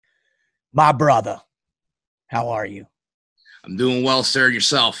My brother, how are you? I'm doing well, sir.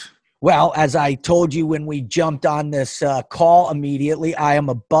 Yourself? Well, as I told you when we jumped on this call immediately, I am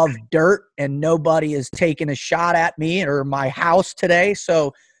above dirt and nobody is taking a shot at me or my house today.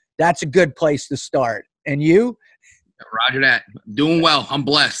 So that's a good place to start. And you? Roger that. Doing well. I'm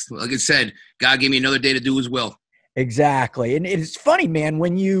blessed. Like I said, God gave me another day to do His will. Exactly. And it's funny, man,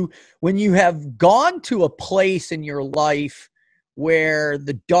 when you have gone to a place in your life where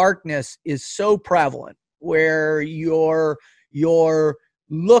the darkness is so prevalent, where you're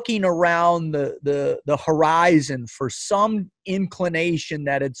looking around the horizon for some inclination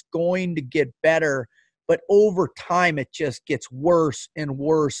that it's going to get better, but over time it just gets worse and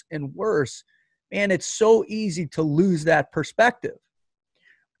worse and worse. Man, it's so easy to lose that perspective,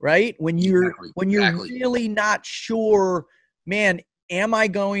 right? When you're Exactly. really not sure, man, am I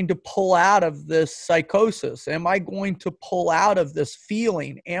going to pull out of this psychosis? Am I going to pull out of this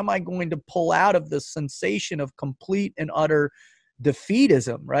feeling? Am I going to pull out of this sensation of complete and utter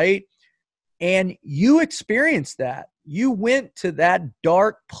defeatism, right? And you experienced that. You went to that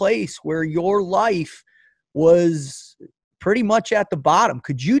dark place where your life was pretty much at the bottom.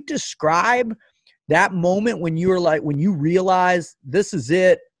 Could you describe that moment when you were like, when you realized this is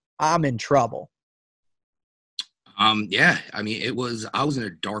it, I'm in trouble? Yeah. I mean, I was in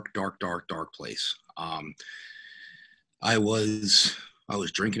a dark, dark, dark, dark place. I was, I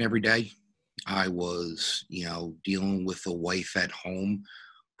was drinking every day. I was, dealing with a wife at home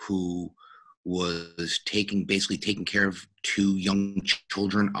who was basically taking care of two young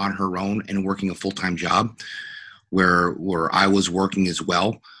children on her own and working a full-time job where I was working as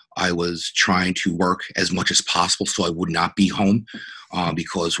well. I was trying to work as much as possible so I would not be home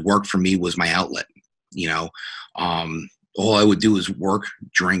because work for me was my outlet. You know, all I would do is work,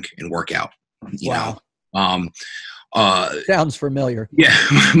 drink, and work out. You know, Wow. um, uh, Sounds familiar. yeah,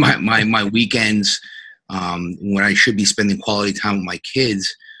 my weekends when I should be spending quality time with my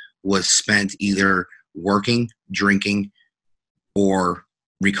kids was spent either working, drinking, or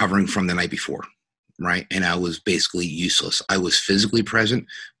recovering from the night before. Right. And I was basically useless. I was physically present,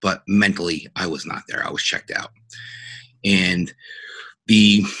 but mentally I was not there. I was checked out. And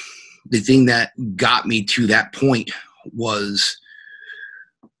the thing that got me to that point was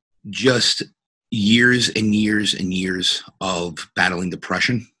just years and years and years of battling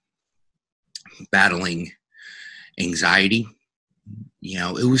depression, battling anxiety.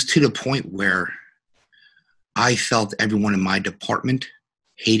 It was to the point where I felt everyone in my department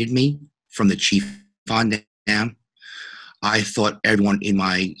hated me from the chief on down. I thought everyone in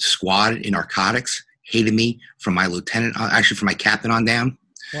my squad in narcotics hated me from my lieutenant, actually from my captain on down.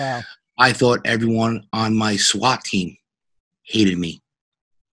 Wow. I thought everyone on my SWAT team hated me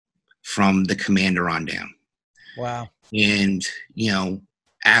from the commander on down. Wow. And,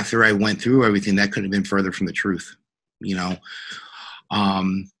 after I went through everything, that couldn't have been further from the truth. You know,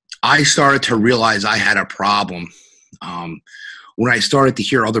 I started to realize I had a problem when I started to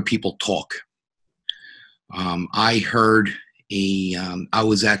hear other people talk. I heard I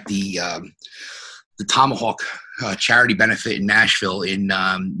was at the Tomahawk charity benefit in Nashville in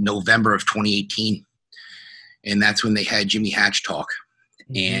November of 2018. And that's when they had Jimmy Hatch talk.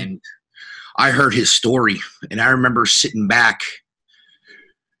 Mm-hmm. And I heard his story. And I remember sitting back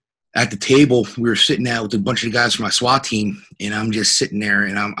at the table. We were sitting out with a bunch of guys from my SWAT team. And I'm just sitting there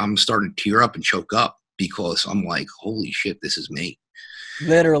and I'm starting to tear up and choke up because I'm like, holy shit, this is me.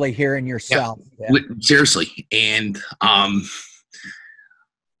 Literally hearing yourself. Yeah. Seriously. And, a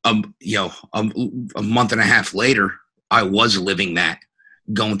month and a half later, I was living that,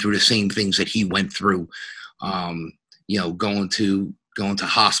 going through the same things that he went through, going to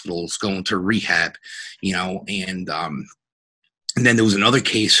hospitals, going to rehab, and then there was another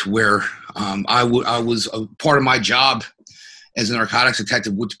case where I was a part of my job as a narcotics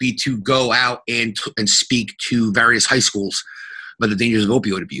detective would be to go out and speak to various high schools about the dangers of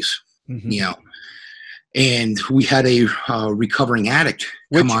opioid abuse, mm-hmm. And we had a recovering addict.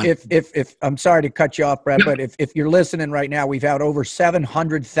 Which, if I'm sorry to cut you off, Brett, but if you're listening right now, we've had over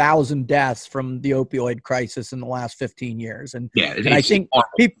 700,000 deaths from the opioid crisis in the last 15 years. And I think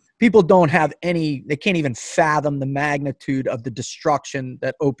people don't have they can't even fathom the magnitude of the destruction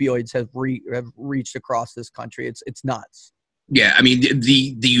that opioids have reached across this country. It's nuts. Yeah. I mean,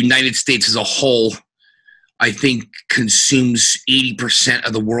 the United States as a whole, I think, consumes 80%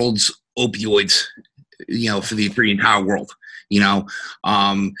 of the world's opioids, for the entire world.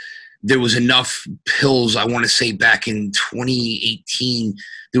 There was enough pills, I want to say back in 2018,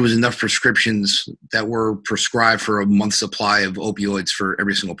 there was enough prescriptions that were prescribed for a month's supply of opioids for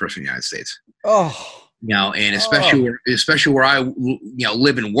every single person in the United States. Oh, and Oh, especially where I,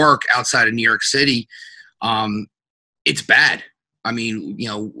 live and work outside of New York City, it's bad. I mean,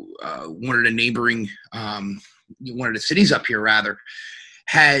 one of the neighboring, one of the cities up here rather,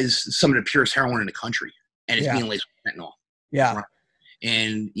 has some of the purest heroin in the country, and it's yeah. being laced with fentanyl. Yeah. Right?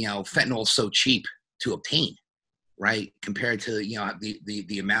 And fentanyl is so cheap to obtain, right? Compared to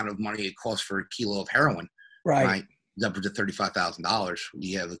the amount of money it costs for a kilo of heroin, Right. right? It's upwards of $35,000.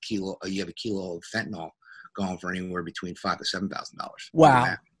 You have a kilo of fentanyl going for anywhere between $5,000 to $7,000. Do the math.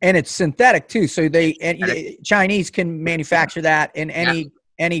 Wow. And it's synthetic too. So they, and Synthetic. Chinese can Yeah, manufacture that in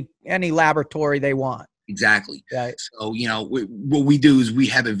any laboratory they want. exactly. Right. So what we do is we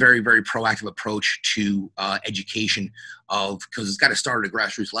have a very, very proactive approach to education because it's got to start at a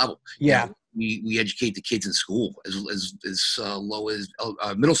grassroots level. Yeah. We educate the kids in school as low as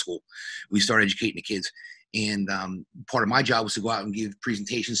middle school. We start educating the kids, and part of my job was to go out and give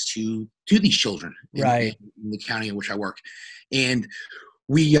presentations to these children Right. in the county in which I work. And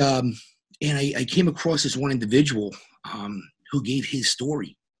we and I came across this one individual who gave his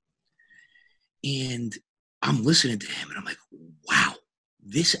story, and I'm listening to him, and I'm like, wow,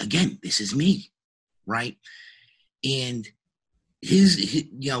 this is me, right? And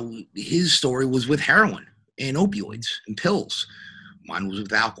his story was with heroin and opioids and pills. Mine was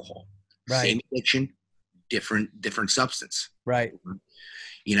with alcohol. Right. Same addiction, different substance. Right.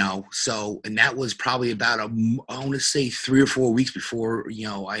 So, and that was probably about I want to say 3 or 4 weeks before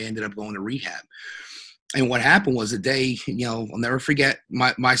I ended up going to rehab. And what happened was the day, I'll never forget,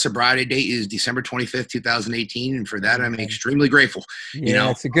 my sobriety date is December 25th, 2018. And for that, I'm extremely grateful. Yeah,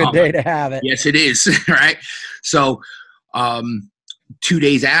 it's a good day to have it. Yes, it is. Right. So 2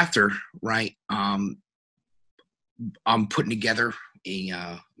 days after, right, I'm putting together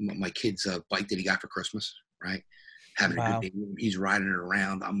my kid's bike that he got for Christmas, right? Having a good day. He's riding it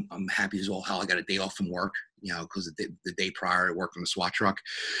around. I'm happy as all hell. I got a day off from work, because the day prior I worked on the SWAT truck.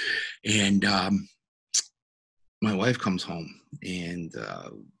 And my wife comes home, and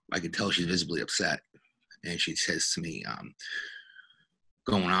I could tell she's visibly upset. And she says to me,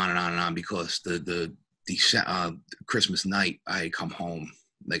 going on and on and on, because the Christmas night I had come home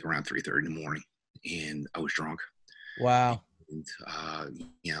like around 3:30 in the morning, and I was drunk. Wow. And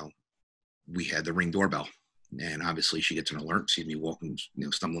we had the Ring doorbell, and obviously she gets an alert, sees me walking,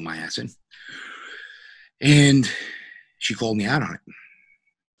 stumbling my ass in, and she called me out on it.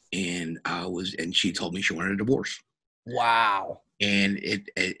 And she told me she wanted a divorce. Wow. And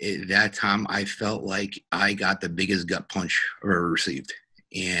at that time, I felt like I got the biggest gut punch I've ever received.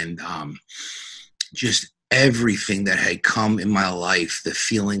 And just everything that had come in my life, the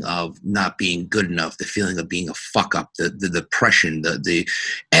feeling of not being good enough, the feeling of being a fuck up, the depression, the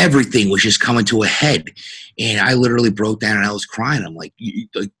everything was just coming to a head. And I literally broke down and I was crying. I'm like,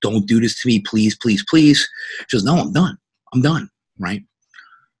 don't do this to me, please, please, please. She goes, no, I'm done. I'm done. Right.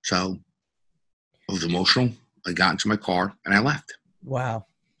 So I was emotional. I got into my car and I left. Wow.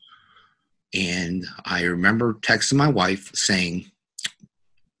 And I remember texting my wife saying,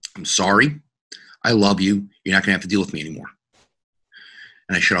 I'm sorry. I love you. You're not going to have to deal with me anymore.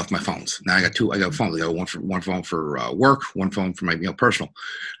 And I shut off my phones. Now I got phones. I got one phone for work, one phone for my personal.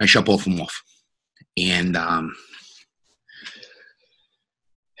 I shut both of them off. And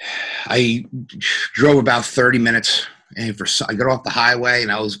I drove about 30 minutes. And I got off the highway,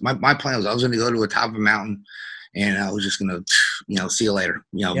 and my plan was I was going to go to the top of a mountain, and I was just going to, see you later.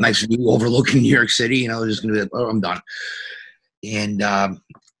 Yep. Nice view overlooking New York City. I was just going to be like, oh, I'm done. And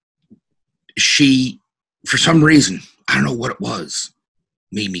she, for some reason, I don't know what it was,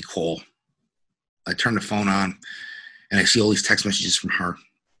 made me call. I turned the phone on, and I see all these text messages from her,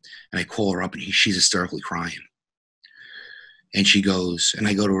 and I call her up, and she's hysterically crying. And she goes, and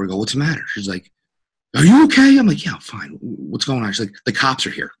I go to her, what's the matter? She's like, are you okay? I'm like, yeah, I'm fine. What's going on? She's like, the cops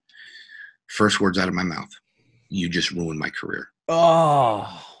are here. First words out of my mouth, you just ruined my career.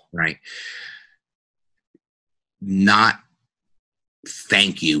 Oh. Right. Not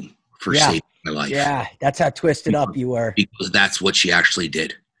thank you for saving my life. Yeah, that's how twisted up you were. Because that's what she actually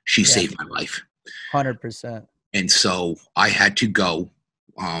did. She saved my life. 100%. And so I had to go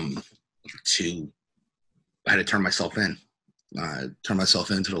I had to turn myself in. Turn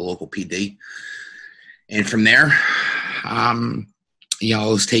myself into the local PD. And from there, I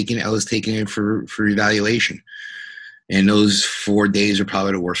was taking it for evaluation. And those 4 days are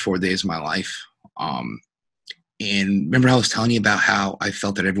probably the worst 4 days of my life. And remember I was telling you about how I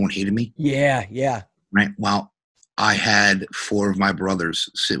felt that everyone hated me? Yeah, yeah. Right. Well, I had 4 of my brothers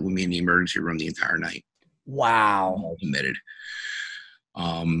sit with me in the emergency room the entire night. Wow. All admitted.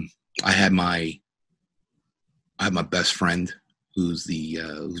 I had my best friend who's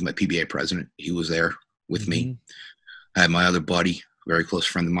my PBA president. He was there. with me. I had my other buddy, very close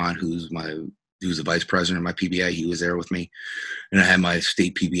friend of mine, who's the vice president of my PBA. He was there with me. And I had my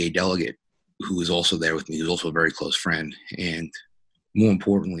state PBA delegate, who was also there with me, who's also a very close friend. And more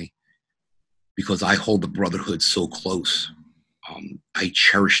importantly, because I hold the brotherhood so close, I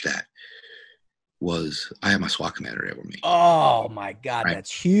cherish that. I have my SWAT commander there with me. Oh my God, right?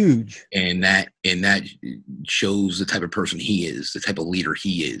 That's huge. And that shows the type of person he is, the type of leader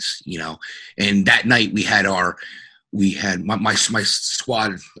he is, you know. And that night we had my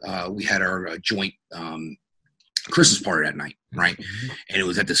squad, we had our joint Christmas party that night, right? And it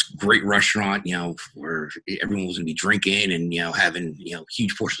was at this great restaurant, you know, where everyone was gonna be drinking and, you know, having, you know,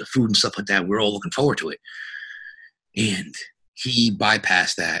 huge portions of food and stuff like that. We were all looking forward to it. And he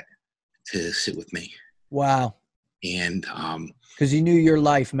bypassed that to sit with me. Wow. And because he knew your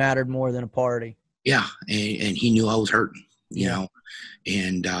life mattered more than a party. Yeah. And he knew I was hurting, you know,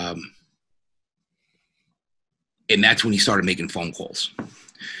 and that's when he started making phone calls.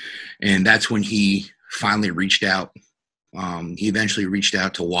 And that's when he finally reached out. He eventually reached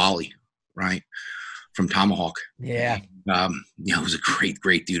out to Wally, right, from Tomahawk. Yeah. You know, he was a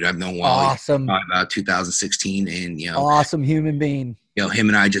great dude. I've known Wally awesome. About 2016, and you know, awesome human being. You know, him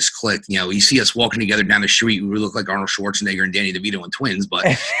and I just clicked. You know, you see us walking together down the street, we look like Arnold Schwarzenegger and Danny DeVito and twins. But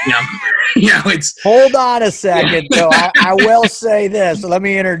you know, it's. Hold on a second, though. I will say this. Let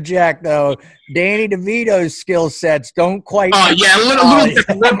me interject, though. Danny DeVito's skill sets don't quite. Oh yeah, a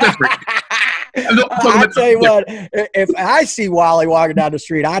little different. I'll tell you what, if I see Wally walking down the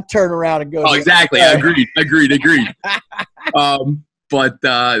street, I turn around and go. Oh, exactly. Agreed. But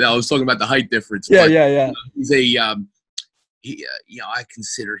I was talking about the height difference. Yeah, but, yeah. He's a, you know, I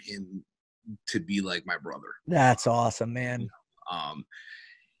consider him to be like my brother. That's awesome, man.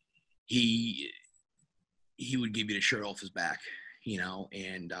 He would give me the shirt off his back, you know,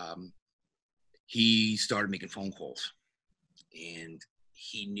 and he started making phone calls, and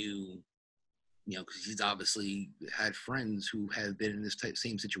he knew. You know, because he's obviously had friends who have been in this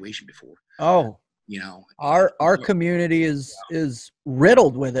same situation before. Oh, you know, our community is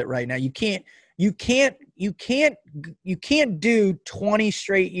riddled with it right now. You can't do 20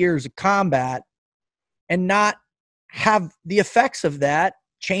 straight years of combat and not have the effects of that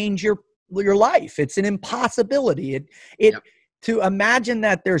change your life. It's an impossibility. To imagine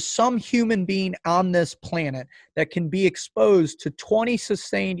that there's some human being on this planet that can be exposed to 20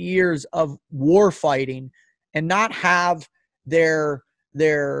 sustained years of war fighting and not have the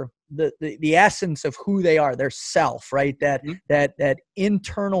essence of who they are, their self, right? That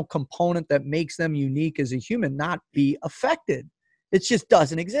internal component that makes them unique as a human not be affected. It just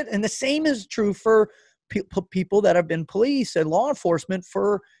doesn't exist. And the same is true for people that have been police and law enforcement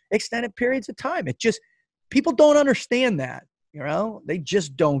for extended periods of time. People don't understand that. You know, they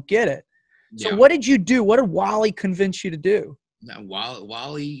just don't get it. So what did you do? What did Wally convince you to do? Now,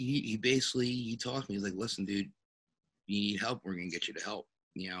 Wally, he basically, he talked to me. He's like, listen, dude, you need help. We're going to get you to help,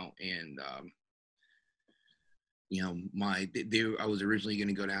 you know? And, you know, I was originally going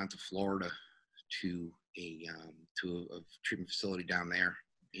to go down to Florida to a treatment facility down there.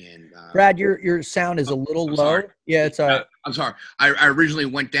 And Brad, your sound is a little low. Sorry. Yeah, it's all right. I'm sorry. I originally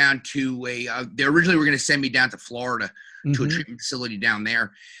went down to they originally were going to send me down to Florida to a treatment facility down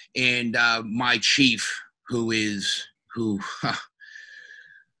there. And my chief, who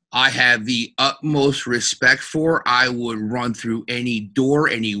I have the utmost respect for, I would run through any door,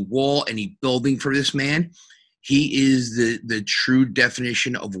 any wall, any building for this man. He is the true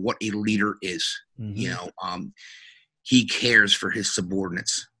definition of what a leader is. You know, he cares for his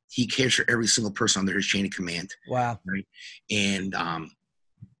subordinates. He cares for every single person under his chain of command. Wow. Right. And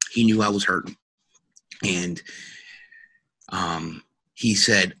he knew I was hurting. And he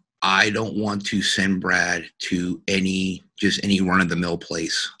said, I don't want to send Brad to any run-of-the-mill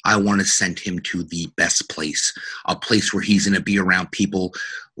place. I want to send him to the best place, a place where he's going to be around people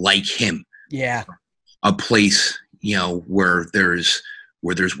like him. Yeah. A place, you know, where there's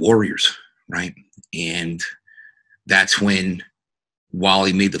warriors, right? And that's when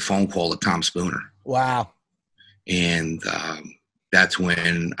Wally made the phone call to Tom Spooner. Wow. And that's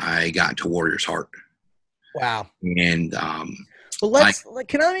when I got into Warrior's Heart. Wow. And well, let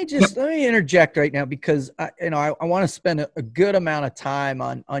me interject right now, because I want to spend a good amount of time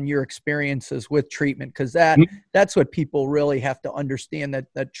on your experiences with treatment, because that's what people really have to understand,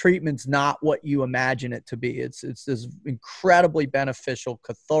 that treatment's not what you imagine it to be. It's this incredibly beneficial,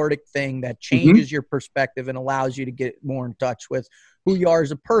 cathartic thing that changes your perspective and allows you to get more in touch with who you are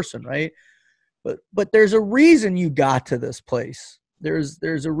as a person, right? But there's a reason you got to this place.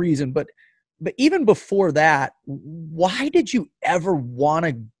 There's a reason, but even before that, why did you ever want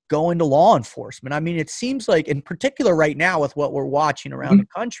to go into law enforcement? I mean, it seems like, in particular right now with what we're watching around the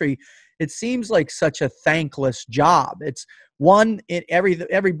country, it seems like such a thankless job. It's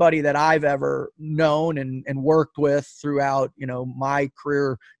everybody that I've ever known and worked with throughout, my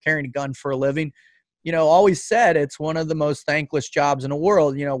career carrying a gun for a living, always said it's one of the most thankless jobs in the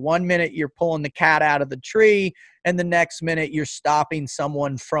world. 1 minute you're pulling the cat out of the tree, and the next minute you're stopping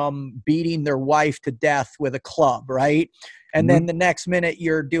someone from beating their wife to death with a club, right? And then the next minute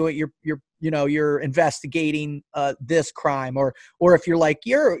you're you're investigating this crime, or if you're like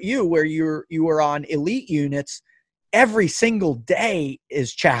you were on elite units. Every single day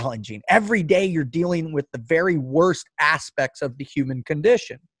is challenging. Every day you're dealing with the very worst aspects of the human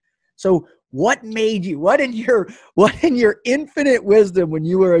condition. So what made you, what in your infinite wisdom when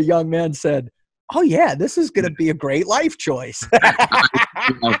you were a young man said, oh yeah, this is going to be a great life choice?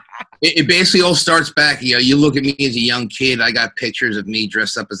 It basically all starts back. You look at me as a young kid. I got pictures of me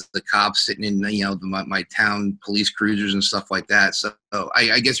dressed up as the cop, sitting in my town police cruisers and stuff like that. So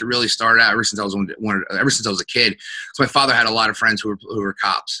I guess it really started out ever since I was a kid. So my father had a lot of friends who were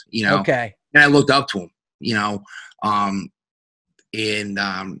cops. Okay. And I looked up to him.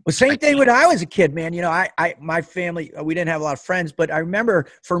 Same thing when I was a kid, man. My family, we didn't have a lot of friends, but I remember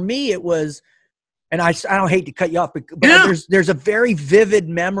for me it was. And I don't hate to cut you off, but there's a very vivid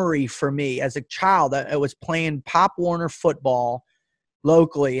memory for me as a child. I was playing Pop Warner football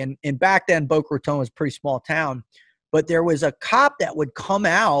locally. And back then, Boca Raton was a pretty small town. But there was a cop that would come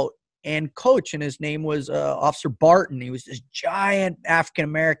out and coach, and his name was Officer Barton. He was this giant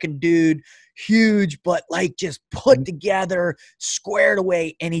African-American dude, huge, but like just put together, squared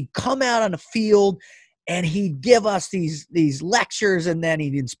away. And he'd come out on the field, and he'd give us these lectures, and then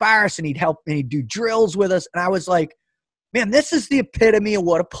he'd inspire us, and he'd help, and he'd do drills with us. And I was like, man, this is the epitome of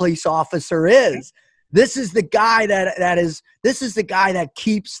what a police officer is. This is the guy this is the guy that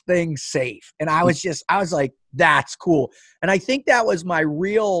keeps things safe. And I was like, that's cool. And I think that was my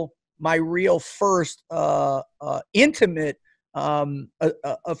real first intimate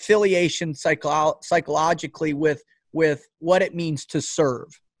affiliation psychologically with what it means to serve.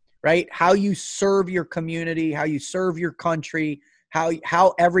 Right? How you serve your community, how you serve your country,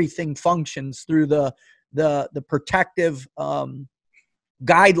 how everything functions through the protective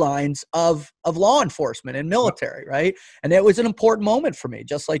guidelines of law enforcement and military, right? And it was an important moment for me,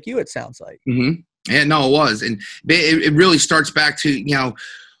 just like you, it sounds like. Yeah, no, it was. And it really starts back to,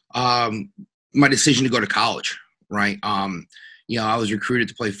 my decision to go to college, right? I was recruited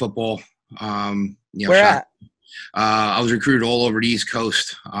to play football. Where at? I was recruited all over the East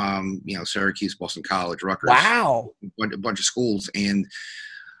Coast, Syracuse, Boston College, Rutgers. Wow. A bunch of schools. And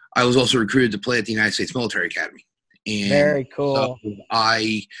I was also recruited to play at the United States Military Academy. And very cool. So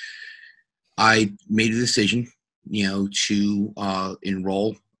I made a decision, to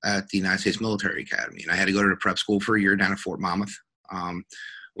enroll at the United States Military Academy. And I had to go to the prep school for a year down at Fort Monmouth.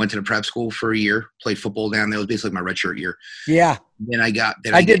 Went to the prep school for a year, played football down there. It was basically my redshirt year. Yeah. Then I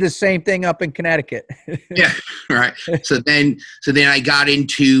did the same thing up in Connecticut. Yeah. Right. So then I got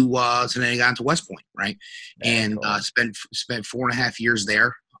into West Point. Right. And cool. Spent 4.5 years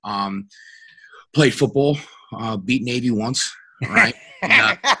there. Played football, beat Navy once. Right.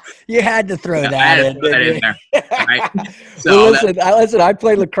 You had to throw that in there. Right? So well, listen, I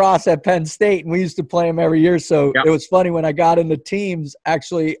played lacrosse at Penn State, and we used to play them every year. So It was funny when I got into teams.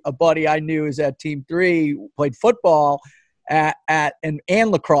 Actually, a buddy I knew is at Team 3, played football and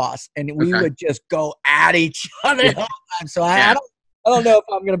lacrosse, and we would just go at each other all the time. So I don't know if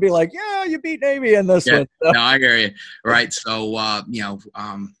I'm going to be like, yeah, you beat Navy in this one. So. No, I hear you. Right. So,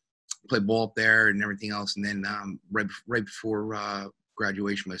 played ball up there and everything else. And then right before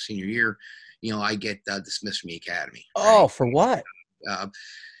graduation, my senior year, I get dismissed from the academy. Oh, right? For what?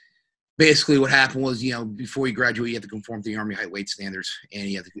 Basically what happened was, before you graduate, you have to conform to the Army height weight standards, and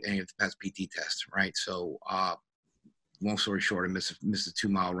you have to pass a PT test. Right. So, long story short, I missed a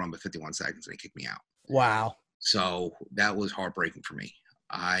 2-mile run by 51 seconds, and they kicked me out. Wow. So that was heartbreaking for me.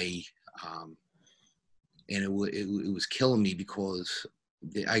 And it was killing me because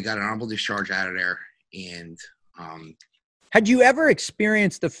I got an honorable discharge out of there. And had you ever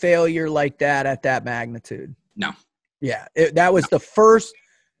experienced a failure like that at that magnitude? No. Yeah, that was the first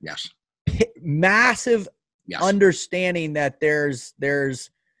massive understanding that there's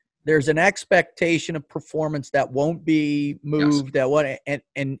an expectation of performance that won't be moved,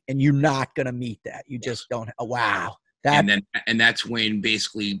 and you're not going to meet that. You just don't. Wow. And that's when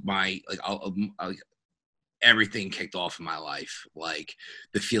basically my everything kicked off in my life, like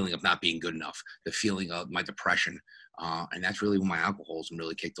the feeling of not being good enough, the feeling of my depression, and that's really when my alcoholism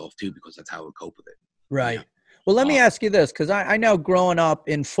really kicked off too, because that's how I would cope with it. Right. Well, let me ask you this, because I know growing up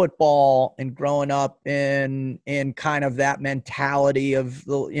in football and growing up in kind of that mentality of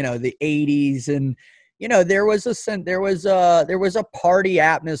the 80s, and there was a party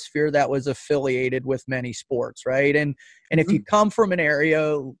atmosphere that was affiliated with many sports, right? And if you come from an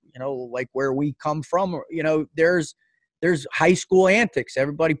area, like where we come from, there's high school antics.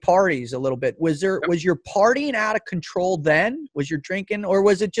 Everybody parties a little bit. Was your partying out of control then? Was your drinking, or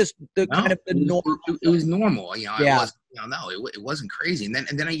was it just kind of the normal? It was normal. It Yeah. was, no, it wasn't crazy. And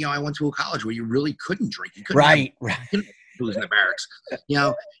then I went to a college where you really couldn't drink. You couldn't Right. You couldn't have booze in the barracks.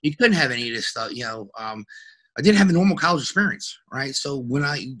 You couldn't have any of this stuff. I didn't have a normal college experience, right? So when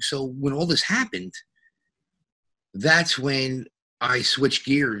all this happened, that's when I switched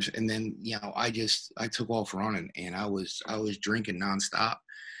gears, and then I took off running, and I was drinking nonstop,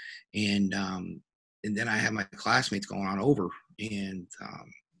 and then I had my classmates going on over, and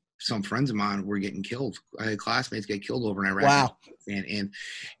some friends of mine were getting killed. I had classmates get killed over in Iraq. Wow.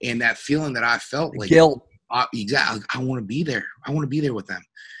 And that feeling that I felt, like guilt. Exactly. I want to be there. I want to be there with them.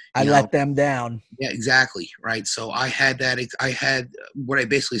 I let them down. Yeah, exactly. Right. So I had what I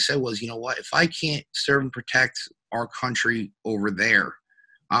basically said was, what, if I can't serve and protect our country over there,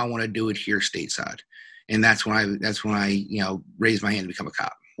 I want to do it here stateside. And that's when I raised my hand to become a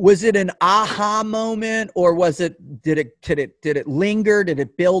cop. Was it an aha moment, or did it linger? Did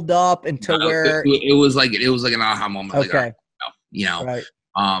it build up until where it was like an aha moment? Okay. Like, right.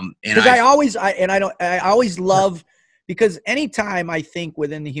 Because I always love, because anytime I think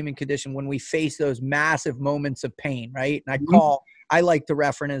within the human condition, when we face those massive moments of pain, right? And I like to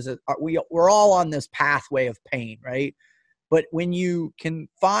reference as we're all on this pathway of pain, right? But when you can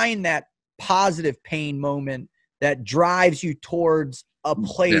find that positive pain moment that drives you towards a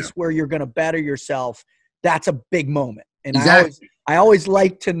place where you're going to better yourself, that's a big moment. And exactly. I always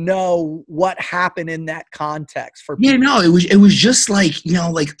like to know what happened in that context for people. Yeah, no, it was just like,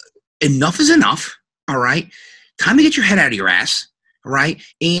 like, enough is enough. All right. Time to get your head out of your ass. All right.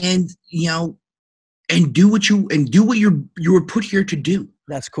 And, and do what you were put here to do.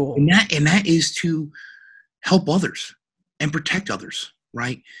 That's cool. And that is to help others and protect others.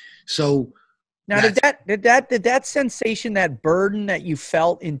 Right. So now, did that sensation, that burden that you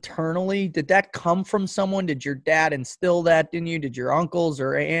felt internally, did that come from someone? Did your dad instill that in you? Did your uncles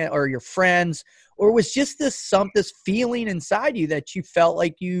or your friends, or was just this feeling inside you that you felt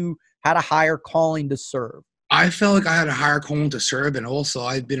like you had a higher calling to serve? I felt like I had a higher calling to serve, and also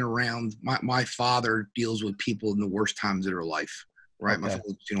I've been around. My father deals with people in the worst times of their life. Right, okay. My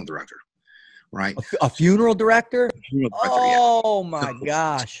father's a funeral director. Right, a funeral director. Oh yeah. My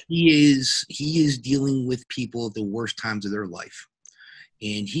gosh, he is dealing with people at the worst times of their life,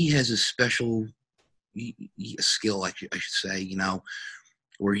 and he has a special skill, I should say,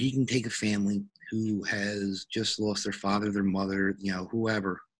 where he can take a family who has just lost their father, their mother,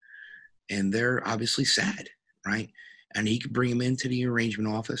 whoever, and they're obviously sad, right? And he can bring them into the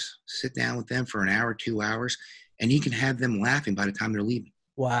arrangement office, sit down with them for an hour, 2 hours, and he can have them laughing by the time they're leaving.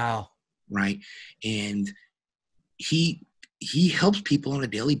 Wow. Right. And he helps people on a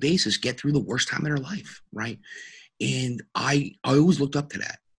daily basis get through the worst time in their life. Right. And I always looked up to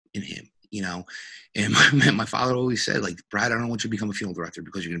that in him, and my father always said, like, Brad, I don't want you to become a funeral director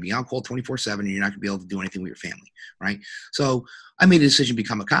because you're going to be on call 24/7 and you're not going to be able to do anything with your family. Right. So I made a decision to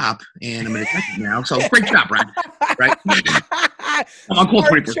become a cop, and I'm a detective now. So great job, Brad. Right. I'm on call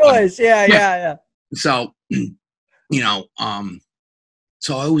 24/7. Choice. Yeah. So,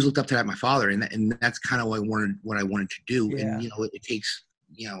 so I always looked up to that, my father, and that's kind of what I wanted to do. Yeah. And it takes,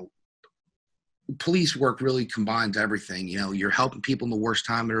 police work really combines everything. You're helping people in the worst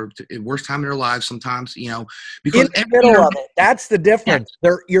time of their lives sometimes. Because in the middle of it, that's the difference.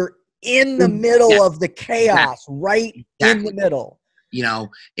 Yeah. You're in the middle of the chaos, right in the middle.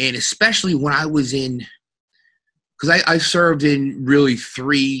 And especially when I was in. Because I served in really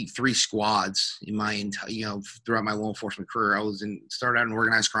three squads in my entire, throughout my law enforcement career. I started out in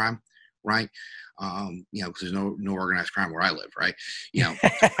organized crime, right? Because there's no organized crime where I live, right?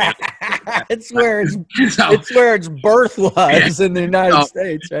 It's where its birth was in the United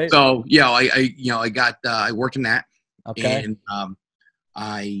States, right? So I worked in that. Okay. And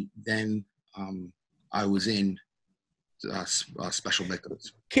I was in special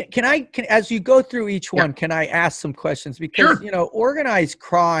victims. Can I as you go through each one, can I ask some questions? Because sure. Organized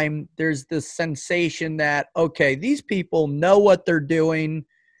crime, there's this sensation that, okay, these people know what they're doing.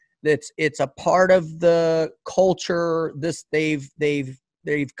 It's a part of the culture. They've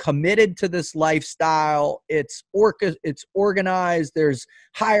committed to this lifestyle. It's organized. There's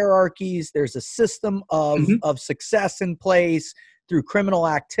hierarchies. There's a system of success in place through criminal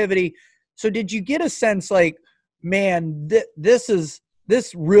activity. So did you get a sense like, man,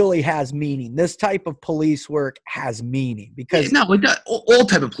 this really has meaning. This type of police work has meaning because no, it does. All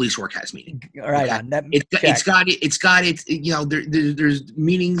type of police work has meaning. Right okay? on. That, it's got it. You know, there's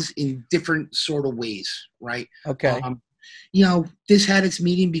meanings in different sort of ways, right? Okay. You know, this had its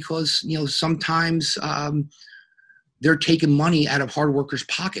meaning because, you know, sometimes they're taking money out of hard workers'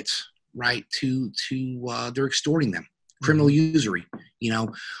 pockets, right? They're extorting them, criminal usury, you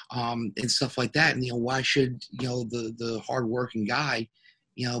know, and stuff like that. And, you know, why should, you know, the hardworking guy,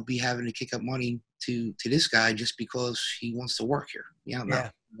 you know, be having to kick up money to this guy just because he wants to work here? You know, no. Yeah.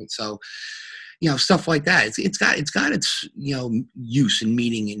 Right? So, you know, stuff like that. It's got its, you know, use and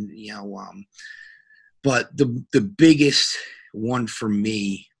meaning, and, you know, but the biggest one for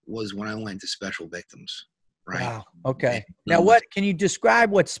me was when I went to special victims. Right. Wow. Okay. Now, what can you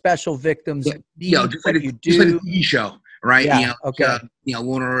describe what special victims mean? You know, just like you just like a TV show, right? Yeah. You know, okay. You know,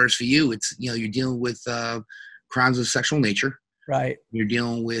 Law and Orders for You. It's, you know, you're dealing with crimes of sexual nature. Right. You're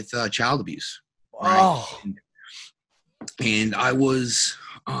dealing with child abuse. Right? Oh. And I was,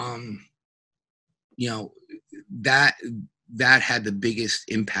 you know, that had the biggest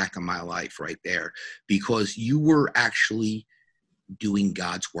impact on my life right there, because you were actually doing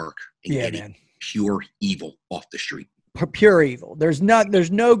God's work and getting pure evil off the street. Pure evil. There's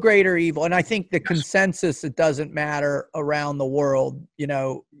no greater evil. And I think the consensus, it doesn't matter around the world, you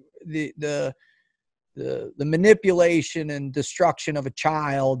know, the manipulation and destruction of a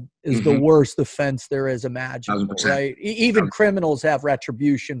child is the worst offense there is imaginable, 100%. right? Even criminals have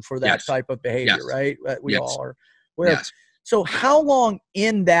retribution for that type of behavior, right? We all are aware of. So how long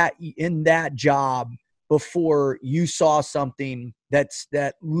in that job before you saw something that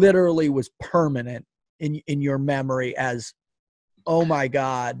literally was permanent in your memory as, oh my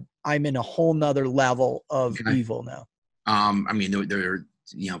God, I'm in a whole nother level of evil now? I mean, there,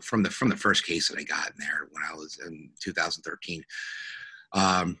 you know, from the first case that I got in there when I was in 2013.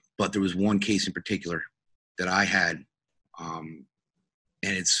 But there was one case in particular that I had, and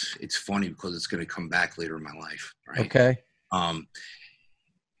it's funny because it's going to come back later in my life. Right. Okay.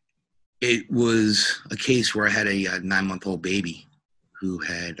 It was a case where I had a 9-month-old baby who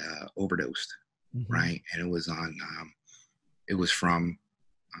had overdosed. Right. And it was from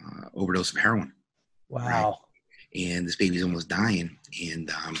overdose of heroin. Wow. Right? And this baby's almost dying,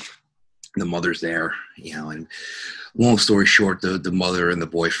 and the mother's there, you know, and long story short, the mother and the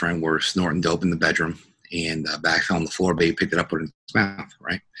boyfriend were snorting dope in the bedroom, and back fell on the floor. Baby picked it up, put it in his mouth,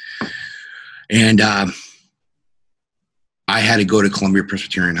 right? And I had to go to Columbia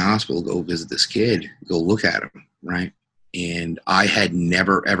Presbyterian Hospital, go visit this kid, go look at him, right? And I had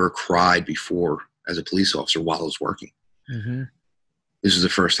never, ever cried before as a police officer while I was working. This is the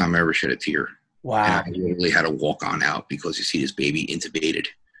first time I ever shed a tear. Wow. And I literally had to walk on out because you see this baby intubated,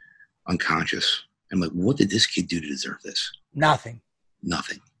 unconscious. I'm like, what did this kid do to deserve this? Nothing.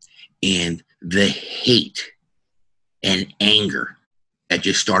 And the hate and anger that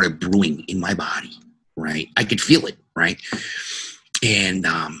just started brewing in my body, right? I could feel it, right? And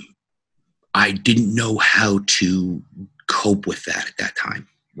I didn't know how to cope with that at that time.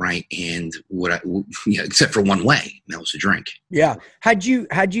 Right. And except for one way, and that was to drink. Yeah. Had you,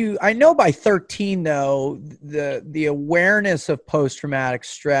 I know by 13 though, the awareness of post-traumatic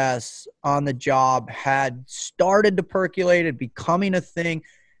stress on the job had started to percolate and becoming a thing.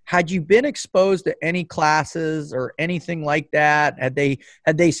 Had you been exposed to any classes or anything like that? Had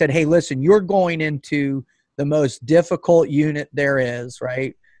they said, hey, listen, you're going into the most difficult unit there is,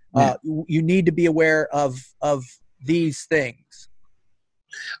 right? Yeah. You need to be aware of these things.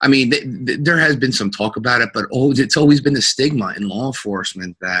 I mean, there has been some talk about it, but it's always been the stigma in law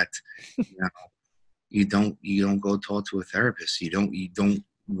enforcement that, you don't go talk to a therapist. You don't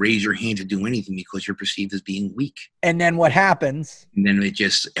raise your hand to do anything because you're perceived as being weak. And then what happens? And then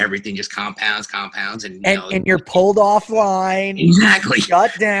everything just compounds, and you're pulled offline. Exactly.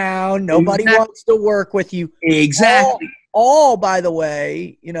 Shut down. Nobody wants to work with you. Exactly. All by the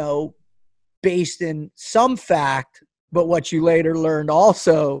way, based in some fact, but what you later learned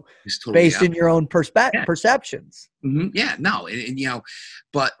also totally based in your own perceptions. Yeah, no.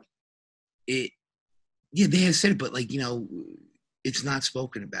 But they have said it, but it's not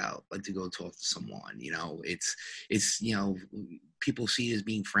spoken about, like to go talk to someone, it's people see it as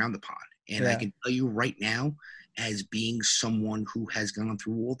being frowned upon. And I can tell you right now, as being someone who has gone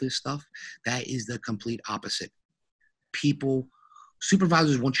through all this stuff, that is the complete opposite.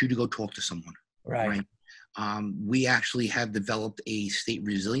 Supervisors want you to go talk to someone. Right? We actually have developed a state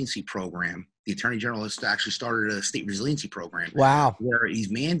resiliency program. The Attorney General has actually started a state resiliency program. Wow. Where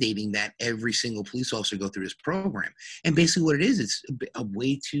he's mandating that every single police officer go through this program. And basically what it is, it's a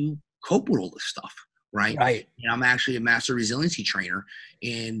way to cope with all this stuff, right? Right. And I'm actually a master resiliency trainer,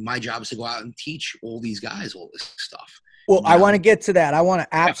 and my job is to go out and teach all these guys all this stuff. Well, You I know? want to get to that. I want to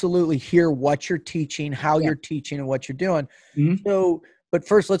Yeah. absolutely hear what you're teaching, how Yeah. you're teaching, and what you're doing. Mhm. So, but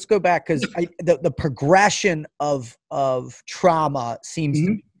first, let's go back because the progression of trauma seems to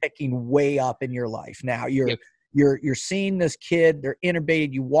Mhm. be picking way up in your life now. Yeah. You're seeing this kid, they're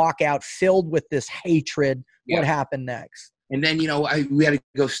intubated. You walk out filled with this hatred. Yeah. What happened next? And then, you know, we had to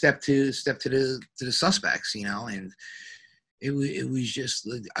go step to the suspects, you know, and it was just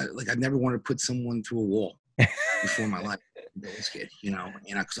like I never wanted to put someone through a wall before my life. This kid, you know,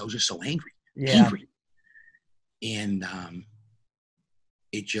 and because I was just so angry, and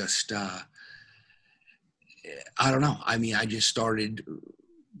it just I don't know. I mean, I just started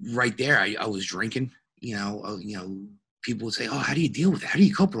right there. I was drinking, you know, people would say, "Oh, how do you deal with that? How do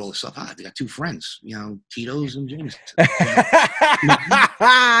you cope with all this stuff?" I got two friends, you know, Tito's and James.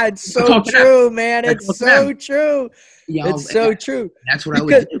 It's so true, man. It's so true. You know, it's so true. That's what I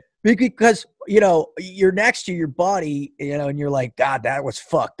would do. Because, you know, you're next to your buddy, you know, and you're like, God, that was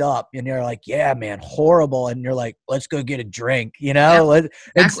fucked up. And you're like, yeah, man, horrible. And you're like, let's go get a drink, you know, exactly.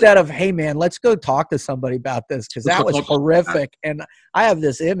 Instead of, hey, man, let's go talk to somebody about this because that was horrific. And I have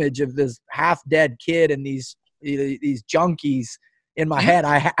this image of this half dead kid and these junkies in my head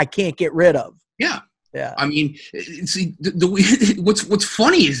I can't get rid of. Yeah. Yeah. I mean, see, what's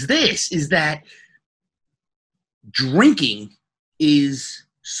funny is that drinking is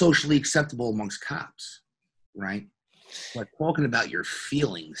socially acceptable amongst cops, right? But talking about your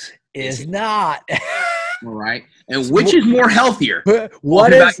feelings is not. All right. And which is more healthier?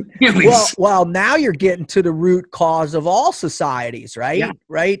 What is well, now you're getting to the root cause of all societies, right? Yeah.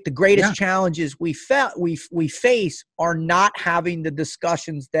 Right? The greatest challenges we face are not having the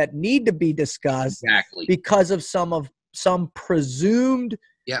discussions that need to be discussed because of some presumed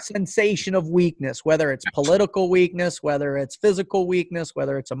sensation of weakness, whether it's political weakness, whether it's physical weakness,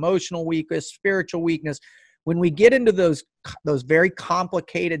 whether it's emotional weakness, spiritual weakness. When we get into those very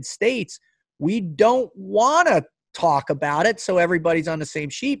complicated states, we don't want to talk about it so everybody's on the same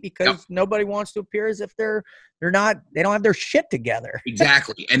sheet because nobody wants to appear as if they don't have their shit together.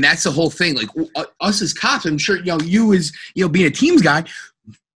 Exactly. And that's the whole thing. Like us as cops, I'm sure, you know, you as, you know, being a teams guy,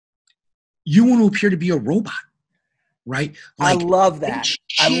 you want to appear to be a robot. Right? Like, I love that.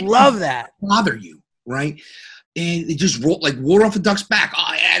 I love that. Bother you, right? And it just water off a duck's back.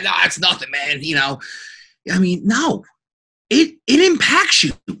 Oh yeah, no, it's nothing, man. You know, I mean, no, it impacts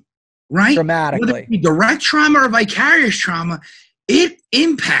you, right? Dramatically. Whether it be direct trauma or vicarious trauma, it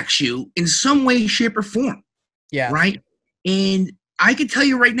impacts you in some way, shape, or form. Yeah. Right. And I can tell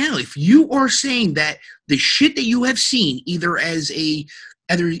you right now, if you are saying that the shit that you have seen, either as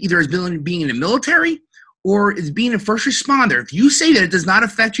being in the military or as being a first responder, if you say that it does not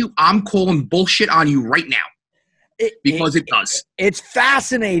affect you, I'm calling bullshit on you right now. Because it does. It's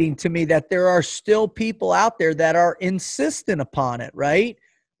fascinating to me that there are still people out there that are insistent upon it, right?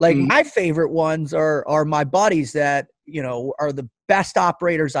 Like my favorite ones are my buddies that, you know, are the best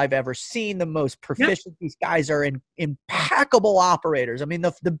operators I've ever seen, the most proficient. These guys are impeccable operators. I mean,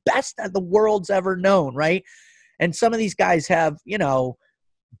 the best that the world's ever known, right? And some of these guys have, you know,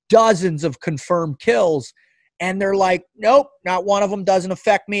 dozens of confirmed kills, and they're like, nope, not one of them doesn't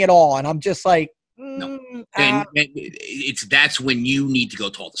affect me at all. And I'm just like, no. And that's when you need to go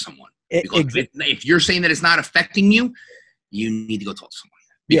talk to someone. Because if you're saying that it's not affecting you, you need to go talk to someone.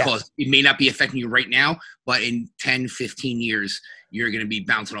 Because it may not be affecting you right now, but in 10, 15 years, you're going to be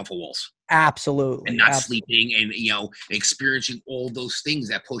bouncing off of walls. Absolutely. And not sleeping and, you know, experiencing all those things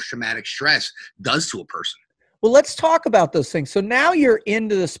that post-traumatic stress does to a person. Well, let's talk about those things. So now you're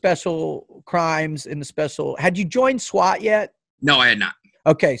into the special crimes and had you joined SWAT yet? No, I had not.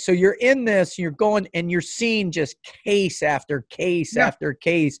 Okay. So you're in this, you're going and you're seeing just case after case after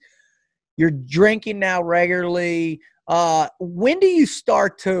case. You're drinking now regularly. When do you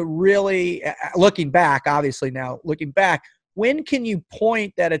start to really, looking back, when can you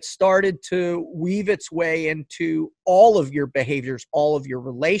point that it started to weave its way into all of your behaviors, all of your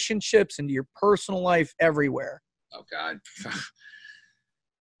relationships, into your personal life, everywhere? Oh, God.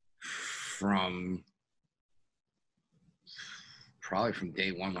 Probably from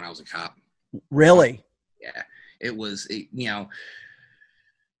day one when I was a cop. Really? Yeah. It was, you know,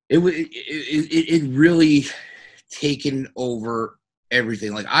 it really taken over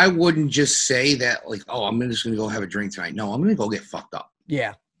everything. Like, I wouldn't just say that, like, oh, I'm just going to go have a drink tonight. No, I'm going to go get fucked up.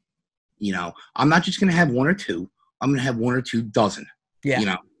 Yeah. You know, I'm not just going to have one or two. I'm going to have one or 2 dozen. Yeah. You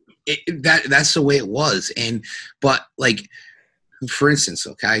know, that's the way it was. But like, for instance,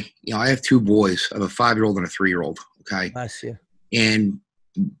 okay, you know, I have 2 boys. I have a 5-year-old and a 3-year-old. Okay. Bless you. And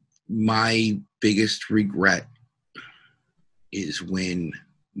my biggest regret is when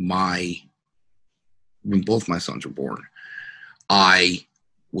both my sons were born, I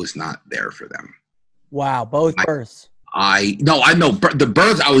was not there for them. Wow, both births. I know the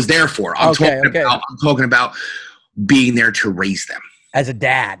birth I was there for. I'm talking about being there to raise them as a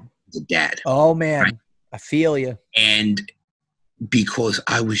dad. Oh man, right? I feel you. And because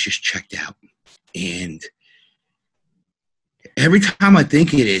I was just checked out, and every time I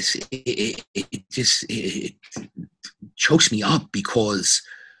think it is, it just chokes me up because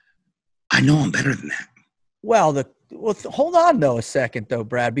I know I'm better than that. Well, hold on though a second though,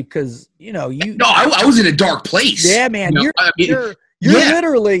 Brad, because No, I was in a dark place. Yeah, man.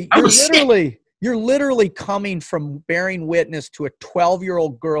 You're literally coming from bearing witness to a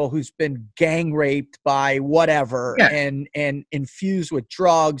 12-year-old girl who's been gang raped by whatever and infused with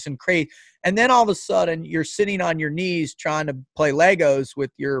drugs and crazy. And then all of a sudden you're sitting on your knees trying to play Legos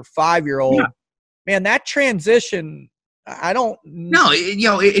with your 5-year-old. Yeah. Man, that transition, I don't know.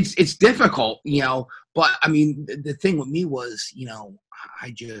 It's difficult, but I mean, the thing with me was,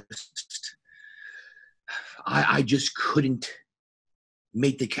 I just couldn't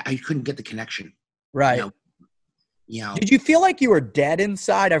I couldn't get the connection. Right. Did you feel like you were dead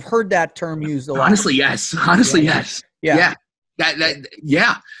inside? I've heard that term used a lot. Honestly, yes. Yes. Yeah.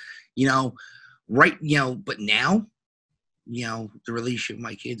 Right. But now, the relationship with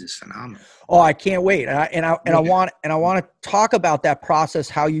my kids is phenomenal. Oh, I can't wait. And I want to talk about that process,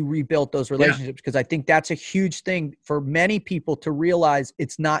 how you rebuilt those relationships, because I think that's a huge thing for many people to realize.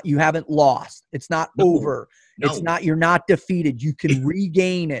 You haven't lost. It's not over. No. It's not, you're not defeated. You can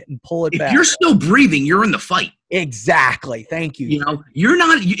regain it and pull it back. If you're still breathing, you're in the fight. Exactly. Thank you. You're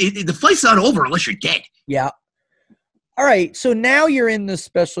not, the fight's not over unless you're dead. Yeah. All right. So now you're in the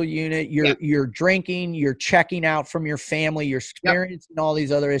special unit, you're drinking, you're checking out from your family, you're experiencing all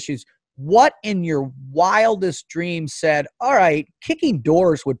these other issues. What in your wildest dreams said, all right, kicking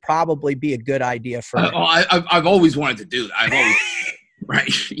doors would probably be a good idea for me? I've always wanted to do that. I've always,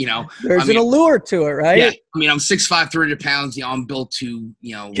 right. There's an allure to it, right? Yeah. I mean, I'm 6'5", 300 pounds, I'm built to,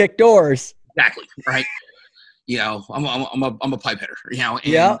 kick doors. Exactly. Right. I'm a pipe hitter,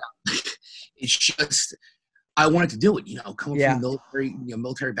 and it's just, I wanted to do it, coming from military,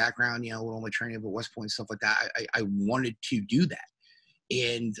 military background, with all my training at West Point and stuff like that. I wanted to do that.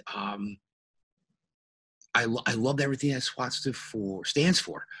 And I loved everything that SWAT stands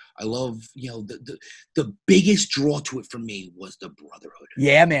for. I love, the biggest draw to it for me was the brotherhood.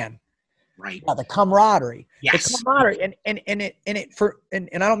 Yeah, man. Right. Yeah, the camaraderie. Yes. The camaraderie. And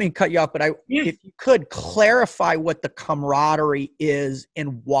I don't mean to cut you off, but if you could clarify what the camaraderie is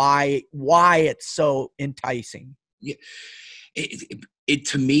and why it's so enticing. Yeah. It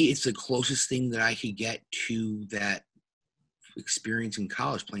to me, it's the closest thing that I could get to that experience in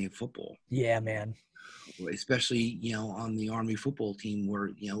college playing football. Yeah, man. Especially, on the Army football team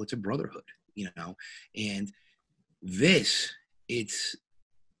where, it's a brotherhood, and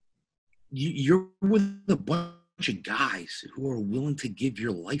you're with a bunch of guys who are willing to give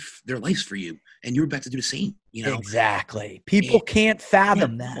their lives for you, and you're about to do the same, Exactly. People can't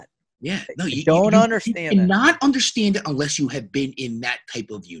fathom that. Yeah. No, you don't understand you cannot understand it unless you have been in that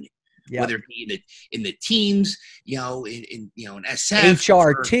type of unit. Yep. Whether it be in the teams, in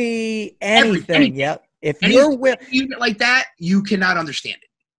SF, HRT, anything. Yep. If you're with a unit like that, you cannot understand it.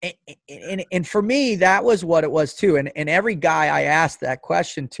 And for me, that was what it was too. And every guy I asked that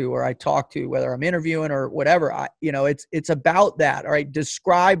question to, or I talk to, whether I'm interviewing or whatever, it's about that. All right.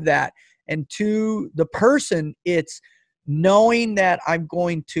 Describe that. And to the person, it's knowing that I'm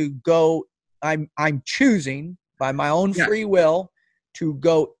going to go, I'm choosing by my own free will to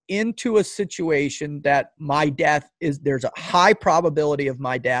go into a situation that there's a high probability of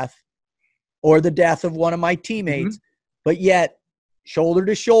my death or the death of one of my teammates, but yet shoulder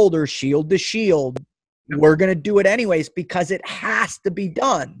to shoulder, shield to shield, we're going to do it anyways because it has to be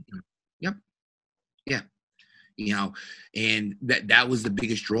done. Yep. Yeah. And that was the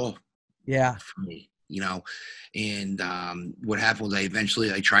biggest draw. Yeah. For me, and what happened was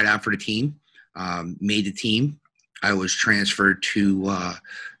I tried out for the team, made the team. I was transferred to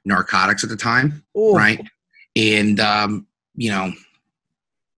narcotics at the time. Ooh. Right. And, and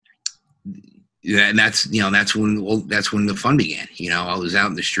that's when the fun began. I was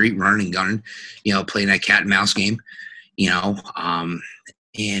out in the street running and gunning, playing that cat and mouse game, and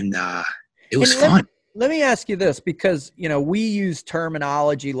it was fun. Let me ask you this, because, we use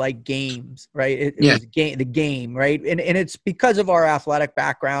terminology like games, right? It was the game, right? And it's because of our athletic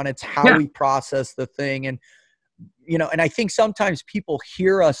background. It's how we process the thing. And, and I think sometimes people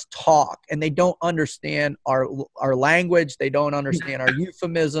hear us talk and they don't understand our language. They don't understand our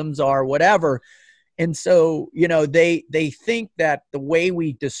euphemisms or whatever. And so, they think that the way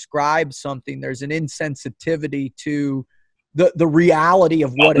we describe something, there's an insensitivity to the reality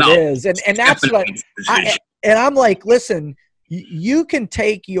of what it is. And that's what I'm like, listen, you can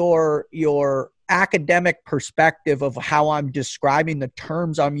take your academic perspective of how I'm describing the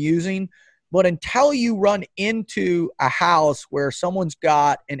terms I'm using, but until you run into a house where someone's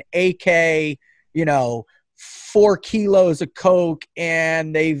got an AK, 4 kilos of coke,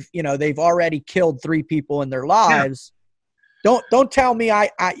 and they've already killed 3 people in their lives. Yeah. Don't tell me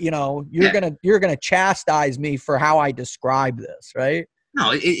you're gonna chastise me for how I describe this, right?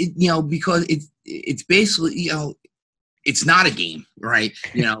 No, because it's basically, it's not a game, right?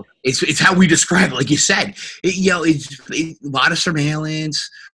 It's how we describe it, like you said. It's a lot of surveillance,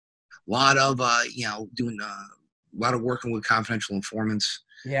 a lot of doing a lot of working with confidential informants.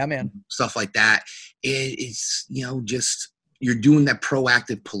 Yeah, man. Stuff like that. It's just you're doing that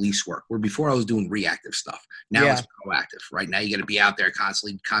proactive police work. Where before I was doing reactive stuff. Now it's proactive. Right now you got to be out there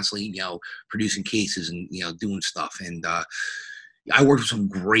constantly, producing cases and doing stuff. And I worked with some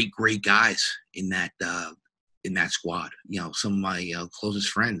great guys in that squad. Some of my closest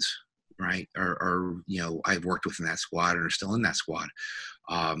friends, right, are I've worked with in that squad and are still in that squad.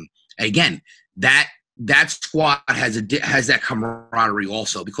 And again, that squad has that camaraderie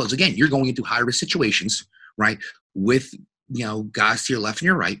also, because again, you're going into high risk situations, right, with guys to your left and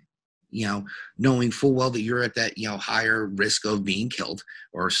your right, knowing full well that you're at that higher risk of being killed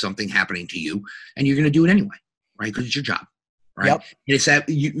or something happening to you, and you're going to do it anyway, right, because it's your job. Right. Yep. And it's that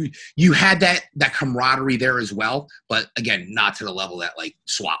you had that camaraderie there as well, but again, not to the level that like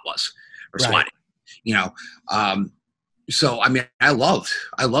SWAT was or SWAT. So I mean, I loved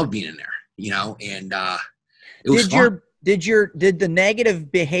being in there, and it was fun. Did the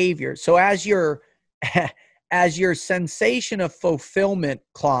negative behavior, so as your sensation of fulfillment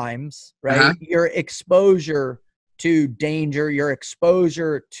climbs, right, your exposure to danger, your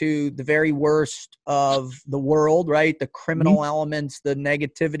exposure to the very worst of the world, right? The criminal elements, the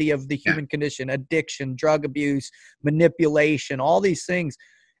negativity of the human condition, addiction, drug abuse, manipulation, all these things.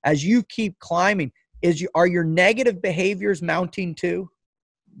 As you keep climbing, are your negative behaviors mounting too?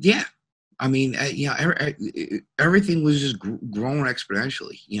 Yeah. I mean, everything was just growing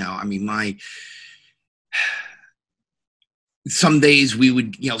exponentially. I mean, some days we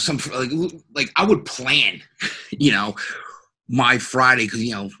would, like I would plan, my Friday, because,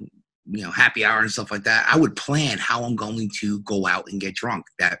 happy hour and stuff like that. I would plan how I'm going to go out and get drunk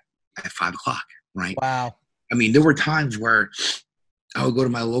at 5 o'clock. Right. Wow. I mean, there were times where I would go to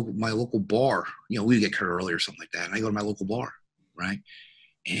my local bar, we would get cut early or something like that. And I go to my local bar. Right.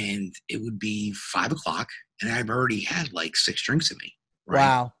 And it would be 5 o'clock and I've already had like 6 drinks in me. Right.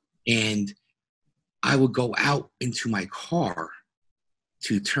 Wow. And I would go out into my car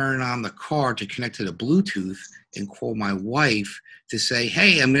to turn on the car to connect to the Bluetooth and call my wife to say,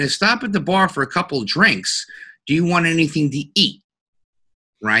 hey, I'm going to stop at the bar for a couple of drinks. Do you want anything to eat?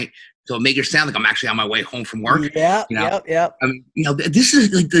 Right? So make it sound like I'm actually on my way home from work. Yeah, yep. I mean, this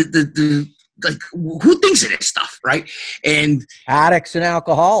is like the like, who thinks of this stuff, right? And addicts and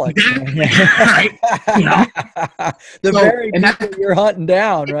alcoholics. Right? Very people you're hunting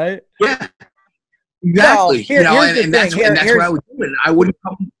down, right? Yeah. Exactly. And that's what I would do. And I wouldn't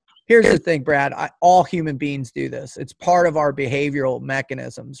come. Here's the thing, Brad. All human beings do this. It's part of our behavioral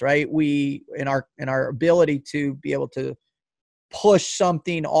mechanisms, right? We, in our ability to be able to push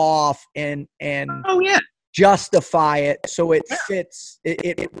something off and justify it so it fits.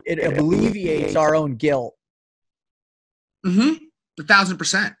 It alleviates our own guilt.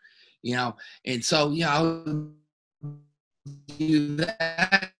 1,000%. And so I would do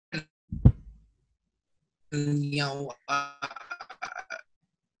that.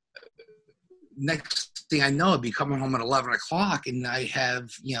 Next thing I know, I'd be coming home at 11 o'clock and I have,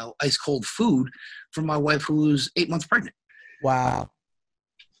 ice cold food from my wife who's 8 months pregnant. Wow.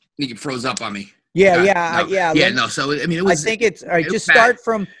 You froze up on me. Yeah. No. So, I mean, it was, I think it's, all right, just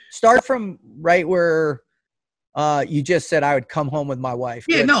start from right where you just said I would come home with my wife.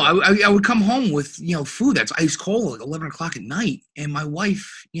 Yeah, no, I would come home with, food that's ice cold, like 11 o'clock at night. And my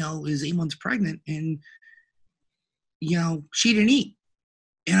wife, is 8 months pregnant and, she didn't eat.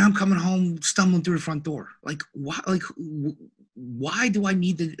 And I'm coming home stumbling through the front door. Like, why? Like, why do I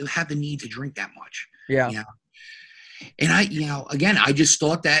need to have the need to drink that much? Yeah. And I, again, I just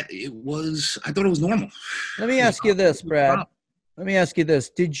thought that I thought it was normal. Let me ask you this, Brad. Let me ask you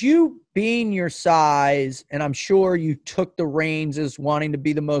this. Did you, being your size, and I'm sure you took the reins as wanting to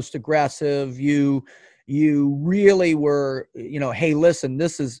be the most aggressive, you you really were, hey, listen,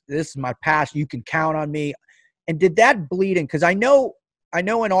 this is my passion. You can count on me. And did that bleed in? Because I know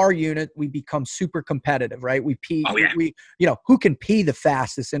in our unit we become super competitive, right? We pee, Oh, yeah. who can pee the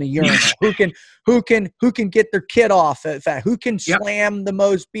fastest in a urinal? who can get their kid off fast? Who can slam the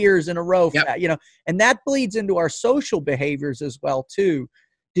most beers in a row? Fast, and that bleeds into our social behaviors as well too.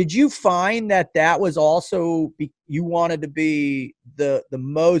 Did you find that was also you wanted to be the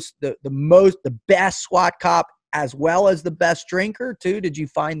best SWAT cop as well as the best drinker too? Did you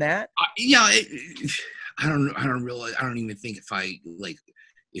find that? I don't even think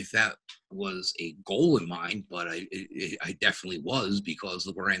if that was a goal in mind, but I definitely was, because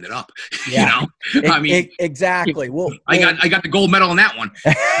look where I ended up. Yeah. Exactly. Well, I got the gold medal in that one.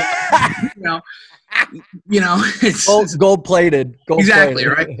 It's gold plated. Exactly.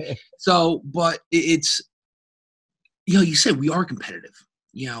 Right. So, but it's, you said we are competitive,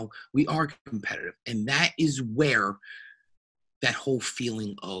 we are competitive. And that is where that whole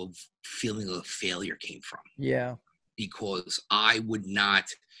feeling of failure came from. Yeah. Because I would not,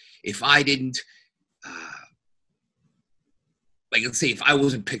 if I didn't, let's say if I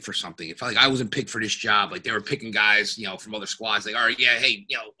wasn't picked for something, if I wasn't picked for this job, like they were picking guys, from other squads, like, all right, yeah, hey,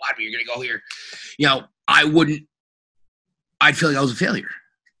 Wadby, you're going to go here. I'd feel like I was a failure.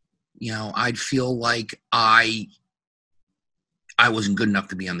 I'd feel like I wasn't good enough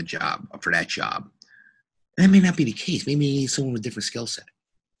to be on the job, for that job. And that may not be the case. Maybe they need someone with a different skill set.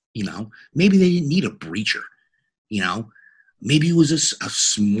 Maybe they didn't need a breacher. Maybe it was a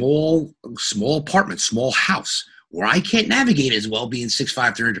small apartment, small house where I can't navigate as well, being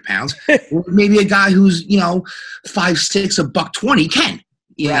 6'5", 300 pounds. Or maybe a guy who's, 5'6", $120 can,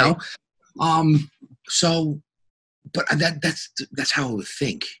 right. So, but that's how I would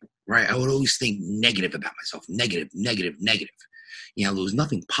think, right? I would always think negative about myself, negative. There was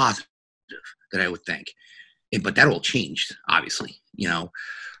nothing positive that I would think. But that all changed, obviously,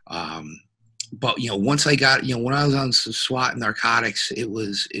 But, once I got, when I was on SWAT and narcotics, it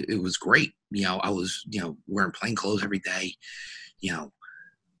was great. I was, wearing plain clothes every day,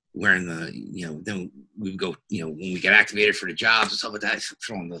 wearing then we would go, when we get activated for the jobs and stuff like that,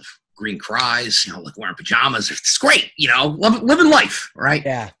 throwing the green cries, like wearing pajamas. It's great, living life. Right.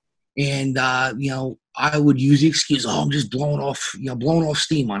 Yeah. And, I would use the excuse, I'm just blowing off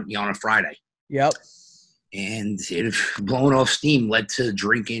steam on a Friday. Yep. And blowing off steam led to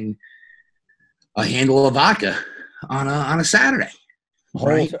drinking a handle of vodka on a Saturday.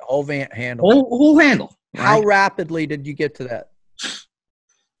 Whole handle. Whole handle. Right? How rapidly did you get to that?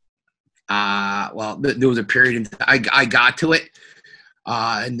 Well, there was a period I got to it,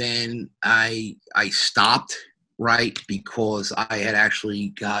 and then I stopped, right, because I had actually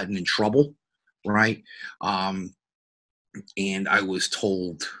gotten in trouble, right, and I was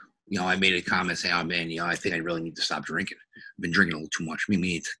told, I made a comment saying, "Oh man, I think I really need to stop drinking. I've been drinking a little too much. Maybe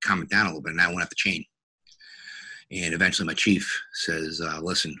need to calm it down a little bit." And I went off the chain. And eventually, my chief says,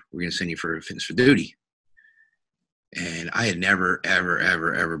 "Listen, we're going to send you for fitness for duty." And I had never, ever,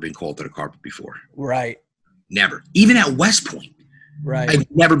 ever, ever been called to the carpet before. Right. Never. Even at West Point. Right. I'd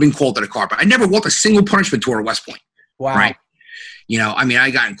never been called to the carpet. I never walked a single punishment tour at West Point. Wow. Right.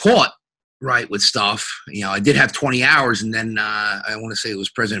 I gotten caught. Right, with stuff. I did have 20 hours, and then I want to say it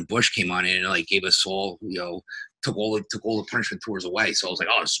was President Bush came on in and gave us all, took all the punishment tours away. So I was like,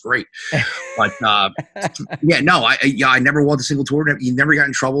 "Oh, this is great." But I never walked a single tour. You never got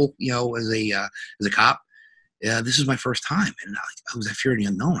in trouble, as a cop. This is my first time, and I was at fear of the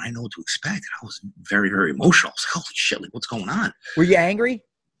unknown. I didn't know what to expect, and I was very, very emotional. I was like, "Holy shit! What's going on?" Were you angry?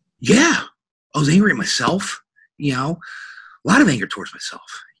 Yeah, I was angry at myself. A lot of anger towards myself.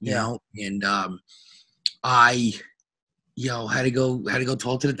 And I, had to go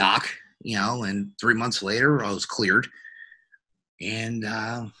talk to the doc, and 3 months later I was cleared. And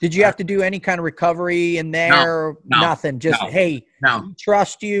did you have to do any kind of recovery in there? No, nothing. Just hey, we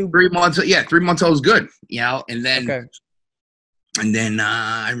trust you. 3 months. Yeah, 3 months I was good. And then okay. And then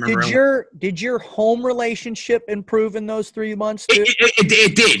I remember. Did your home relationship improve in those 3 months too?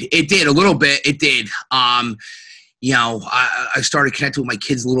 It did a little bit. It did. I started connecting with my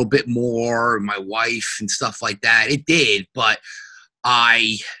kids a little bit more, my wife and stuff like that. It did, but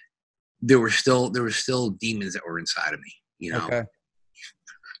there were still demons that were inside of me, Okay.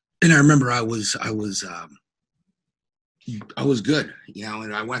 And I remember I was good,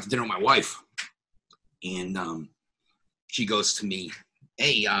 and I went to dinner with my wife, and she goes to me,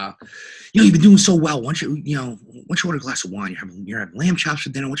 "Hey, you've been doing so well. Why don't you order a glass of wine? You're having lamb chops for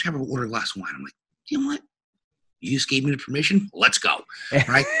dinner. Why don't you order a glass of wine?" I'm like, "You know what? You just gave me the permission. Let's go."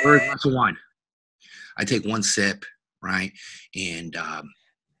 Right? Order a glass of wine. I take one sip, right? And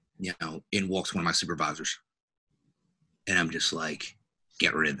in walks one of my supervisors. And I'm just like,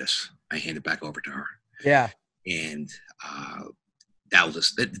 get rid of this. I hand it back over to her. Yeah. And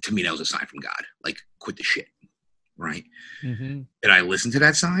to me, that was a sign from God. Like, quit the shit. Right. Mm-hmm. Did I listen to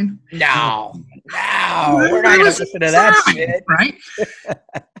that sign? No, we're not going to listen to that shit. Right.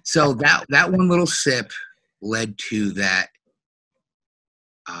 So that one little sip led to that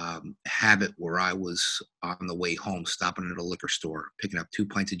habit where I was on the way home, stopping at a liquor store, picking up 2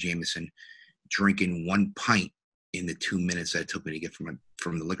 pints of Jameson, drinking 1 pint in the 2 minutes that it took me to get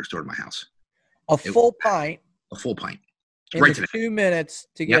from the liquor store to my house. A full pint in right the 2 minutes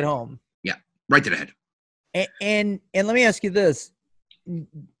to get home. Yeah, right to the head. And let me ask you this: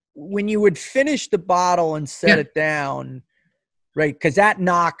 when you would finish the bottle and set it down, right? Because that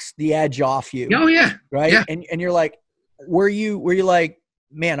knocks the edge off you. Oh yeah, right. Yeah. And you're like, were you like,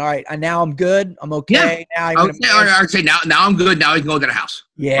 man, all right, now I'm good, I'm okay. Yeah. Now I would say now I'm good. Now I can go to the house.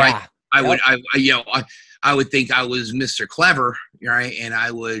 Yeah. Right? I would think I was Mr. Clever, right? And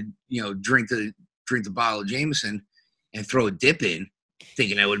I would drink the bottle of Jameson and throw a dip in,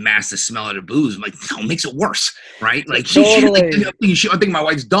 thinking I would mask the smell of the booze. I'm like, no, it makes it worse, right? Like, totally. I think my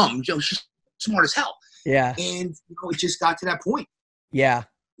wife's dumb. She's smart as hell. Yeah. And it just got to that point. Yeah.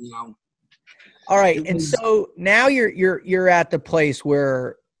 All right. And so now you're at the place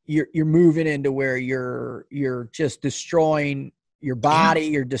where you're moving into where you're just destroying your body,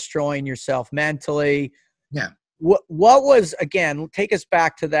 you're destroying yourself mentally. Yeah. What was, again, take us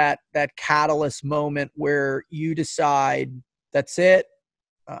back to that catalyst moment where you decide, that's it,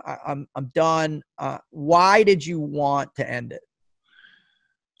 I'm done. Why did you want to end it?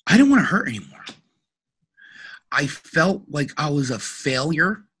 I didn't want to hurt anymore. I felt like I was a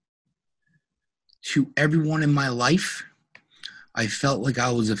failure to everyone in my life. I felt like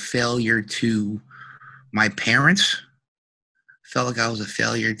I was a failure to my parents. Felt like I was a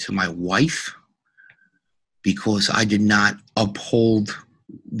failure to my wife because I did not uphold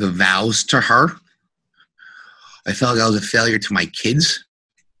the vows to her. I felt like I was a failure to my kids,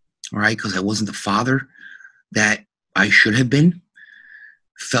 right? Because I wasn't the father that I should have been.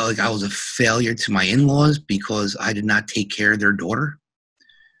 Felt like I was a failure to my in-laws because I did not take care of their daughter.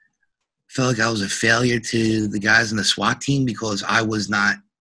 Felt like I was a failure to the guys in the SWAT team because I was not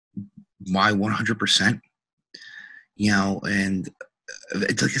my 100%. And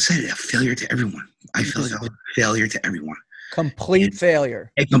like I said, a failure to everyone. I feel like I was a failure to everyone. Complete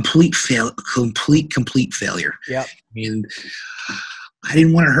failure. A complete failure. Yep. And I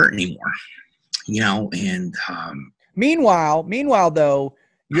didn't want to hurt anymore. And meanwhile though,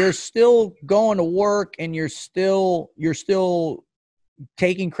 you're still going to work and you're still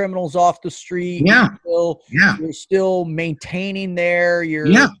taking criminals off the street. Yeah. You're still maintaining there.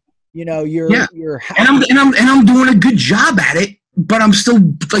 And I'm doing a good job at it, but I'm still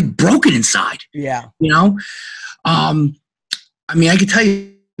like broken inside. Yeah. I can tell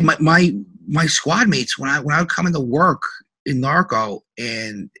you my squad mates, when I would come into work in Narco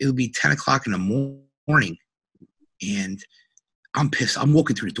and it would be 10 o'clock in the morning and I'm pissed. I'm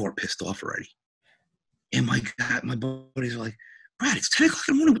walking through the door pissed off already. And my buddies are like, Brad, it's 10 o'clock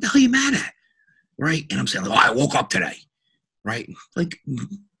in the morning. What the hell are you mad at? Right? And I'm saying, I woke up today. Right? Like,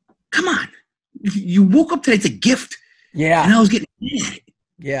 come on. You woke up today. It's a gift. Yeah. And I was getting mad.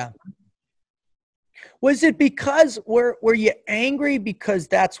 Yeah. Was it because were you angry because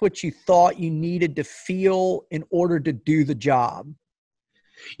that's what you thought you needed to feel in order to do the job?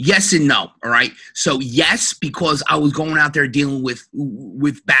 Yes and no. All right. So yes, because I was going out there dealing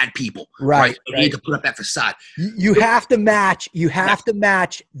with bad people. Right. I need to put up that facade. You have to match. You have to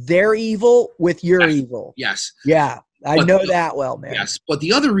match their evil with your evil. Yes. Yeah. I know that well, man. Yes. But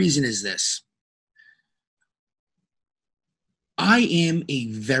the other reason is this. I am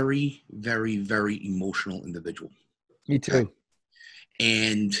a very, very, very emotional individual. Me too. Okay?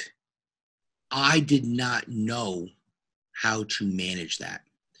 And I did not know how to manage that.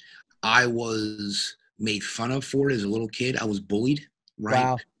 I was made fun of for it as a little kid. I was bullied, right?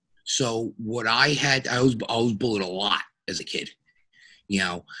 Wow. So what I was bullied a lot as a kid,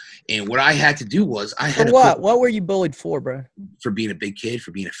 and what I had to do was what were you bullied for, bro? For being a big kid,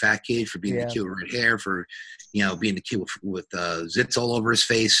 for being a fat kid, for being the kid with red hair, for, being the kid with zits all over his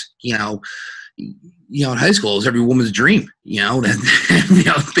face, in high school, it was every woman's dream,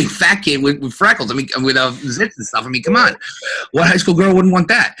 that, big fat kid with freckles. I mean, with zits and stuff. I mean, come on, what high school girl wouldn't want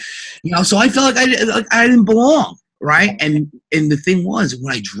that? So I felt like I didn't belong, right? And the thing was,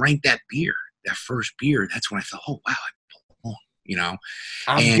 when I drank that first beer, that's when I felt, oh wow, I belong.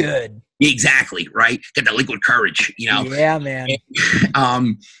 I'm good. Exactly, right. Got the liquid courage, Yeah, man.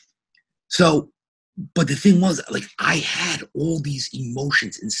 So But the thing was, like, I had all these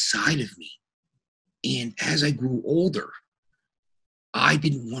emotions inside of me. And as I grew older, I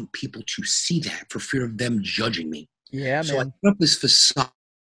didn't want people to see that for fear of them judging me. Yeah, So I man. put up this facade,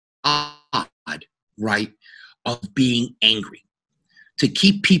 right, of being angry to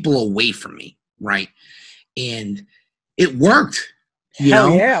keep people away from me, right? And it worked, you Hell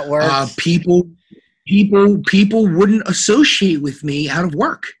know. yeah, it works. People wouldn't associate with me out of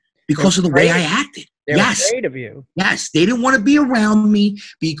work They're because of the way I afraid. acted. They're Yes, afraid of you. yes, they didn't want to be around me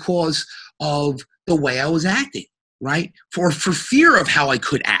because of the way I was acting, right? For fear of how I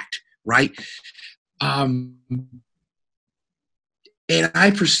could act, right? Um, and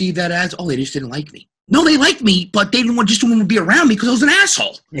I perceived that as, oh, they just didn't like me. No, they liked me, but they didn't want to be around me because I was an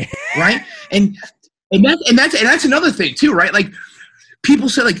asshole, right? And that's another thing too, right? Like, people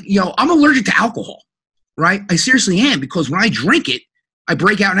say, like, I'm allergic to alcohol, right? I seriously am, because when I drink it, I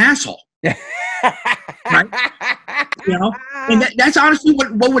break out an asshole, right? And that's honestly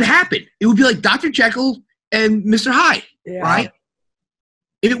what would happen. It would be like Dr. Jekyll and Mr. Hyde, Yeah. right?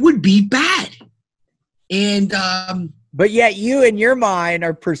 It would be bad. And but yet you in your mind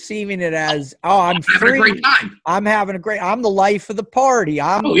are perceiving it as, I'm free. having a great time. I'm the life of the party.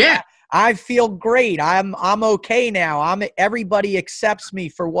 I feel great. I'm okay now. Everybody accepts me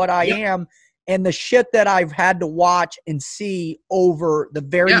for what I am. And the shit that I've had to watch and see over the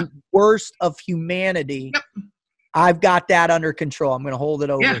very worst of humanity, I've got that under control. I'm going to hold it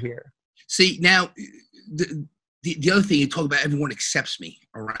over here. See, now, the other thing, you talk about everyone accepts me,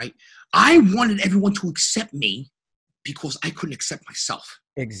 all right? I wanted everyone to accept me because I couldn't accept myself.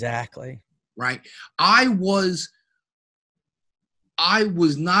 Exactly. Right? I was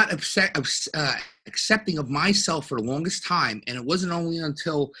not accepting of myself for the longest time, and it wasn't only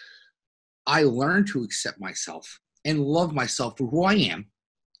until I learned to accept myself and love myself for who I am,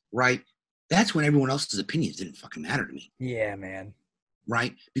 right? That's when everyone else's opinions didn't fucking matter to me. Yeah, man.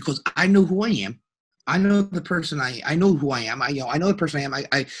 Right? Because I know who I am. I know the person I know who I am. I know the person I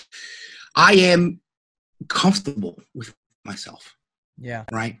am. I am comfortable with myself. Yeah.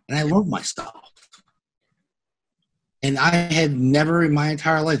 Right? And I love myself. And I had never in my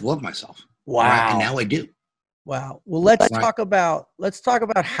entire life loved myself. Wow. Right? And now I do. Wow. Well, let's talk about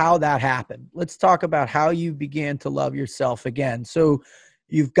how that happened. Let's talk about how you began to love yourself again. So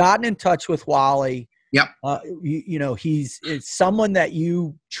you've gotten in touch with Wally. Yep. It's someone that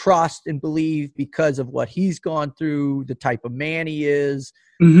you trust and believe because of what he's gone through, the type of man he is.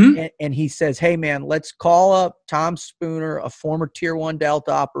 Mm-hmm. And he says, hey, man, let's call up Tom Spooner, a former Tier 1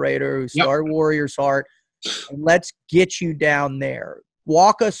 Delta operator who started Warrior's Heart, and let's get you down there.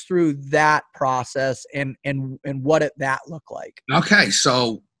 Walk us through that process and what that looked like. Okay.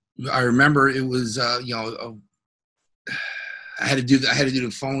 So I remember it was, I had to do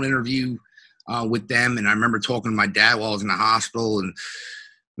the phone interview with them. And I remember talking to my dad while I was in the hospital, and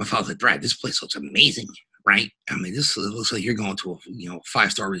my father was like, Brad, this place looks amazing, right? I mean, this looks like you're going to a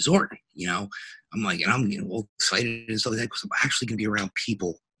 5-star resort, I'm like, and I'm all excited and stuff like that, because I'm actually going to be around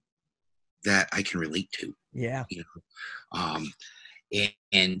people that I can relate to. Yeah.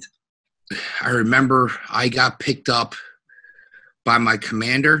 And I remember I got picked up by my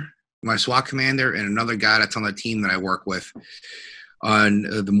commander, my SWAT commander, and another guy that's on the team that I work with on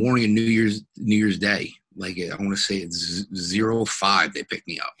the morning of New Year's Day. Like, I want to say it's 05, they picked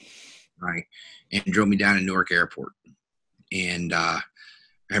me up, right, and drove me down to Newark Airport. And I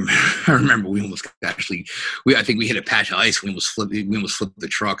remember we almost I think we hit a patch of ice. We almost flipped the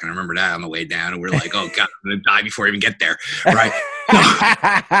truck, and I remember that on the way down. And we're like, oh God, I'm gonna die before I even get there, right?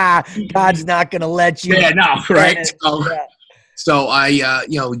 God's not gonna let you. Yeah, no, right. So I,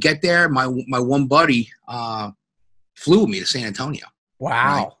 we get there. My one buddy flew with me to San Antonio.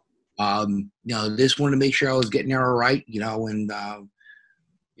 Wow. Right? Just wanted to make sure I was getting there all right, and I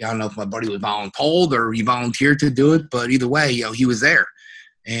don't know if my buddy was voluntold or he volunteered to do it, but either way, he was there,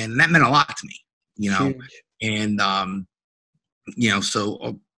 and that meant a lot to me, Huge. And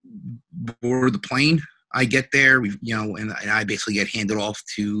so board the plane, I get there, and I basically get handed off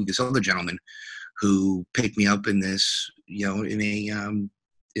to this other gentleman who picked me up in this, in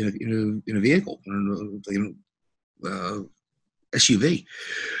a vehicle, SUV.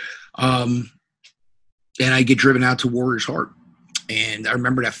 And I get driven out to Warrior's Heart. And I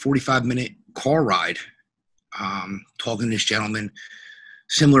remember that 45-minute car ride, talking to this gentleman,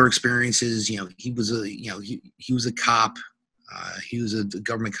 similar experiences. He was a cop. He was a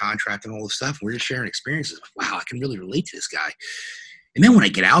government contractor and all this stuff. We're just sharing experiences. Wow, I can really relate to this guy. And then when I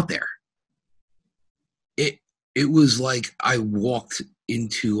get out there, it was like I walked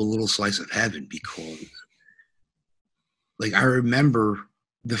into a little slice of heaven, because, like, I remember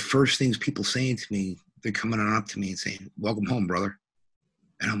the first things people saying to me, they're coming on up to me and saying, "Welcome home, brother."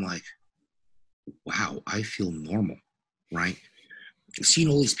 And I'm like, wow, I feel normal, right? Seeing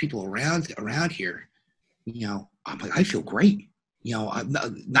all these people around here, I'm like, I feel great. I'm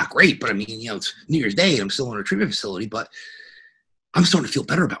not great, but I mean, it's New Year's Day and I'm still in a treatment facility, but I'm starting to feel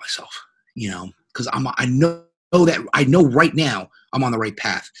better about myself, because I know right now I'm on the right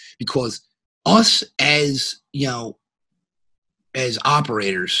path, because us as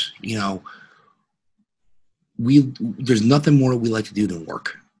operators, there's nothing more we like to do than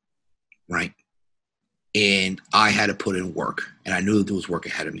work, right? And I had to put in work, and I knew that there was work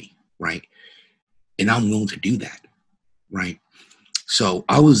ahead of me, right? And I'm willing to do that, right? So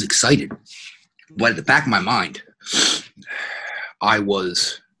I was excited, but at the back of my mind, I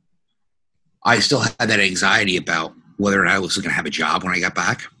still had that anxiety about whether or not I was going to have a job when I got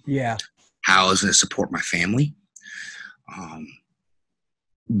back. Yeah. How I was going to support my family.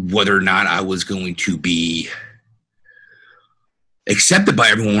 Whether or not I was going to be accepted by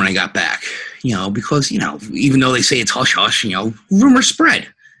everyone when I got back, because, even though they say it's hush hush, rumors spread,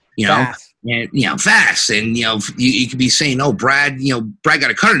 Fast. And, fast. And, you could be saying, oh, Brad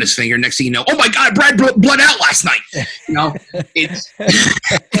got a cut on his finger. Next thing you know, oh my God, Brad bled out last night. It's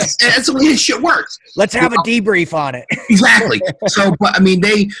that's the way this shit works. Let's have a debrief on it. Exactly. So, but I mean,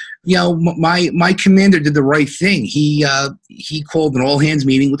 they, my commander did the right thing. He called an all hands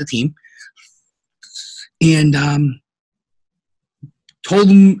meeting with the team and, told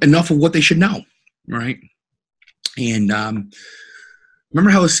them enough of what they should know, right? And remember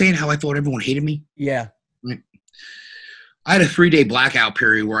how I was saying how I thought everyone hated me? Yeah. Right? I had a 3-day blackout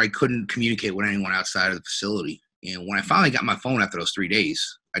period where I couldn't communicate with anyone outside of the facility. And when I finally got my phone after those 3 days,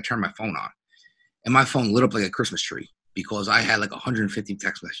 I turned my phone on. And my phone lit up like a Christmas tree because I had like 150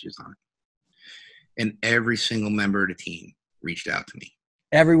 text messages on it. And every single member of the team reached out to me.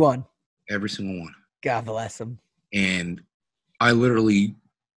 Everyone. Every single one. God bless them. And I literally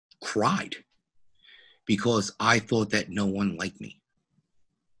cried because I thought that no one liked me.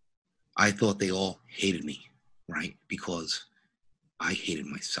 I thought they all hated me, right? Because I hated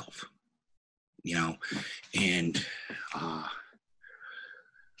myself, and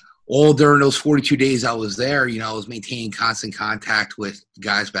all during those 42 days I was there, I was maintaining constant contact with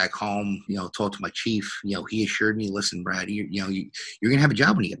guys back home, talked to my chief, he assured me, listen, Brad, you're going to have a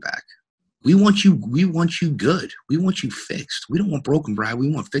job when you get back. We want you good. We want you fixed. We don't want broken Brad. We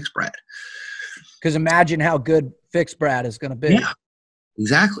want fixed Brad. Because imagine how good fixed Brad is going to be. Yeah,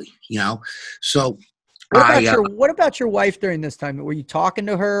 exactly. So what about your wife during this time? Were you talking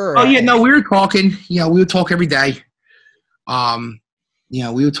to her? Oh yeah, no, we were talking. We would talk every day. We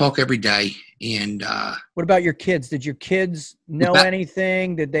would talk every day. And what about your kids? Did your kids know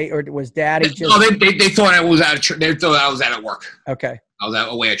anything? Did they, or was Daddy just? No, they thought I was out of. They thought I was out of work. Okay. I was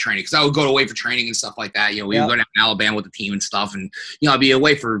away at training because I would go away for training and stuff like that. We would go down to Alabama with the team and stuff, and I'd be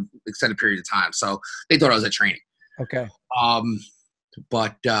away for extended periods of time. So they thought I was at training. Okay.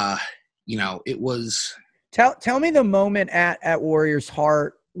 But it was. Tell me the moment at Warrior's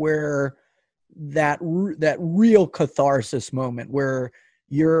Heart where that real catharsis moment where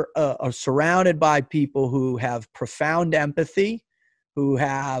you're surrounded by people who have profound empathy, who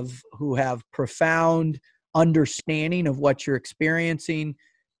have profound understanding of what you're experiencing,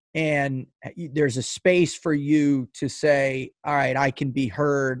 and there's a space for you to say, all right, I can be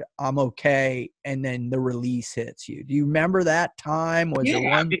heard, I'm okay, and then the release hits you. Do you remember that time? Was it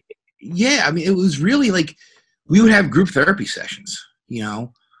one? Yeah, I mean, it was really like we would have group therapy sessions, and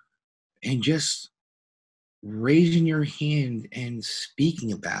just raising your hand and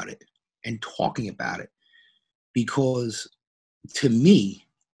speaking about it and talking about it, because to me,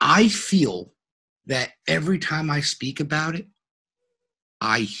 I feel that every time I speak about it,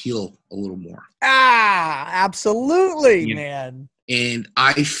 I heal a little more. Absolutely, man. And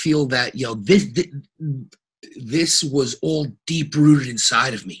I feel that, this was all deep rooted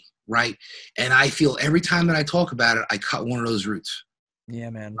inside of me, right? And I feel every time that I talk about it, I cut one of those roots.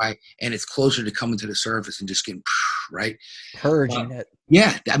 Yeah, man. Right. And it's closer to coming to the surface and just getting, right? Purging it.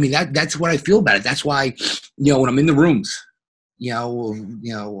 Yeah. I mean, that's what I feel about it. That's why, when I'm in the rooms,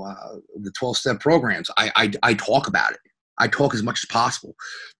 the 12-step programs, I talk about it. I talk as much as possible.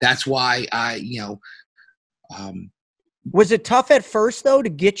 That's why was it tough at first though, to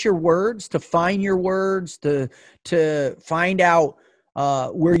get your words, to find your words, to find out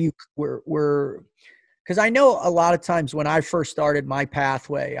where you were? Because I know a lot of times when I first started my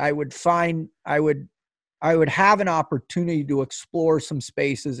pathway, I would have an opportunity to explore some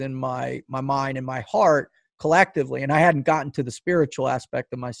spaces in my mind and my heart collectively. And I hadn't gotten to the spiritual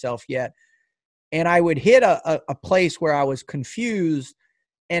aspect of myself yet. And I would hit a place where I was confused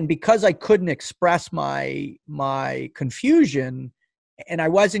And because I couldn't express my confusion, and I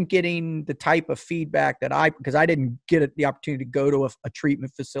wasn't getting the type of feedback because I didn't get the opportunity to go to a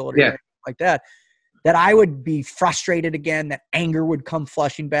treatment facility or anything like that I would be frustrated again, that anger would come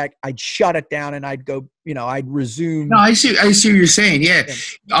flushing back. I'd shut it down and I'd go, I'd resume. No, I see what you're saying. Yeah.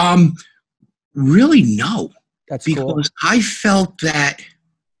 Really, no. That's because cool. I felt that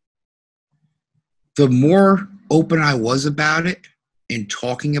the more open I was about it and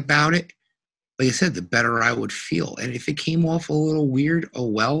talking about it, like I said, the better I would feel. And if it came off a little weird, oh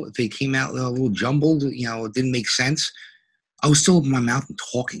well. If it came out a little jumbled, it didn't make sense, I was still opening my mouth and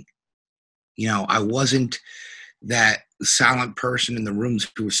talking. I wasn't that silent person in the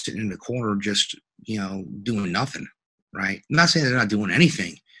rooms who was sitting in the corner just, doing nothing, right? I'm not saying they're not doing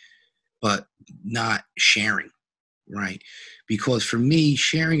anything, but not sharing, right? Because for me,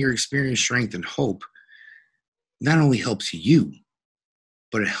 sharing your experience, strength, and hope not only helps you,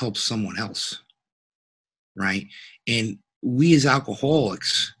 but it helps someone else, right? And we as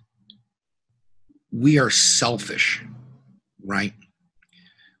alcoholics, we are selfish, right?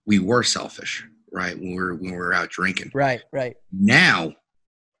 We were selfish, right? When we're out drinking. Right. Now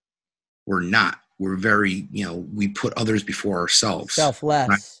we're not. We're very, we put others before ourselves. Selfless.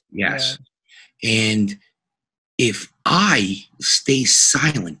 Right? Yes. Yeah. And if I stay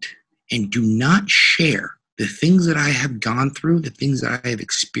silent and do not share the things that I have gone through, the things that I have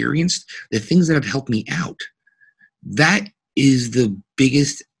experienced, the things that have helped me out, that is the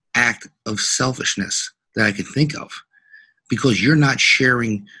biggest act of selfishness that I can think of, because you're not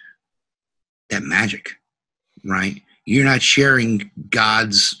sharing that magic, right? You're not sharing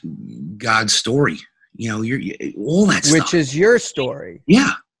God's story, you're all that stuff. Which is your story.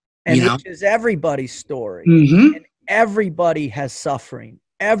 Yeah. And which is everybody's story. Mm-hmm. And everybody has suffering.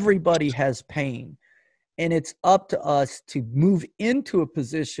 Everybody has pain. And it's up to us to move into a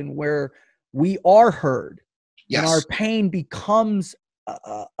position where we are heard. Yes. And our pain becomes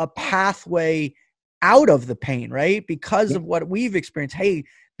a pathway out of the pain, right? Because of what we've experienced. Hey,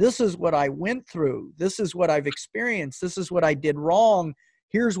 this is what I went through. This is what I've experienced. This is what I did wrong.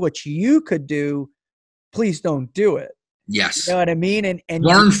 Here's what you could do. Please don't do it. Yes. You know what I mean? And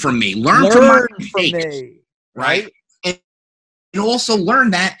learn from me. Learn from my mistakes, me. Right? And also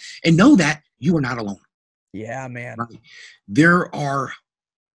learn that and know that you are not alone. Yeah, man. Right? There are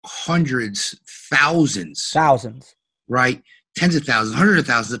hundreds, thousands, right? Tens of thousands, hundreds of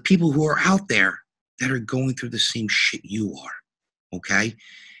thousands of people who are out there that are going through the same shit you are. Okay?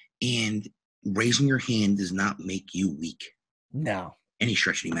 And raising your hand does not make you weak. No. Any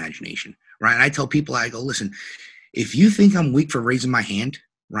stretch of the imagination. Right? And I tell people, I go, listen, if you think I'm weak for raising my hand,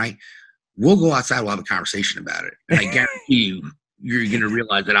 right, we'll go outside, we'll have a conversation about it. And I guarantee you're going to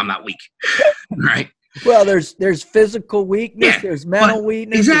realize that I'm not weak. Right? Well, there's physical weakness, there's mental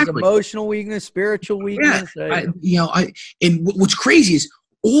weakness, there's emotional weakness, spiritual weakness. Yeah. And what's crazy is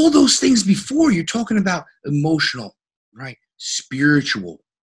all those things before, you're talking about emotional, right, spiritual,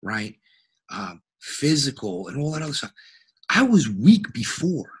 right, physical, and all that other stuff. I was weak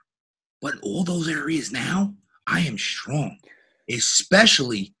before, but all those areas now, I am strong,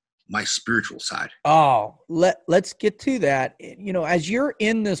 especially my spiritual side. Oh, let's get to that. As you're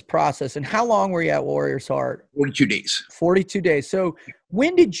in this process, and how long were you at Warrior's Heart? 42 days. 42 days. So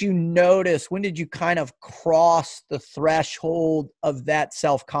when did you kind of cross the threshold of that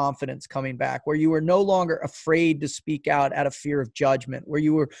self-confidence coming back, where you were no longer afraid to speak out out of fear of judgment, where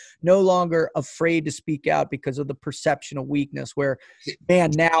you were no longer afraid to speak out because of the perception of weakness, where,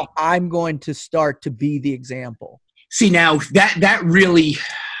 man, now I'm going to start to be the example? See, now that really...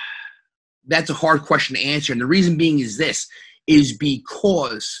 that's a hard question to answer. And the reason being is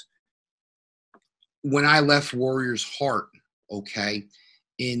because when I left Warrior's Heart, okay,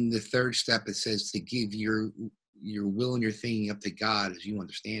 in the third step, it says to give your will and your thinking up to God as you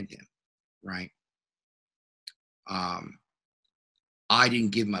understand him, right? I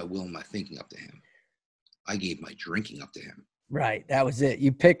didn't give my will and my thinking up to him. I gave my drinking up to him. Right. That was it.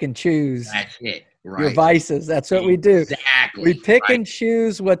 You pick and choose. That's it. Right. Your vices. That's what we do. Exactly. We pick and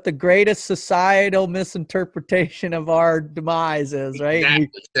choose what the greatest societal misinterpretation of our demise is, right? Exactly.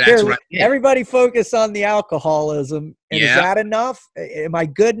 That's what I did. Everybody focus on the alcoholism. And is that enough? Am I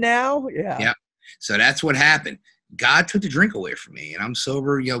good now? Yeah. Yeah. So that's what happened. God took the drink away from me, and I'm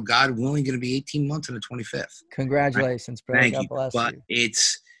sober, God willing, going to be 18 months on the 25th. Congratulations, right? bro. God bless but you.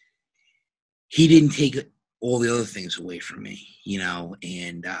 He didn't take all the other things away from me,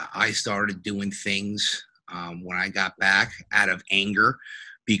 and I started doing things when I got back out of anger,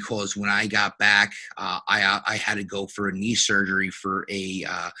 because when I got back, I had to go for a knee surgery for a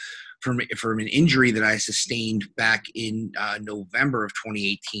from an injury that I sustained back in November of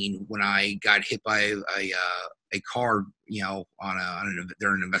 2018 when I got hit by a car, during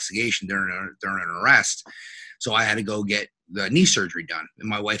an investigation, during an arrest. So I had to go get the knee surgery done. And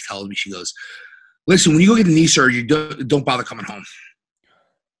my wife tells me, she goes, listen, when you go get the knee surgery, don't bother coming home.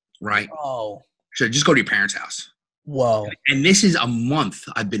 Right? Oh. So just go to your parents' house. Whoa. And this is a month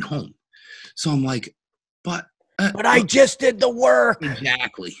I've been home. So I'm like, but I just did the work.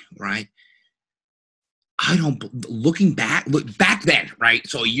 Exactly. Right. Look back then, right?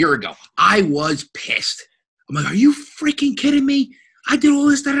 So a year ago, I was pissed. I'm like, are you freaking kidding me? I did all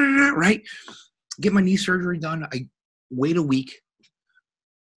this, right? Get my knee surgery done. I wait a week.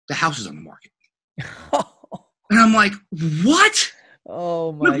 The house is on the market. And I'm like, what?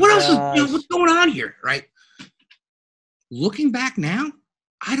 Oh my What else is, what's going on here? Right. Looking back now,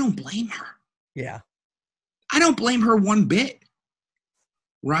 I don't blame her. Yeah. I don't blame her one bit.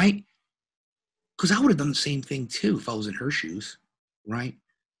 Right. Because I would have done the same thing too if I was in her shoes. Right.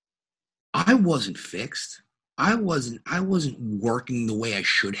 I wasn't fixed. I wasn't working the way I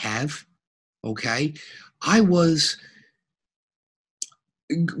should have. Okay. I was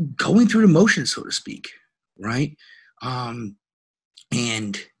going through the motions, so to speak. Right. And,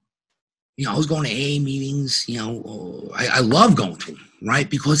 I was going to AA meetings, I love going to them, right?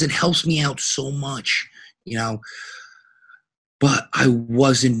 Because it helps me out so much, but I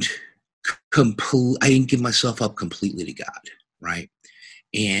wasn't I didn't give myself up completely to God. Right.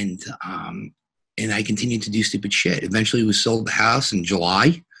 And I continued to do stupid shit. Eventually we sold the house in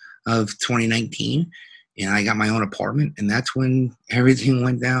July of 2019 and I got my own apartment, and that's when everything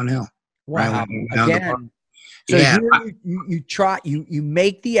went downhill. Wow. Right? Again. So yeah. you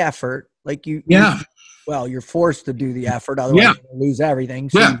make the effort, like you're forced to do the effort. Otherwise you're going to lose everything.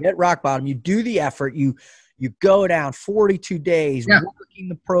 So you hit rock bottom, you do the effort, you go down 42 days, working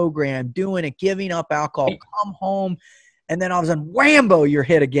the program, doing it, giving up alcohol, come home. And then all of a sudden, whambo, you're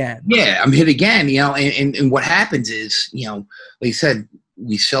hit again. Yeah, I'm hit again, and what happens is, like I said,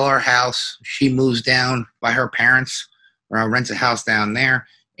 we sell our house. She moves down by her parents, or rents a house down there,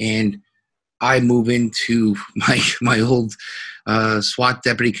 and I move into my old SWAT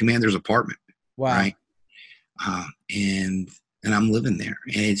deputy commander's apartment. Wow. Right. And I'm living there,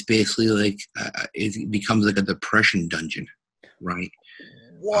 and it's basically like it becomes like a depression dungeon. Right.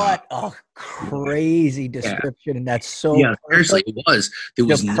 What a crazy description. And that's so seriously, it was. There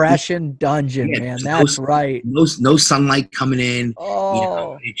was depression dungeon, man. That's right. No sunlight coming in.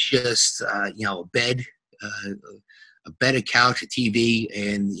 Oh. It's just a bed, a bed, a couch, a TV,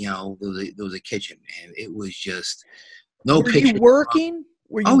 and there was a kitchen, and it was just no picture. Were you working?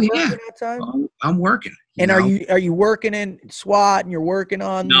 Were you working that time? Oh, I'm working. And are you working in SWAT and you're working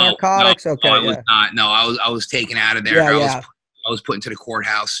on narcotics? No, okay, I was not. No, I was taken out of there. I was put into the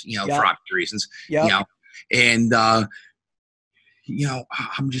courthouse, for obvious reasons. And I'm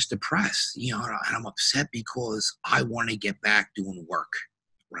just depressed, and I'm upset because I want to get back doing work,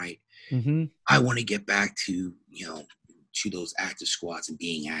 right? Mm-hmm. I want to get back to to those active squads and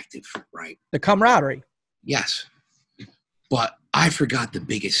being active, right? The camaraderie. Yes. But I forgot the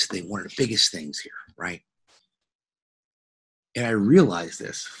biggest thing, one of the biggest things here, right? And I realized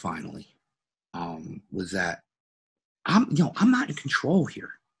this finally, was that I'm not in control here.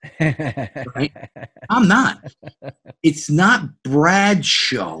 Right? I'm not. It's not Brad's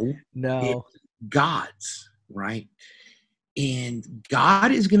show. No. It's God's, right? And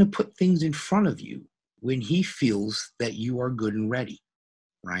God is going to put things in front of you when he feels that you are good and ready,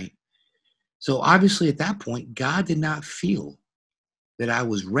 right? So obviously at that point, God did not feel that I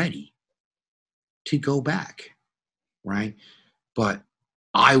was ready to go back, right? But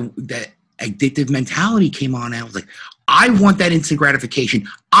that addictive mentality came on, and I was like, I want that instant gratification.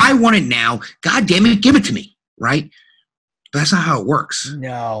 I want it now. God damn it, give it to me, right? But that's not how it works.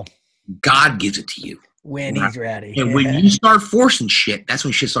 No. God gives it to you. When he's ready. And when you start forcing shit, that's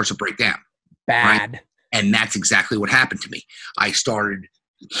when shit starts to break down. Bad. Right? And that's exactly what happened to me. I started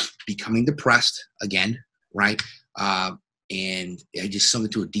becoming depressed again, right? And I just sunk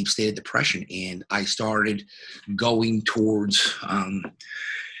into a deep state of depression. And I started going towards, going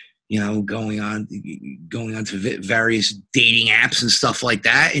on to various dating apps and stuff like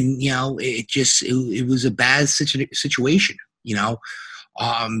that. And, it was a bad situation,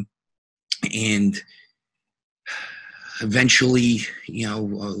 and eventually,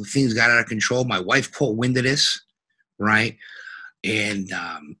 things got out of control. My wife caught wind of this, right? And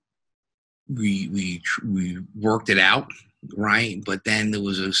we worked it out, right? But then there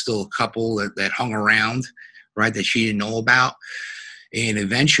was still a couple that hung around, right, that she didn't know about. And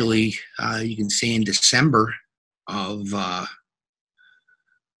eventually, you can see in December of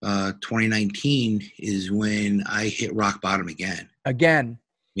 2019 is when I hit rock bottom again. Again.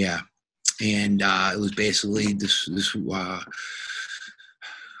 Yeah. And it was basically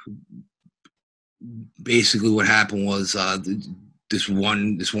basically what happened was this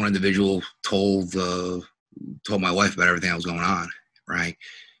one individual told my wife about everything that was going on, right?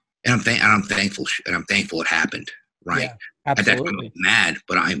 And I'm thankful it happened, right? Yeah, absolutely. At that time I was mad,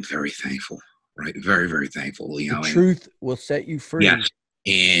 but I'm very thankful, right? Very, very thankful. You know, the truth will set you free. Yes.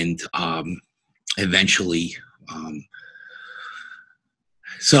 And eventually,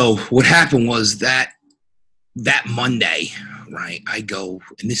 so what happened was that Monday, right? I go,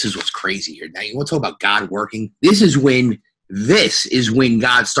 and this is what's crazy here. Now you want to talk about God working? This is when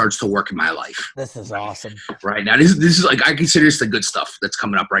God starts to work in my life. This is awesome. Right now, this is like, I consider this the good stuff that's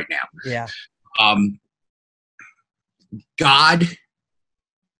coming up right now. Yeah. God,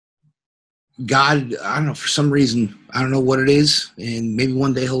 I don't know, for some reason, I don't know what it is, and maybe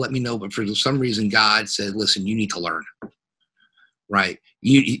one day he'll let me know, but for some reason, God said, listen, you need to learn, right?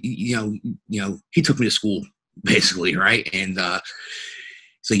 You know, he took me to school, basically, right? And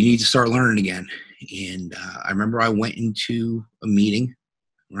so you need to start learning again. And I remember I went into a meeting,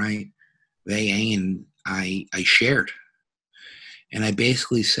 right, AA, and I shared, and I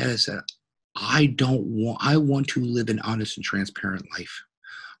basically said, I want to live an honest and transparent life.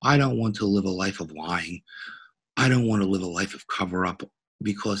 I don't want to live a life of lying. I don't want to live a life of cover up,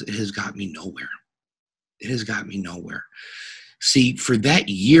 because it has got me nowhere. It has got me nowhere. See, for that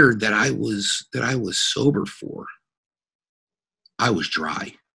year that I was sober for, I was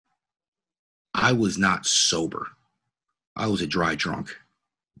dry. I was not sober. I was a dry drunk,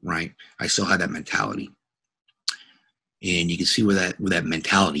 right? I still had that mentality. And you can see where that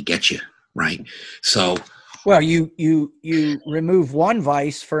mentality gets you, right? So, well, you remove one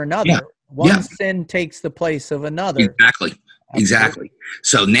vice for another. Yeah, one sin takes the place of another. Exactly. Exactly.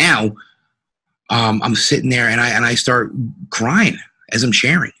 So now I'm sitting there and I start crying as I'm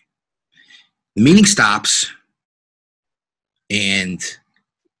sharing. The meeting stops, and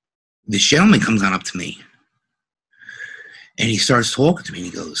this gentleman comes on up to me, and he starts talking to me, and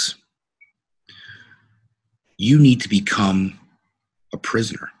he goes, you need to become a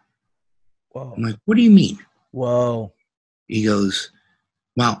prisoner. Whoa. I'm like, what do you mean? Whoa. He goes,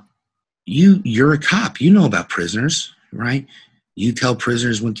 well, you're a cop. You know about prisoners, right? You tell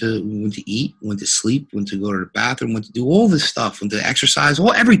prisoners when to eat, when to sleep, when to go to the bathroom, when to do all this stuff, when to exercise,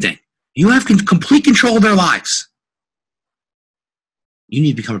 everything. You have complete control of their lives. You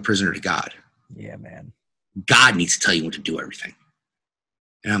need to become a prisoner to God. Yeah, man. God needs to tell you when to do everything.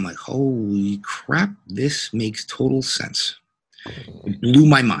 And I'm like, holy crap, this makes total sense. It blew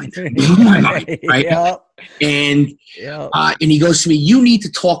my mind. Right? Yep. And he goes to me, you need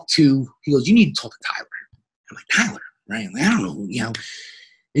to talk to Tyler. I'm like, Tyler, right? I'm like, I don't know,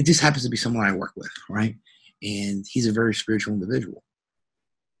 it just happens to be someone I work with, right? And he's a very spiritual individual.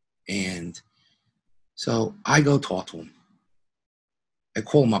 And so I go talk to him. I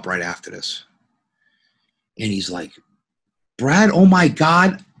call him up right after this. And he's like, Brad, oh my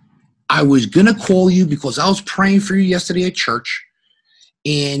God, I was going to call you because I was praying for you yesterday at church.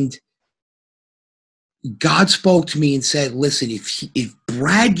 And God spoke to me and said, listen, if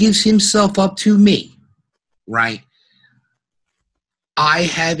Brad gives himself up to me, right, I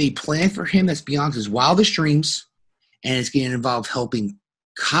have a plan for him that's beyond his wildest dreams, and it's going to involve helping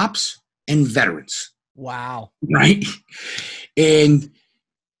cops and veterans. Wow. Right? And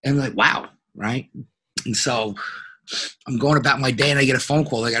I'm like, wow, right? And so I'm going about my day, and I get a phone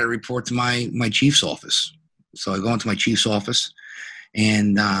call. I got to report to my chief's office. So I go into my chief's office,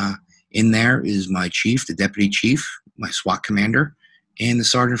 and in there is my chief, the deputy chief, my SWAT commander, and the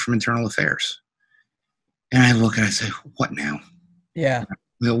sergeant from internal affairs. And I look and I say, what now? Yeah.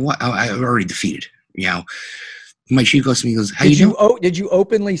 What? I already defeated. My chief goes to me and goes, how you doing? Did you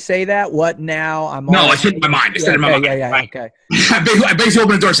openly say that? What now? I said it in my mind. I said it in my mind. Yeah, right? Okay. I basically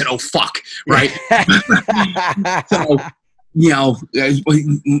opened the door and said, oh, fuck, right? So,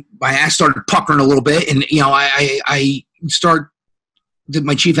 my ass started puckering a little bit, and,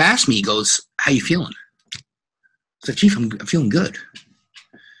 my chief asked me, he goes, how you feeling? I said, Chief, I'm feeling good.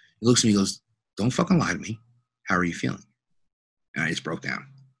 He looks at me and goes, don't fucking lie to me. How are you feeling? And I just broke down.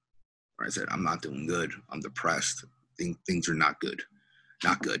 I said, I'm not doing good. I'm depressed. Things are not good.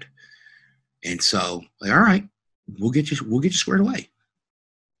 Not good. And so, like, all right, we'll get you squared away.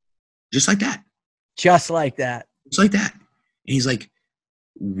 Just like that. Just like that. Just like that. And he's like,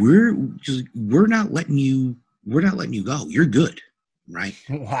 we're not letting you go. You're good. Right?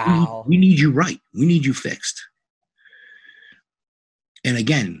 Wow. We need you right. We need you fixed. And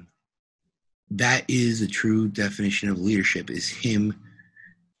again, that is the true definition of leadership, is him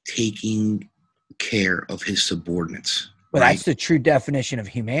taking care of his subordinates. Well, right? that's the true definition of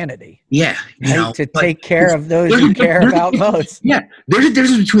humanity. Yeah. You know, to take care of those you care about most. Yeah. There's a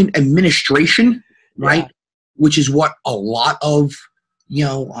difference between administration, right? Yeah. Which is what a lot of, you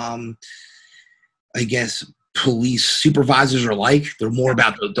know, I guess police supervisors are like. They're more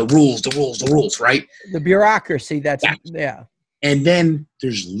about the rules, right? The bureaucracy, that's, yeah. And then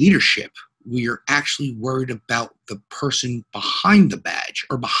there's leadership, where you're actually worried about the person behind the badge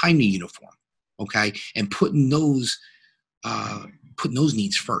or behind the uniform, okay? And putting those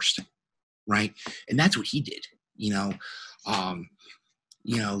needs first, right? And that's what he did, you know.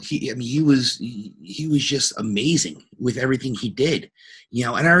 He was just amazing with everything he did, you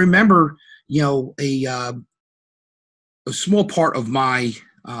know. And I remember, you know, a small part of my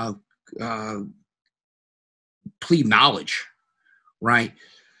plebe knowledge, right,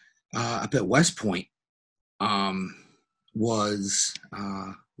 up at West Point, was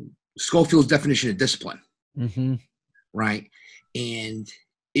Schofield's definition of discipline, right? And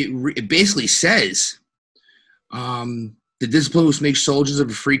it basically says, the discipline which makes soldiers of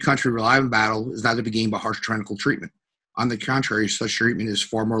a free country reliable in battle is not to be gained by harsh tyrannical treatment. On the contrary, such treatment is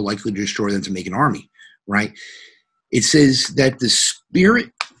far more likely to destroy than to make an army, right? It says that the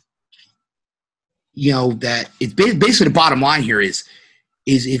spirit, you know, that it's basically the bottom line here is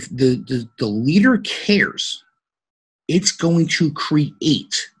if the leader cares, it's going to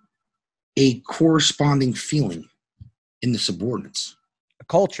create a corresponding feeling in the subordinates. A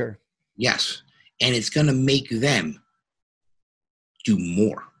culture. Yes. And it's going to make them do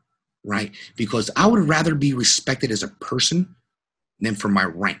more, right? Because I would rather be respected as a person than for my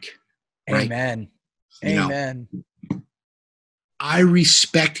rank. Right? Amen. Amen. Know, I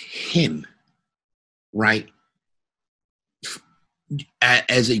respect him, right,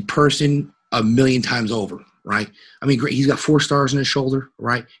 as a person a million times over, right? I mean, great. He's got 4 stars on his shoulder,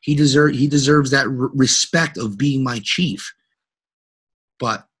 right? He deserves that respect of being my chief.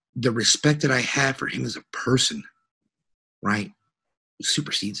 But the respect that I have for him as a person, right,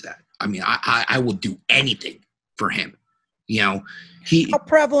 supersedes that. I mean, I will do anything for him. You know, how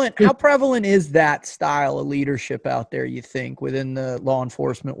prevalent is that style of leadership out there, you think, within the law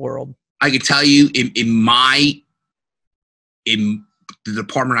enforcement world? I can tell you in the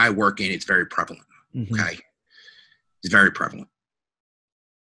department I work in, it's very prevalent. Okay. It's very prevalent.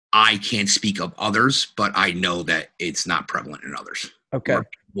 I can't speak of others, but I know that it's not prevalent in others. Okay.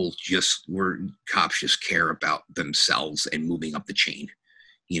 Where cops just care about themselves and moving up the chain,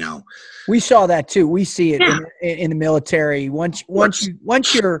 you know. We saw that too. We see it in the military. Once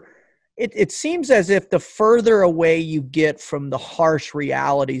you're, it seems as if the further away you get from the harsh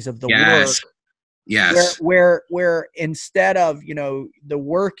realities of the work, where instead of, you know, the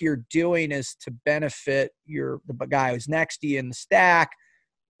work you're doing is to benefit the guy who's next to you in the stack,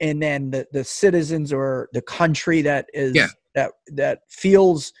 and then the citizens or the country that is that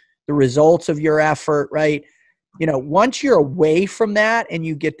feels the results of your effort, right? You know, once you're away from that and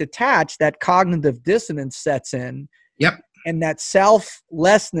you get detached, that cognitive dissonance sets in. Yep. And that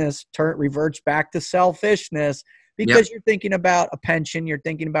selflessness reverts back to selfishness, because you're thinking about a pension, you're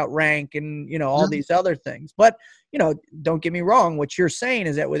thinking about rank, and, you know, all these other things. But, you know, don't get me wrong. What you're saying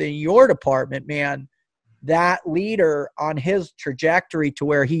is that within your department, man, that leader on his trajectory to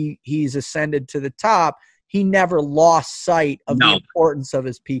where he's ascended to the top, he never lost sight of the importance of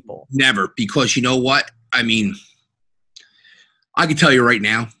his people. Never. Because you know what? I mean, I can tell you right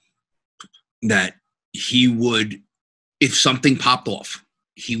now that he would, if something popped off,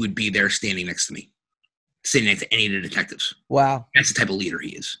 he would be there standing next to me, sitting next to any of the detectives. Wow. That's the type of leader he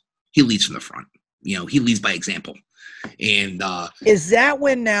is. He leads from the front. You know, he leads by example. And is that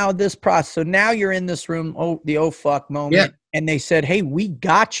when now this process, so now you're in this room, the fuck moment, and they said, hey, we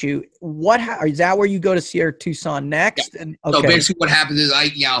got you. Is that where you go to Sierra Tucson next? Yeah. And so basically what happens is I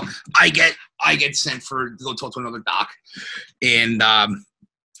get sent to go talk to another doc.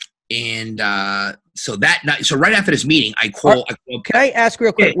 So that night, so right after this meeting, I call. Can I ask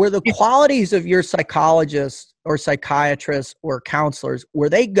real quick, were the qualities of your psychologists or psychiatrists or counselors, were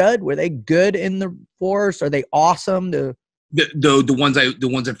they good? Were they good in the force? Are they awesome? The ones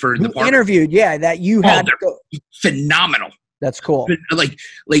that for the department interviewed, that you had to go. Phenomenal. That's cool. Like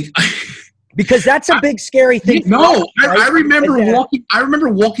because that's a big scary thing. No, I remember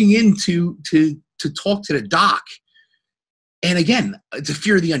walking in to talk to the doc. And again, it's a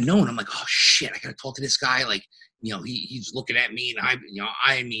fear of the unknown. I'm like, oh shit, I gotta talk to this guy. Like, you know, he's looking at me and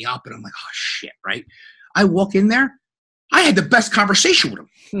eyeing me up, and I'm like, oh shit, right? I walk in there, I had the best conversation with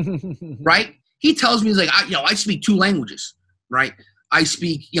him, right? He tells me, he's like, I speak 2 languages, right? I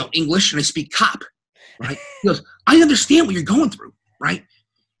speak, English, and I speak cop, right? He goes, I understand what you're going through, right?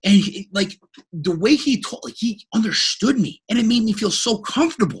 And like the way he told, like, he understood me, and it made me feel so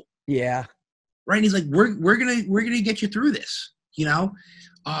comfortable. Yeah. Right. And he's like, we're gonna get you through this. I'm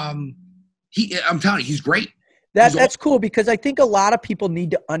telling you, he's great. That's cool, because I think a lot of people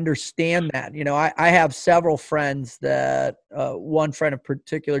need to understand that. I have several friends that one friend in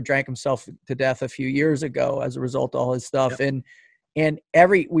particular drank himself to death a few years ago as a result of all his stuff. Yep. And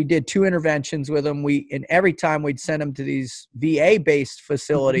we did 2 interventions with him. And every time we'd send him to these VA-based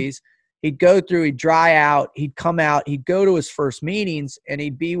facilities, he'd go through, he'd dry out, he'd come out, he'd go to his first meetings, and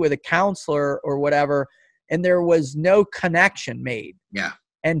he'd be with a counselor or whatever, and there was no connection made. Yeah.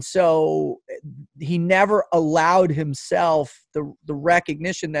 And so he never allowed himself the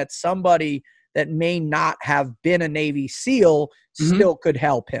recognition that somebody that may not have been a Navy SEAL still could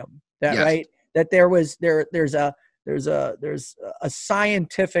help him. Right? That there's a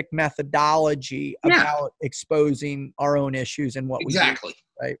scientific methodology about exposing our own issues and what we do.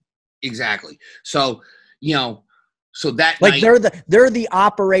 Right. Exactly. So, so that like night, they're the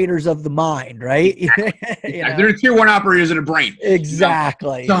operators of the mind, right? Exactly. They're the tier 1 operators of the brain.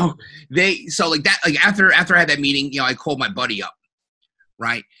 Exactly. So like that, like after I had that meeting, I called my buddy up,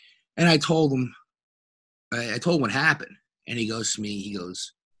 right? And I told him what happened. And he goes to me,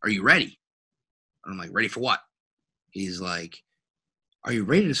 "Are you ready?" And I'm like, "Ready for what?" He's like, "Are you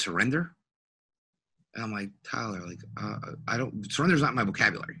ready to surrender?" And I'm like, "Tyler, like, surrender's not my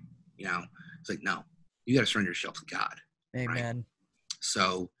vocabulary, It's like, "No, you got to surrender yourself to God." Amen. Right?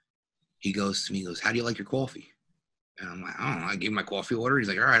 So he goes to me, "How do you like your coffee?" And I'm like, "I don't know." I gave him my coffee order. He's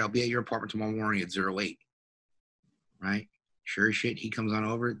like, "All right, I'll be at your apartment tomorrow morning at 08. Right? Sure as shit, he comes on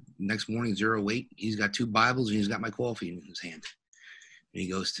over. Next morning, 08. He's got 2 Bibles and he's got my coffee in his hand. And he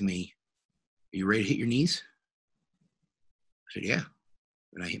goes to me, "Are you ready to hit your knees?" I said, "Yeah."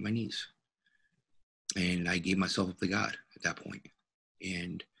 And I hit my knees. And I gave myself up to God at that point.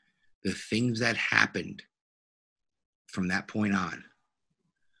 And the things that happened from that point on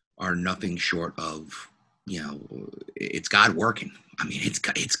are nothing short of, it's God working. I mean, it's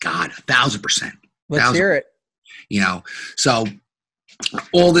God 1,000%. Let's hear it. So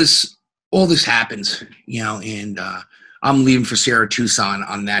all this happens, and I'm leaving for Sierra Tucson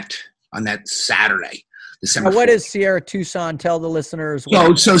on that Saturday. December. What is Sierra Tucson? Tell the listeners.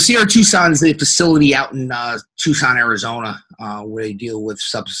 So Sierra Tucson is a facility out in Tucson, Arizona, where they deal with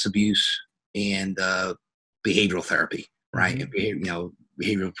substance abuse and behavioral therapy, right? Mm-hmm. And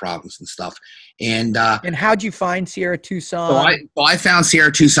behavioral problems and stuff. And how'd you find Sierra Tucson? So I found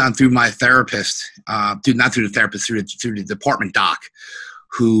Sierra Tucson through my therapist, not through the therapist, through the department doc,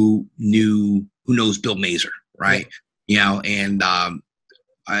 who knows Bill Mazer, right? Yeah. And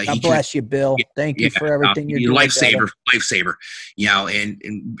God bless you, Bill. Thank you for everything you're doing. Lifesaver.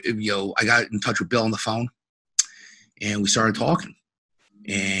 And I got in touch with Bill on the phone, and we started talking,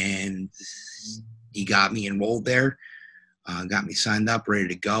 and he got me enrolled there, got me signed up, ready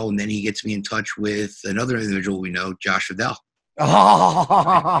to go, and then he gets me in touch with another individual we know, Josh Fidel. And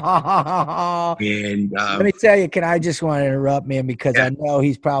let me tell you, I just want to interrupt, man, because I know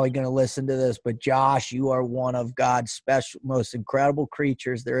he's probably going to listen to this, but Josh, you are one of God's special, most incredible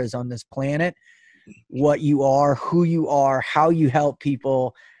creatures there is on this planet. What you are, who you are, how you help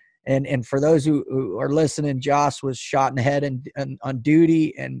people. And for those who are listening, Josh was shot in the head and on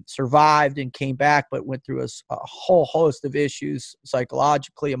duty and survived and came back, but went through a whole host of issues,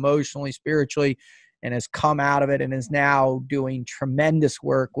 psychologically, emotionally, spiritually, and has come out of it and is now doing tremendous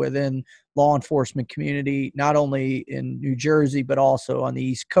work within law enforcement community, not only in New Jersey, but also on the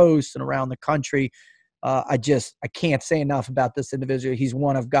East Coast and around the country. I can't say enough about this individual. He's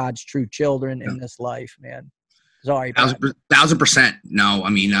one of God's true children in this life, man. Sorry. 1,000%. No, I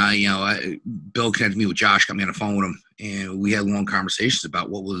mean, Bill connected me with Josh, got me on the phone with him, and we had long conversations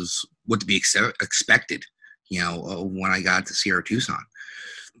about what to be expected, when I got to Sierra Tucson.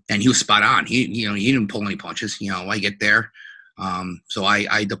 And he was spot on. He didn't pull any punches. I get there. So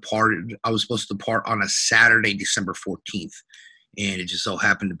I departed. I was supposed to depart on a Saturday, December 14th. And it just so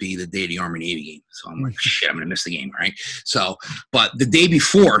happened to be the day of the Army-Navy game. So I'm like, shit, I'm going to miss the game, right? So, but the day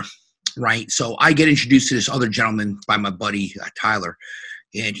before, right, so I get introduced to this other gentleman by my buddy, Tyler.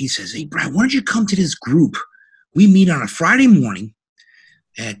 And he says, "Hey, Brad, why don't you come to this group? We meet on a Friday morning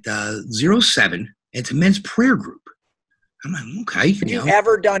at 07. It's a men's prayer group." I'm like, okay. Have you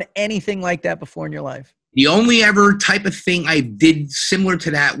ever done anything like that before in your life? The only ever type of thing I did similar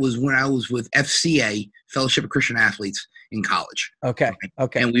to that was when I was with FCA, Fellowship of Christian Athletes, in college. Okay.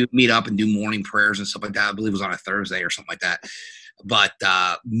 And we would meet up and do morning prayers and stuff like that. I believe it was on a Thursday or something like that. But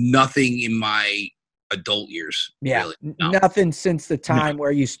nothing in my adult years. Yeah. Really. No. Nothing since the time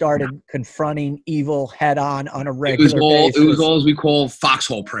where you started confronting evil head on a It was regular all basis. it was all as we call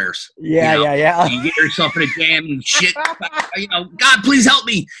foxhole prayers. Yeah, you know? yeah. You get yourself in a jam and shit. God, please help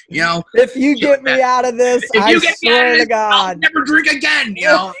me. If you get me out of this, I swear to God, I'll never drink again.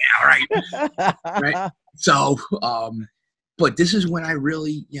 Yeah, right. So, but this is when I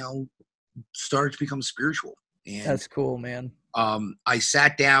really, started to become spiritual. And that's cool, man. I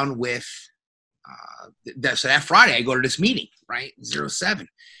sat down with. So that Friday, I go to this meeting, right? 07,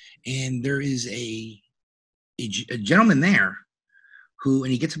 and there is a gentleman there who,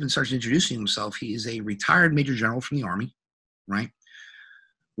 and he gets up and starts introducing himself. He is a retired Major General from the Army, right?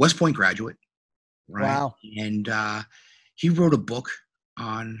 West Point graduate, right? Wow. And he wrote a book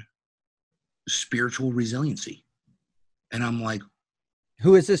on spiritual resiliency, and I'm like,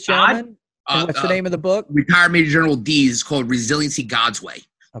 who is this gentleman? And what's the name of the book? Retired Major General D is called Resiliency God's Way,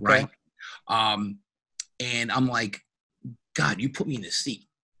 okay. Right? And I'm like, God, you put me in this seat,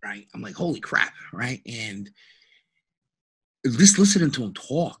 right? I'm like, holy crap, right? And just listening to him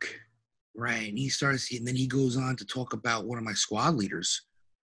talk, right? And he starts, and then he goes on to talk about one of my squad leaders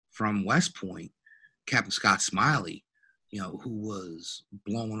from West Point, Captain Scott Smiley, who was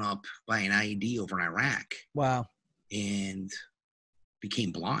blown up by an IED over in Iraq. Wow. And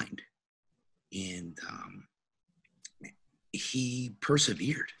became blind. And he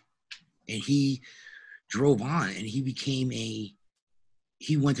persevered. And he drove on, and he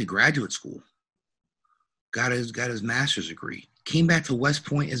went to graduate school, got his master's degree, came back to West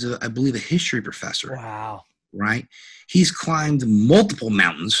Point as I believe a history professor. Wow. Right. He's climbed multiple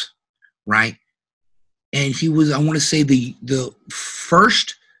mountains, right? And he was, I want to say, the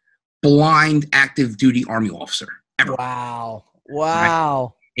first blind active duty Army officer ever. Wow. Right?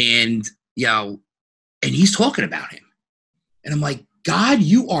 And and he's talking about him. And I'm like, God,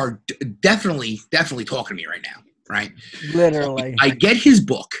 you are definitely talking to me right now, right? Literally. So I get his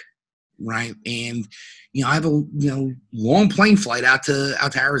book, right? And I have a long plane flight out to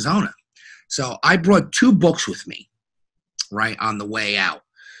Arizona, so I brought 2 books with me, right, on the way out.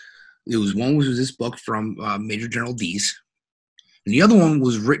 One was this book from Major General Dees, and the other one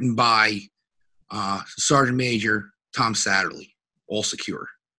was written by Sergeant Major Tom Satterley, All Secure,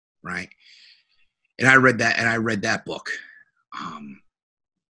 right? And I read that book.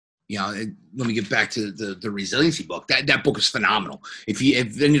 Let me get back to the resiliency book. That book is phenomenal. If any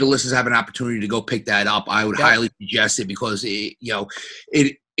of the listeners have an opportunity to go pick that up, I would highly suggest it, because it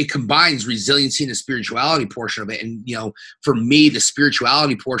combines resiliency and the spirituality portion of it. And for me, the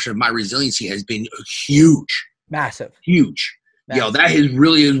spirituality portion of my resiliency has been huge, massive, huge. That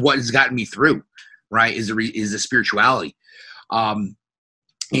is what has gotten me through. Right? Is the spirituality. And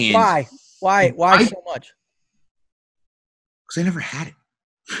why so much? Because I never had it.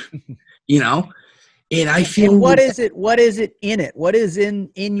 And I feel. And what is it in it? What is in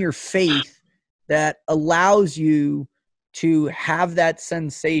your faith that allows you to have that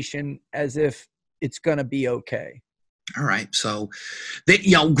sensation as if it's going to be okay? All right. So,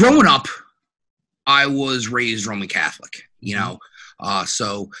 growing up, I was raised Roman Catholic,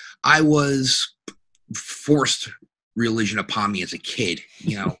 so I was forced religion upon me as a kid.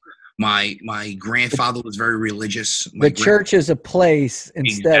 My grandfather was very religious. The church is a place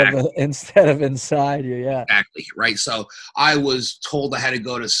instead of inside you. Yeah, exactly. Right. So I was told I had to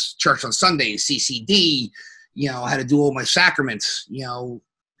go to church on Sundays, CCD. I had to do all my sacraments.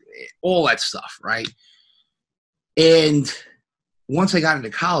 All that stuff. Right. And once I got into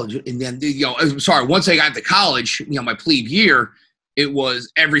college, and then once I got into college, my plebe year, it was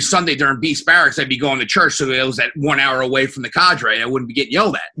every Sunday during Beast Barracks, I'd be going to church, so it was at 1 hour away from the cadre, and I wouldn't be getting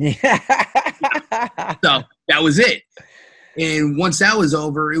yelled at. Yeah. So that was it. And once that was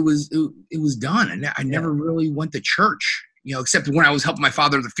over, it was done. I never really went to church, except when I was helping my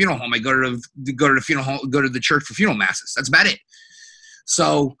father at the funeral home. I go to the funeral home, go to the church for funeral masses. That's about it.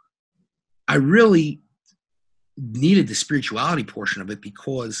 So I really needed the spirituality portion of it,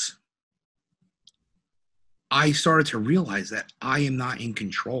 because I started to realize that I am not in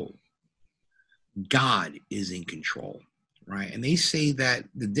control. God is in control, right? And they say that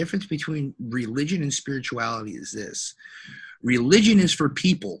the difference between religion and spirituality is this. Religion is for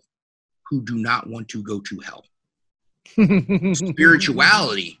people who do not want to go to hell.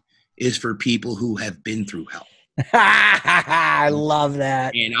 Spirituality is for people who have been through hell. I love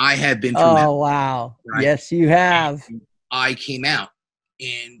that. And I have been through hell. Oh, wow. Right? Yes, you have. And I came out,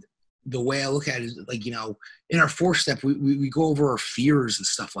 and the way I look at it is, like, in our 4-step, we go over our fears and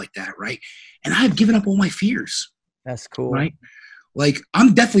stuff like that, right? And I've given up all my fears. That's cool. Right? Like,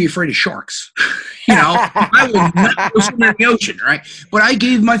 I'm definitely afraid of sharks. You know, I will not go swimming in the ocean, right? But I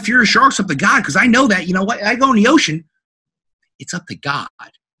gave my fear of sharks up to God because I know that, you know what? I go in the ocean, it's up to God,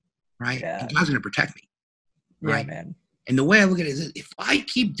 right? Yeah. And God's going to protect me, right? Yeah, man. And the way I look at it is, if I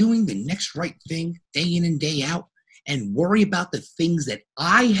keep doing the next right thing day in and day out and worry about the things that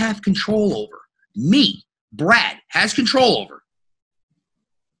I have control over, me, Brad, has control over,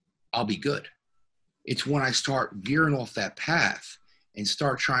 I'll be good. It's when I start veering off that path and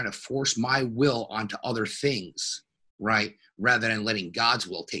start trying to force my will onto other things, right? Rather than letting God's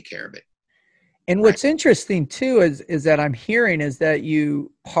will take care of it. And what's interesting too is that I'm hearing is that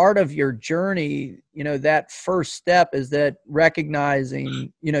you, part of your journey, you know, that first step is that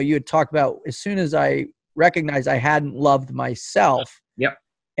recognizing, you know, you had talked about as soon as I recognized I hadn't loved myself. Yep.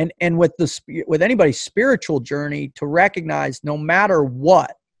 And with anybody's spiritual journey, to recognize no matter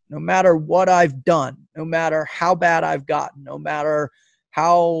what I've done, no matter how bad I've gotten, no matter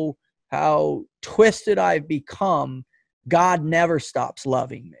how twisted I've become, God never stops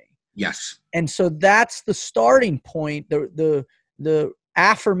loving me. Yes. And so that's the starting point, the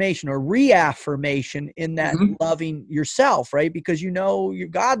affirmation or reaffirmation in that loving yourself, right? Because you know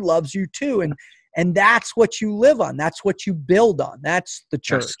God loves you too. And that's what you live on. That's what you build on. That's the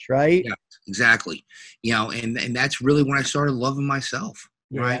church, yes. Right? Yeah, exactly. You know, and that's really when I started loving myself.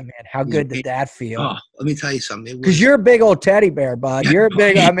 Yeah, right? Man. How good did that feel? Oh, let me tell you something. Because you're a big old teddy bear, bud. You're a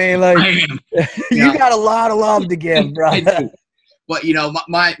big, I mean, like, I am. You got a lot of love to give, bro. But, you know,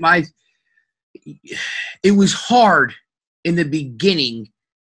 it was hard in the beginning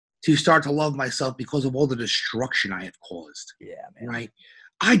to start to love myself because of all the destruction I have caused. Yeah, man. Right?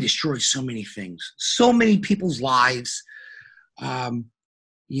 I destroyed so many things, so many people's lives. You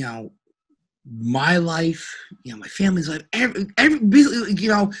know, my life, you know, my family's life, basically, you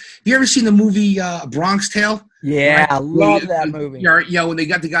know, have you ever seen the movie Bronx Tale? Yeah, right? I love that movie. You know, when they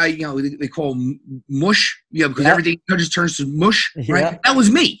got the guy, you know, they call him Mush, you know, because everything just turns to mush, right? That was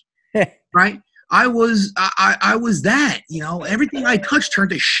me, right? I was that, you know, everything I touched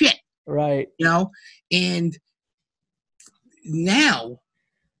turned to shit, right? You know, and now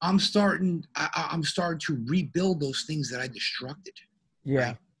I'm starting to rebuild those things that I destructed. Yeah.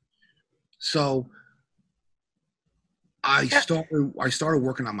 Right? So I started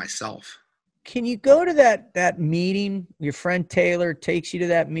working on myself. Can you go to that meeting? Your friend Taylor takes you to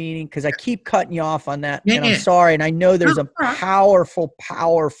that meeting, because I keep cutting you off on that, and I'm sorry. And I know there's a powerful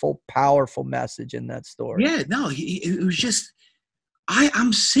message in that story. Yeah, no, it was just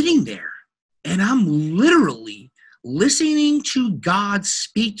I'm sitting there, and I'm literally listening to God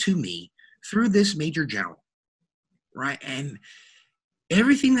speak to me through this major general, right? And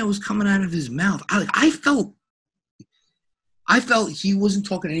everything that was coming out of his mouth, I felt he wasn't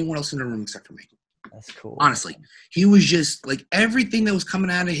talking to anyone else in the room except for me. That's cool. Honestly, he was just like, everything that was coming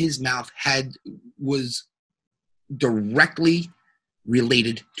out of his mouth was directly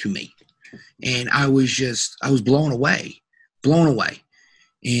related to me. And I was blown away.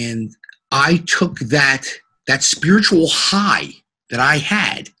 And I took that spiritual high that I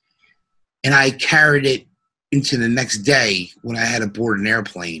had, and I carried it into the next day when I had to board an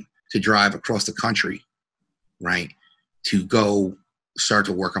airplane to drive across the country, right? To go start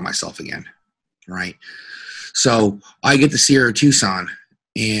to work on myself again, right? So I get to Sierra Tucson,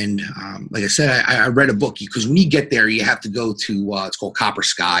 and like I said, I read a book, because when you get there, you have to go to it's called Copper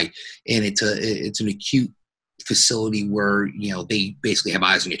Sky, and it's an acute facility where, you know, they basically have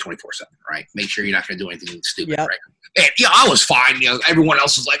eyes on you 24/7, right? Make sure you're not going to do anything stupid, right? And yeah, I was fine. You know, everyone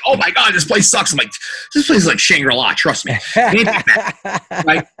else was like, "Oh my God, this place sucks." I'm like, "This place is like Shangri-La. Trust me."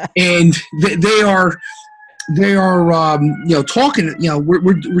 Right? And they are you know, talking. You know,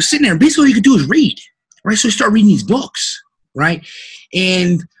 we're sitting there, and basically all you could do is read, right? So I start reading these books, right?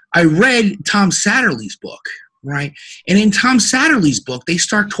 And I read Tom Satterley's book, right? And in Tom Satterley's book, he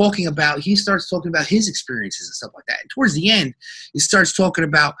starts talking about his experiences and stuff like that. And towards the end, he starts talking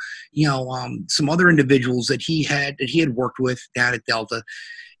about, you know, some other individuals that he had worked with down at Delta,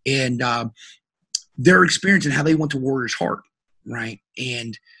 and their experience and how they went to Warrior's Heart, right?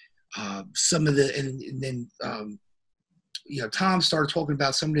 And then you know, Tom started talking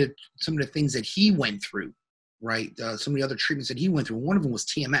about some of the things that he went through, right? Some of the other treatments that he went through. One of them was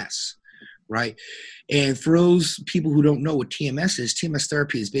TMS. Right. And for those people who don't know what TMS is, TMS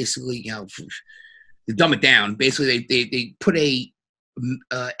therapy is basically, you know, to dumb it down, basically they put a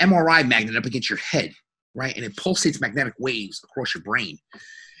MRI magnet up against your head, right? And it pulsates magnetic waves across your brain,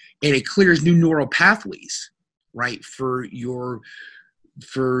 and it clears new neural pathways, right? For you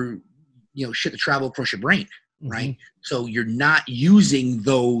know, shit to travel across your brain, right? So you're not using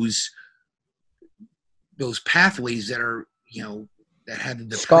those pathways that are, you know, that had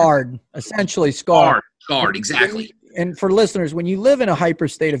the scarred, essentially scarred. Scarred, exactly. And for listeners, when you live in a hyper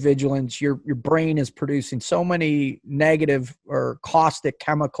state of vigilance, your brain is producing so many negative or caustic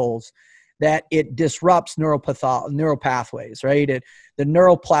chemicals that it disrupts neural pathways, right? The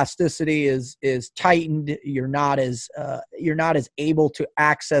neuroplasticity is tightened. You're not as able to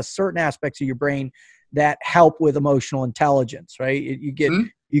access certain aspects of your brain that help with emotional intelligence, right? You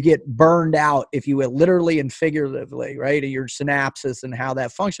get burned out, if you will, literally and figuratively, right? Your synapses and how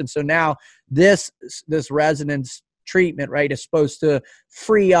that functions. So now this resonance treatment, right, is supposed to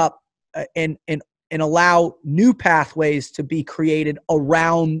free up and allow new pathways to be created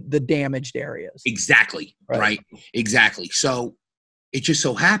around the damaged areas. Exactly. Right. Exactly. So it just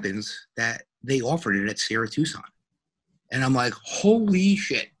so happens that they offered it at Sierra Tucson. And I'm like, holy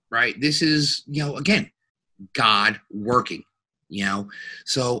shit, right? This is, again, God working,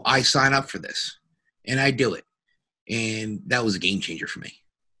 So I sign up for this and I do it. And that was a game changer for me.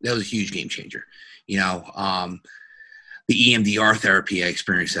 That was a huge game changer. The EMDR therapy I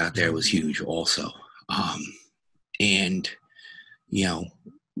experienced out there was huge also. And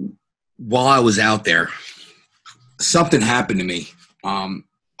while I was out there, something happened to me.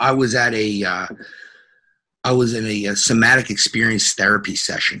 I was in a somatic experience therapy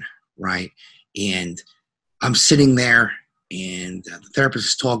session, right? And I'm sitting there, and the therapist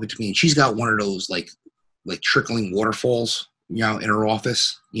is talking to me, and she's got one of those like trickling waterfalls, in her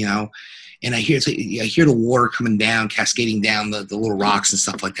office, and I hear the water coming down, cascading down the little rocks and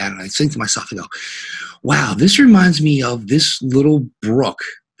stuff like that. And I think to myself, I go, wow, this reminds me of this little brook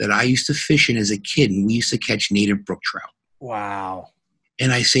that I used to fish in as a kid, and we used to catch native brook trout. Wow.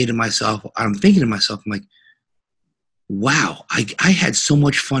 And I say to myself, I'm thinking to myself, I'm like, wow, I had so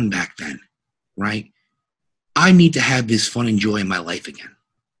much fun back then, right? I need to have this fun and joy in my life again.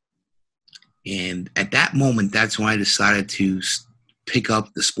 And at that moment, that's when I decided to pick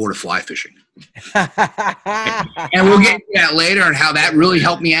up the sport of fly fishing. And we'll get to that later and how that really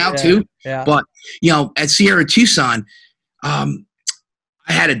helped me out too. Yeah. But, at Sierra Tucson, I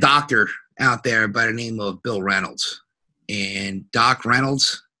had a doctor out there by the name of Bill Reynolds. And Doc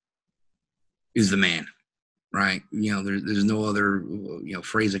Reynolds is the man, right? There's no other,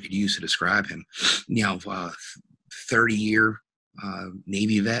 phrase I could use to describe him. 30-year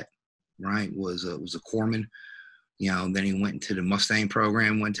Navy vet, right? Was a corpsman. Then he went into the Mustang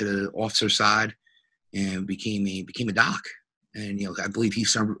program, went to the officer side, and became a doc. And I believe he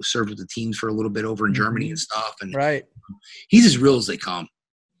served with the teams for a little bit over in Germany and stuff. And right, he's as real as they come,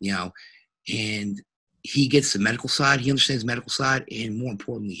 and he gets the medical side. He understands the medical side, and more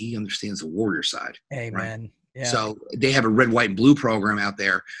importantly, he understands the warrior side. Amen. Right? Yeah. So they have a red, white, and blue program out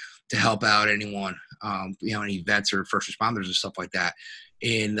there to help out anyone, any vets or first responders and stuff like that.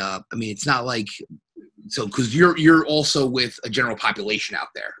 And it's not like, because you're also with a general population out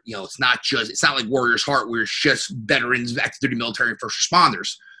there. It's not like Warrior's Heart where it's just veterans, active duty military, and first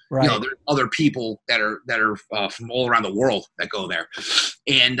responders. Right. There's other people that are from all around the world that go there.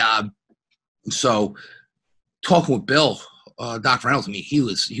 And so talking with Bill, Dr. Reynolds, he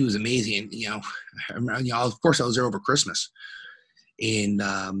was amazing. And, of course I was there over Christmas. And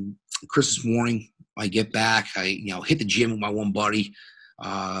Christmas morning, I get back, I hit the gym with my one buddy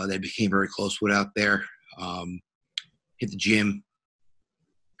that I became very close with out there. Hit the gym,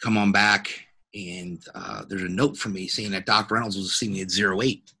 come on back, and there's a note from me saying that Dr. Reynolds was to see me at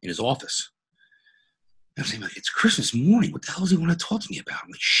 08 in his office. I'm saying, like, it's Christmas morning. What the hell does he want to talk to me about?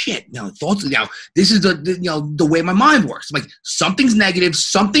 I'm like, shit. This is the way my mind works. I'm like, something's negative.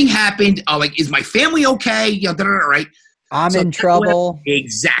 Something happened. Like, is my family okay? Right. I'm in trouble.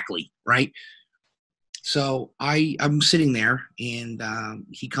 Exactly. Right. So I'm sitting there, and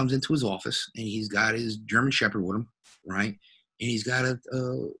he comes into his office, and he's got his German Shepherd with him. Right. And he's got a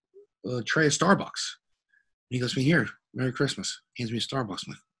tray of Starbucks. And he goes to me, here, Merry Christmas. Hands me a Starbucks.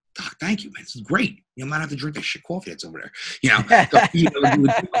 I'm like, Doc, thank you, man. This is great. I might have to drink that shit coffee that's over there.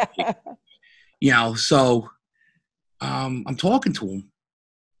 So I'm talking to him,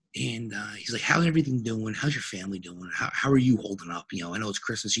 and he's like, how's everything doing? How's your family doing? How are you holding up? I know it's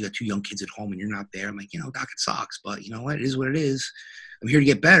Christmas. You got 2 young kids at home, and you're not there. I'm like, Doc, it sucks, but you know what? It is what it is. I'm here to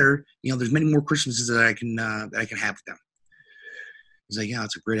get better. There's many more Christmases that I can have with them. He's like, yeah,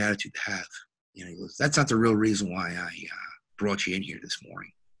 it's a great attitude to have. He goes, that's not the real reason why I brought you in here this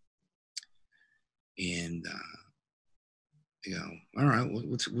morning. And I go, all right,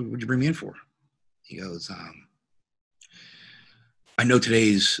 what'd you bring me in for? He goes, I know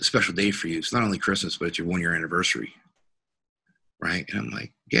today's a special day for you. It's not only Christmas, but it's your 1-year anniversary. Right. And I'm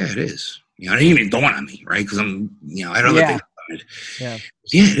like, yeah, it is. It didn't even dawn on me. Right. Because I'm, I don't think about it. Yeah,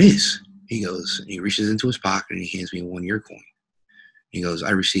 it is. He goes, and he reaches into his pocket and he hands me a 1-year coin. He goes,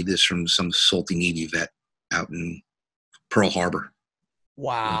 I received this from some salty Navy vet out in Pearl Harbor. I'm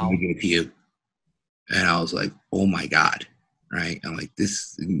Wow. going to give it to you. And I was like, oh my God. Right. I'm like,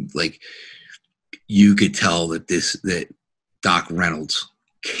 this, like, you could tell that Doc Reynolds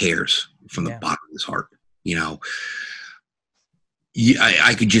cares from the bottom of his heart. You know,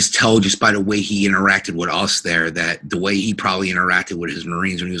 I could just tell just by the way he interacted with us there, that the way he probably interacted with his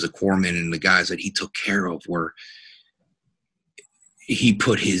Marines when he was a corpsman and the guys that he took care of were, he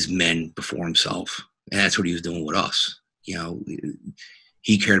put his men before himself. And that's what he was doing with us. You know,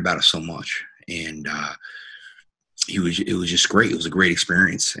 he cared about us so much. And it was just great. It was a great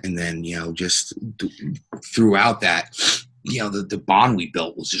experience. And then, you know, just throughout that, you know, the bond we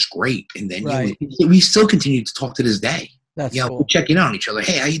built was just great. And then right. we still continue to talk to this day. That's you know, cool. we check in on each other.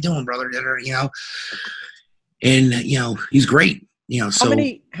 Hey, how you doing, brother? You know, and you know, he's great. You know,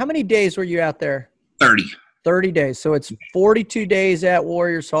 How many days were you out there? 30. 30 days. So it's 42 days at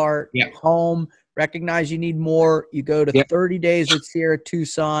Warrior's Heart, home, recognize you need more. You go to 30 days at Sierra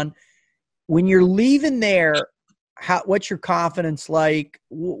Tucson. When you're leaving there, what's your confidence like?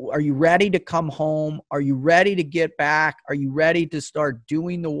 Are you ready to come home? Are you ready to get back? Are you ready to start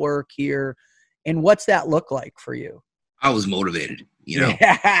doing the work here? And what's that look like for you? I was motivated, you know,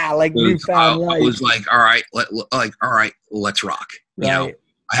 like newfound life. I was like, all right, let's rock. You know,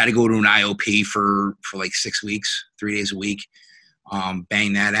 I had to go to an IOP for like 6 weeks, 3 days a week,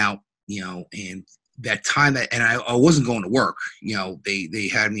 bang that out, you know, and that time and I wasn't going to work, you know, they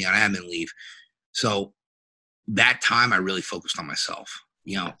had me on admin leave. So that time I really focused on myself.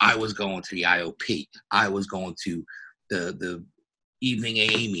 You know, I was going to the IOP. I was going to the evening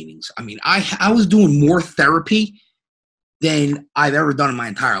AA meetings. I mean, I was doing more therapy than I've ever done in my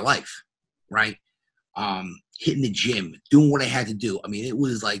entire life, right? Hitting the gym, doing what I had to do. I mean, it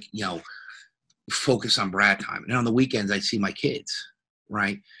was like, you know, focus on Brad time. And on the weekends, I'd see my kids,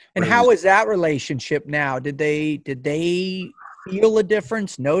 right? And how is that relationship now? Did they feel a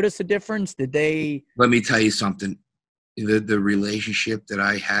difference, notice a difference? Let me tell you something. The relationship that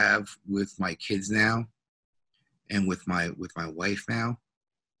I have with my kids now and with my wife now,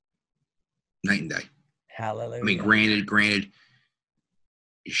 night and day. Hallelujah. I mean, granted,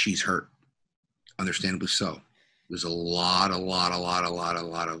 she's hurt. Understandably so. There's a lot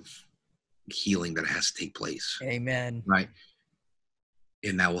of healing that has to take place. Amen. Right.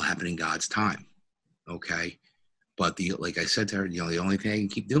 And that will happen in God's time. Okay. But like I said to her, you know, the only thing I can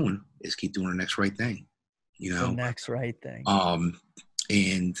keep doing is keep doing the next right thing. You know, the next right thing.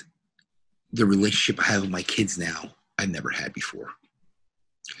 And the relationship I have with my kids now, I've never had before.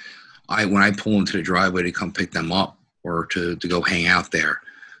 When I pull into the driveway to come pick them up or to go hang out there,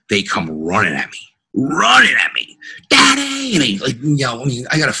 they come running at me, Daddy. And I mean,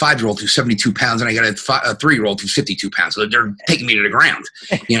 I got a 5-year-old who's 72 pounds and I got a 3-year-old who's 52 pounds. So they're taking me to the ground,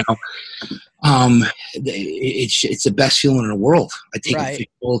 you know. It's the best feeling in the world. I take it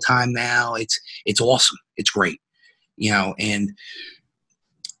all the time now. It's awesome. It's great, you know. And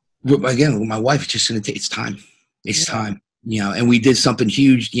again, with my wife, it's just going to take, it's time. It's time, you know. And we did something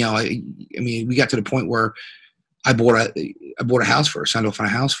huge, you know. I mean, we got to the point where I bought a house for her, signed off on a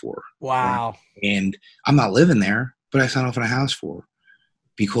house for her. Wow. Right? And I'm not living there, but I signed off on a house for her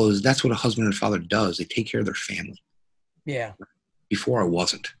because that's what a husband and a father does. They take care of their family. Yeah. Before I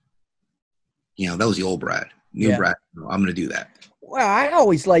wasn't. You know, that was the old Brad. New Brad, I'm going to do that. Well, I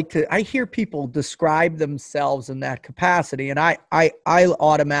always I hear people describe themselves in that capacity. And I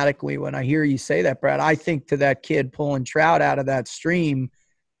automatically, when I hear you say that, Brad, I think to that kid pulling trout out of that stream,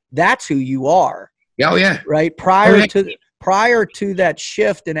 that's who you are. Oh, yeah. Right. Prior to that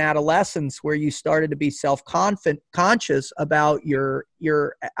shift in adolescence where you started to be self-conscious about your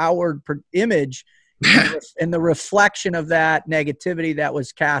outward image and the reflection of that negativity that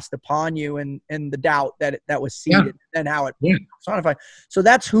was cast upon you and the doubt that was seeded and how it personified. So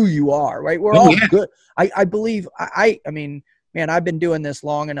that's who you are, right? We're all good. I believe I mean, man, I've been doing this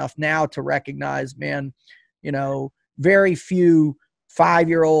long enough now to recognize, man, you know, very few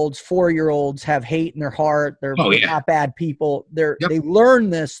 5-year-olds, 4-year-olds have hate in their heart. They're not bad people. They learn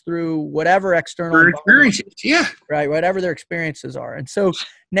this through whatever external experiences. Yeah. Right. Whatever their experiences are. And so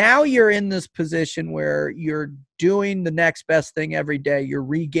now you're in this position where you're doing the next best thing every day. You're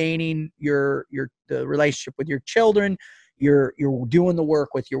regaining the relationship with your children. You're doing the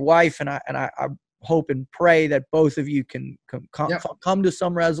work with your wife. And I hope and pray that both of you can come to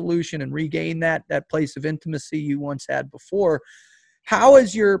some resolution and regain that place of intimacy you once had before. How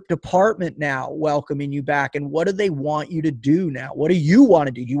is your department now welcoming you back, and what do they want you to do now? What do you want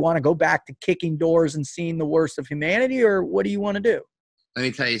to do? Do you want to go back to kicking doors and seeing the worst of humanity, or what do you want to do? Let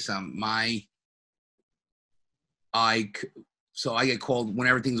me tell you something. So I get called when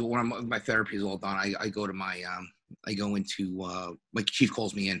my therapy is all done. I go to my chief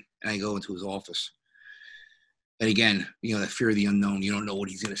calls me in, and I go into his office. And again, that fear of the unknown. You don't know what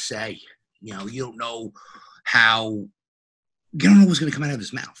he's going to say. You don't know what's going to come out of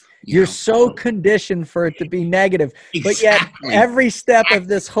his mouth. You're so conditioned for it to be negative, but yet every step of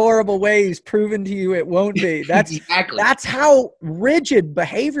this horrible way is proven to you it won't be. That's that's how rigid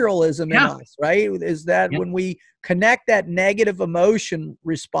behavioralism in us, right? Is that when we connect that negative emotion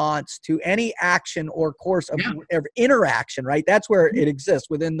response to any action or course of interaction, right? That's where it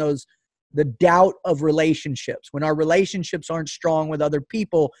exists within the doubt of relationships. When our relationships aren't strong with other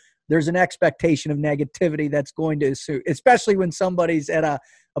people, there's an expectation of negativity that's going to ensue, especially when somebody's at a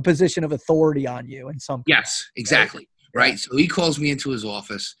position of authority on you in some point. Yes, exactly. Right. So he calls me into his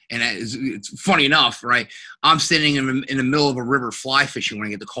office, and it's funny enough, right? I'm sitting in the middle of a river fly fishing when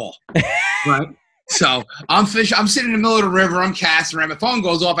I get the call. Right. So I'm sitting in the middle of the river. I'm casting around. My phone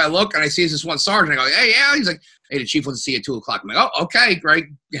goes off. I look and I see this one sergeant. I go, hey, yeah. He's like, hey, the chief wants to see you at 2:00. I'm like, oh, okay, great.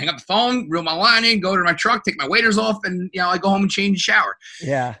 Hang up the phone, reel my line in, go to my truck, take my waders off, and I go home and change the shower.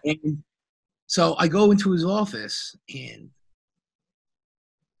 Yeah. And so I go into his office, and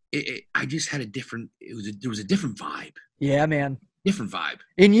I just had there was a different vibe. Yeah, man. Different vibe.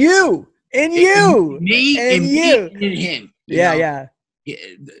 In you. Me and him. Yeah.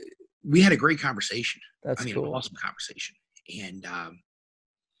 We had a great conversation. That's cool. An awesome conversation. And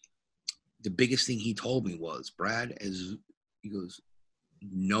the biggest thing he told me was, Brad, he goes,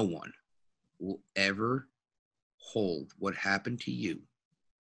 no one will ever hold what happened to you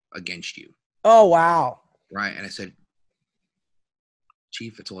against you. Oh, wow. Right. And I said,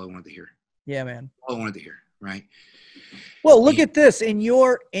 Chief, that's all I wanted to hear. Yeah, man. All I wanted to hear. Right. Well, look at this in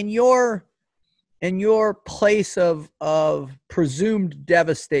your place of presumed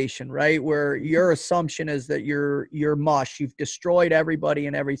devastation, right? Where your assumption is that you're mush. You've destroyed everybody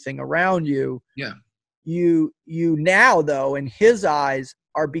and everything around you. Yeah. You now, though, in his eyes,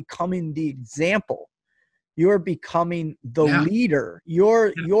 are becoming the example. You're becoming the leader.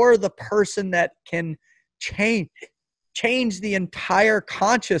 You're the person that can change the entire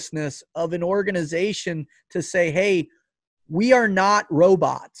consciousness of an organization to say, hey, we are not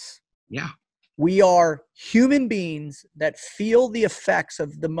robots. Yeah. We are human beings that feel the effects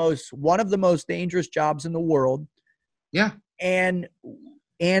of one of the most dangerous jobs in the world. Yeah. And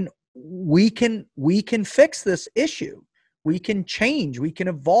we can fix this issue. We can change, we can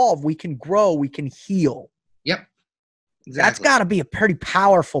evolve, we can grow, we can heal. Yep. Exactly. That's got to be a pretty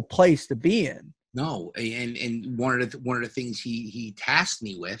powerful place to be in. No, and one of the things he tasked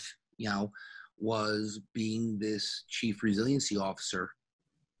me with, was being this chief resiliency officer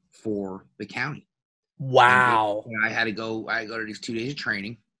for the county. Wow. And I had to go to these 2 days of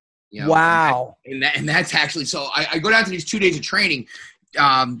training. Wow. And that's actually, so I go down to these 2 days of training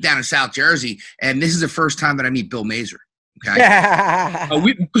down in South Jersey, and this is the first time that I meet Bill Mazer. Okay.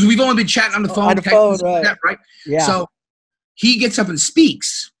 Because we've only been chatting on the phone. Right? Yeah. So he gets up and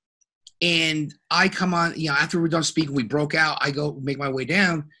speaks, and I come on, after we're done speaking, we broke out. I go make my way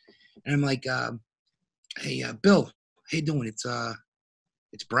down, and I'm like, hey, Bill, how you doing?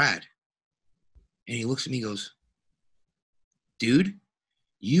 It's Brad. And he looks at me and goes, dude,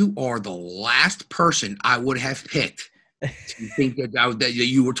 you are the last person I would have picked to think that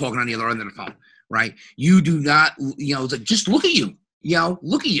you were talking on the other end of the phone, right? You do not, it's like, just look at you,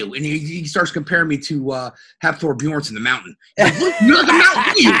 look at you. And he starts comparing me to Hafthor Bjornsson, the mountain. Like, look, you're like a mountain,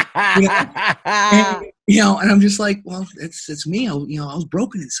 look at you. And I'm just like, well, it's me. I was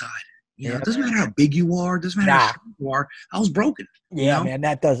broken inside. It doesn't matter how big you are. It doesn't matter how strong you are. I was broken. Yeah, man,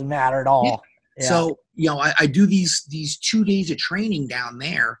 that doesn't matter at all. Yeah. Yeah. So, I do these 2 days of training down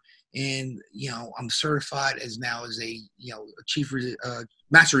there, and, I'm certified as a chief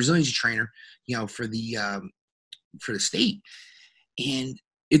master resiliency trainer, for the state. And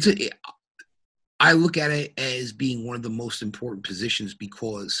I look at it as being one of the most important positions,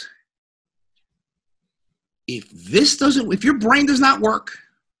 because if your brain does not work,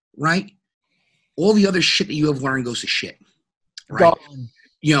 right, all the other shit that you have learned goes to shit. Right. Gone.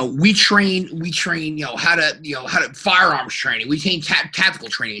 We train, how to firearms training. We train tactical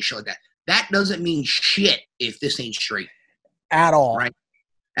training and shit like that. That doesn't mean shit if this ain't straight. At all. Right?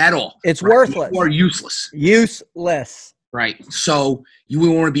 At all. It's worthless. Or useless. Useless. Right. So you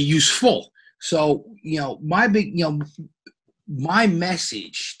want to be useful. So, my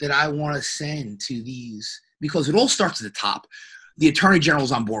message that I want to send to these, because it all starts at the top. The Attorney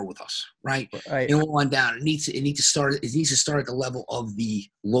General's on board with us, right? Right. And on down. It needs to start at the level of the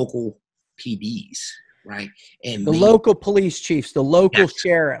local PDs, right? And the local police chiefs, the local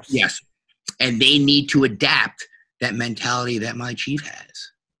sheriffs. Yes. And they need to adapt that mentality that my chief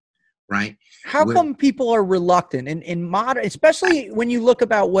has, right? How come people are reluctant in modern, especially when you look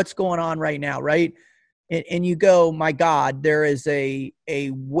about what's going on right now, right? And you go, my God, there is a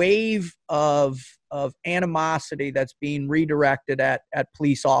wave of animosity that's being redirected at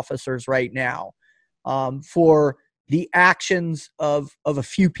police officers right now, for the actions of a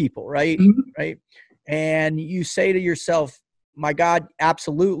few people, right? Mhm. Right. And you say to yourself, my God,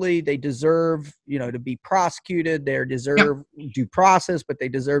 absolutely. They deserve, to be prosecuted. They deserve due process, but they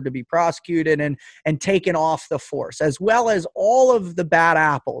deserve to be prosecuted and taken off the force, as well as all of the bad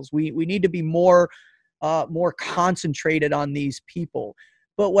apples. We need to be more concentrated on these people.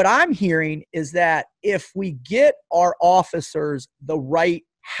 But what I'm hearing is that if we get our officers the right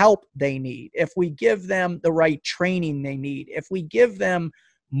help they need, if we give them the right training they need, if we give them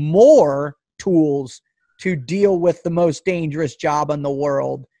more tools to deal with the most dangerous job in the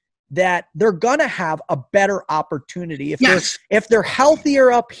world, that they're going to have a better opportunity. If they're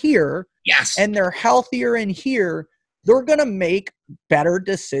healthier up here, and they're healthier in here, they're going to make better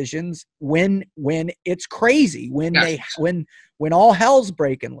decisions when it's crazy, when all hell's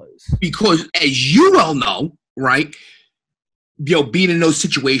breaking loose. Because as you well know, right, being in those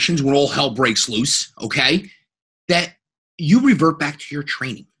situations when all hell breaks loose, okay, that you revert back to your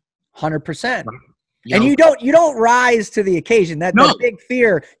training. 100%. And you don't rise to the occasion. That big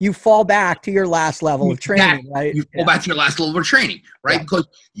fear, you fall back to your last level of training, right? You fall back to your last level of training, right? Because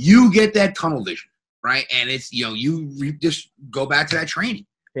you get that tunnel vision, right? And it's, you just go back to that training,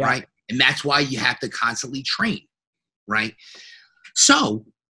 right? And that's why you have to constantly train, right? So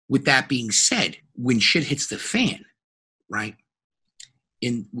with that being said, when shit hits the fan, right,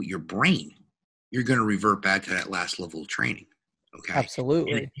 with your brain, you're going to revert back to that last level of training. Okay.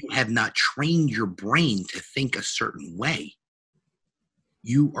 Absolutely. And if you have not trained your brain to think a certain way,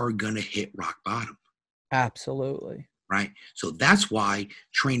 you are going to hit rock bottom. Absolutely. Right. So that's why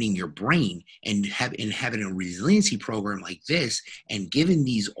training your brain and having a resiliency program like this and giving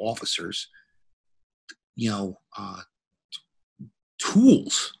these officers,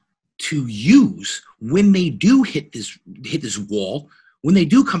 tools to use when they do hit this wall, when they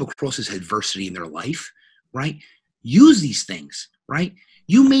do come across this adversity in their life, right? Use these things, right?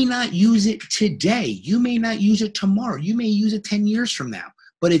 You may not use it today. You may not use it tomorrow. You may use it 10 years from now,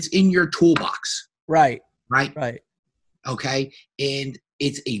 but it's in your toolbox. Right. Right. Right. Okay. And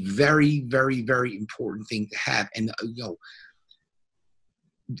it's a very, very, very important thing to have. And,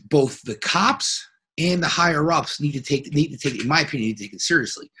 both the cops and the higher ups need to take, in my opinion, need to take it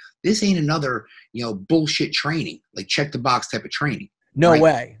seriously. This ain't another, bullshit training, like check the box type of training. No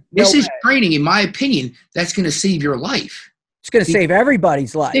way. This is training, in my opinion, that's going to save your life. It's going to save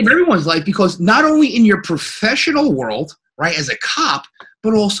everybody's life. Save everyone's life, because not only in your professional world, right, as a cop,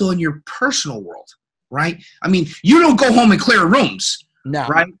 but also in your personal world, right? I mean, you don't go home and clear rooms, no,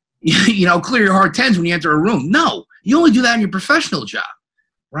 right? Clear your hard tens when you enter a room. No, you only do that in your professional job,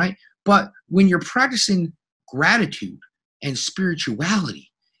 right? But when you're practicing gratitude and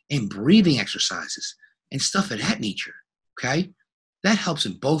spirituality and breathing exercises and stuff of that nature, okay, that helps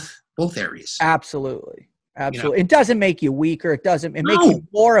in both areas. Absolutely. It doesn't make you weaker. It makes you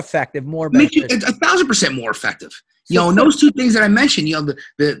more effective, more beneficial. Makes you 1,000% more effective. And those two things that I mentioned,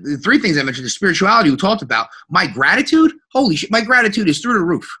 the three things I mentioned, the spirituality we talked about, my gratitude, holy shit, my gratitude is through the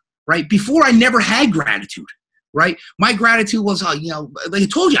roof, right? Before I never had gratitude, right? My gratitude was, like I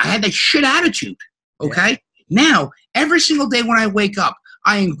told you, I had that shit attitude, okay? Yeah. Now, every single day when I wake up,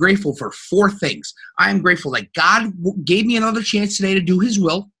 I am grateful for four things. I am grateful that God gave me another chance today to do his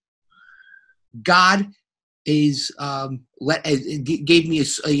will. God is gave me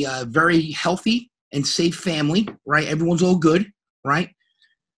a very healthy and safe family, right? Everyone's all good, right?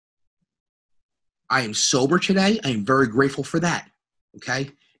 I am sober today. I am very grateful for that, okay?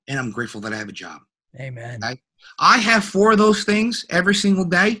 And I'm grateful that I have a job. Amen. Okay? I have four of those things every single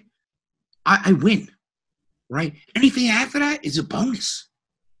day. I win, right? Anything after that is a bonus.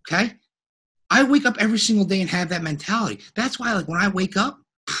 Okay, I wake up every single day and have that mentality. That's why, like, when I wake up,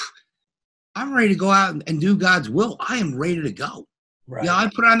 I'm ready to go out and do God's will. I am ready to go. Right. I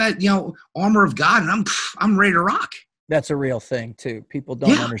put on that, armor of God, and I'm ready to rock. That's a real thing too. People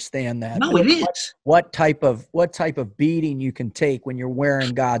don't understand that. No, it is. What type of beating you can take when you're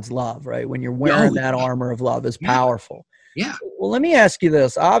wearing God's love, right? When you're wearing that armor of love is powerful. Yeah. Well, let me ask you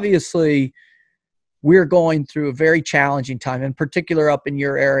this. Obviously, we're going through a very challenging time, in particular up in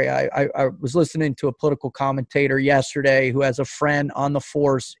your area. I was listening to a political commentator yesterday who has a friend on the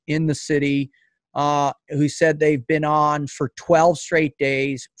force in the city who said they've been on for 12 straight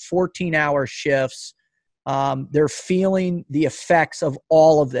days, 14-hour shifts. They're feeling the effects of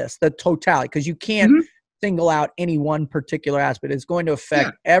all of this, the totality, because you can't single out any one particular aspect. It's going to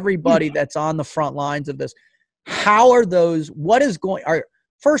affect everybody that's on the front lines of this. How are those, what is going,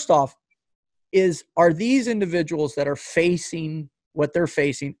 first off, are these individuals that are facing what they're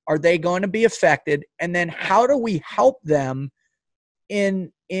facing, are they going to be affected? And then how do we help them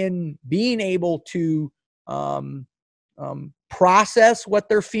in being able to process what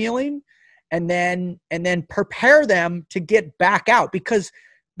they're feeling, and then prepare them to get back out? Because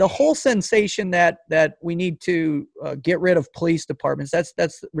the whole sensation that we need to get rid of police departments,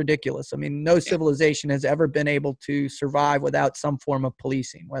 that's ridiculous. I mean, no civilization has ever been able to survive without some form of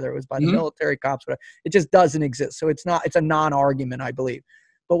policing, whether it was by the military, cops, whatever. It just doesn't exist. So it's a non-argument, I believe.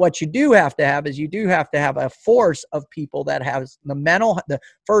 But what you do have to have is you do have to have a force of people that has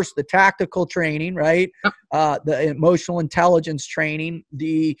the tactical training, right? The emotional intelligence training,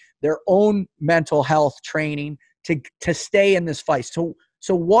 their own mental health training to stay in this fight.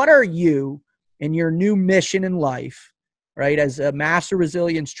 So what are you in your new mission in life, right, as a master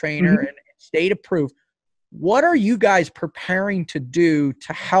resilience trainer and state approved, what are you guys preparing to do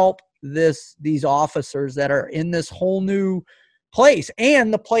to help these officers that are in this whole new place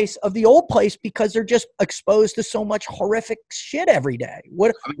and the place of the old place, because they're just exposed to so much horrific shit every day?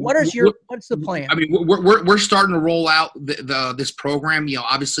 What's the plan? I mean, we're starting to roll out this program. You know,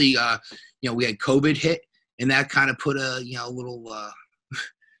 obviously, we had COVID hit, and that kind of put a little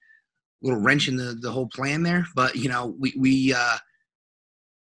wrench in the whole plan there. But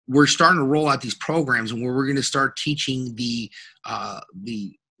we're starting to roll out these programs, and where we're going to start teaching the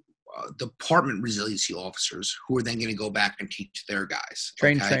department resiliency officers, who are then going to go back and teach their guys.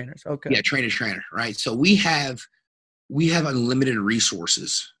 Trainers. Okay. Yeah. Trainer. Right. So we have unlimited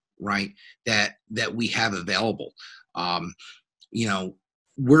resources, right, that we have available.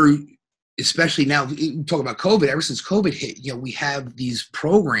 We're, especially now, we talk about COVID, ever since COVID hit, we have these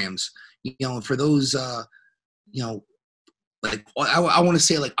programs, for those, like, I want to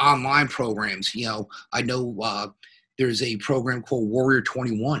say, like, online programs. I know there's a program called Warrior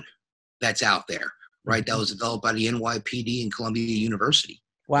 21 that's out there, right? That was developed by the NYPD and Columbia University.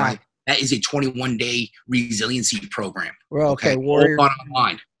 Wow. Right? That is a 21-day resiliency program. Well, okay. Warrior. All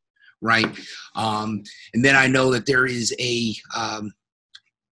online, right? And then I know that there is I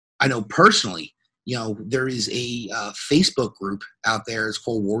know personally, there is a Facebook group out there. It's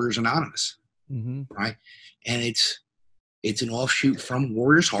called Warriors Anonymous, right? And it's an offshoot from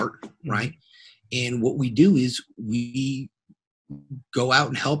Warriors Heart, right? And what we do is we go out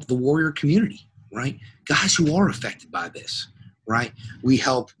and help the warrior community, right? Guys who are affected by this, right? We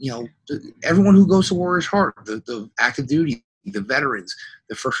help, everyone who goes to Warriors Heart, the active duty, the veterans,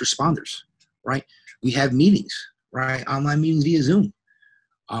 the first responders, right? We have meetings, right? Online meetings via Zoom.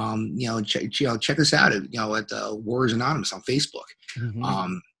 Check us out at Warriors Anonymous on Facebook.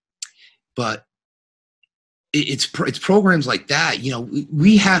 But it's programs like that.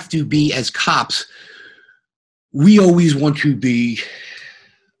 We have to be, as cops, we always want to be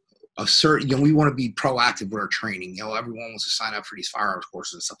we want to be proactive with our training. Everyone wants to sign up for these firearms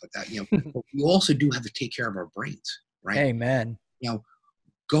courses and stuff like that. But we also do have to take care of our brains, right? Amen.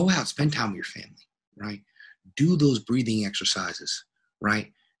 Go out, spend time with your family, right? Do those breathing exercises,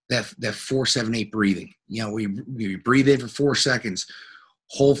 right? That 4-7-8 breathing. We breathe in for 4 seconds,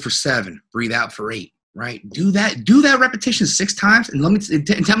 hold for 7, breathe out for 8. Right? Do that repetition 6 times, and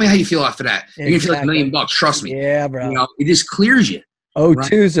tell me how you feel after that. Exactly. You're gonna feel like $1 million. Trust me. Yeah, bro. It just clears you. O2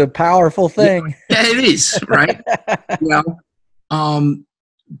 right? is a powerful thing. Yeah, it is, right?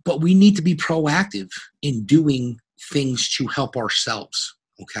 But we need to be proactive in doing things to help ourselves.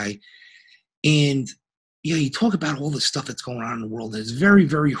 Okay. And you talk about all the stuff that's going on in the world, and it's very,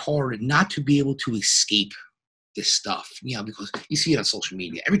 very hard not to be able to escape this stuff, because you see it on social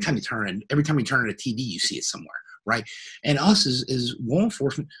media. Every time you turn on a TV, you see it somewhere, right? And us as law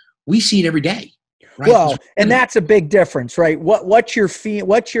enforcement, we see it every day, right? Well, and that's a big difference, right? What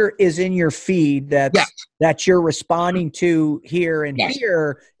is in your feed that you're responding to here and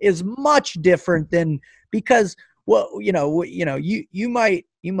here is much different than, because you might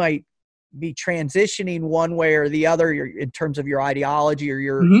be transitioning one way or the other in terms of your ideology or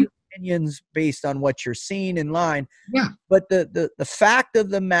your opinions based on what you're seeing in line. Yeah. But the fact of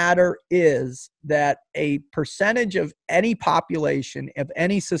the matter is that a percentage of any population of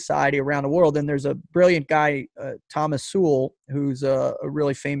any society around the world, and there's a brilliant guy, Thomas Sewell, who's a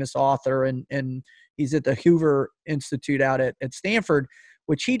really famous author, and he's at the Hoover Institute out at Stanford,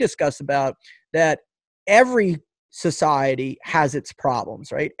 which he discussed about that every society has its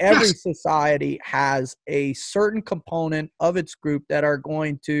problems, right? Every society has a certain component of its group that are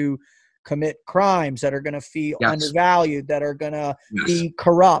going to commit crimes, that are going to feel Yes. undervalued, that are going to Yes. be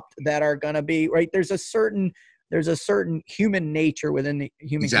corrupt, that are going to be right. There's a certain human nature within the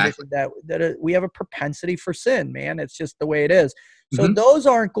human Exactly. condition that we have a propensity for sin, man. It's just the way it is. So Mhm. those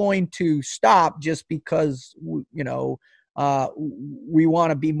aren't going to stop just because, we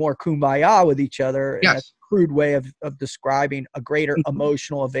want to be more kumbaya with each other. And that's Yes. a crude way of describing a greater Mhm.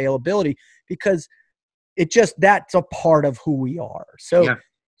 emotional availability, because that's a part of who we are. So, Yeah.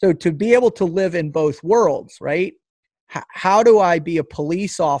 so to be able to live in both worlds, right? How do I be a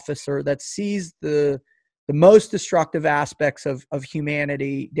police officer that sees the most destructive aspects of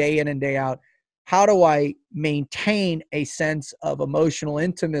humanity day in and day out? How do I maintain a sense of emotional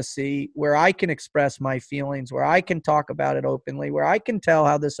intimacy where I can express my feelings, where I can talk about it openly, where I can tell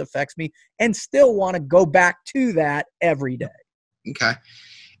how this affects me, and still want to go back to that every day? Okay.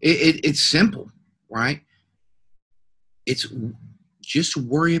 It's simple, right? It's just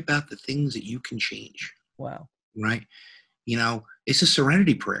worry about the things that you can change, Wow. right? It's a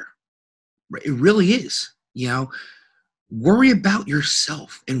serenity prayer. It really is. Worry about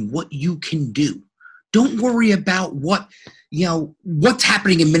yourself and what you can do. Don't worry about what's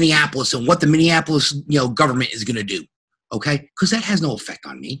happening in Minneapolis and what the Minneapolis, government is going to do. Okay. Because that has no effect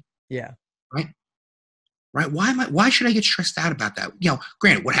on me. Yeah. Right. Right. Why should I get stressed out about that?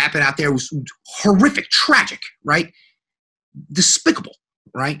 Granted, what happened out there was horrific, tragic, right? Despicable.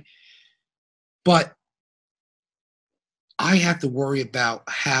 Right. But I have to worry about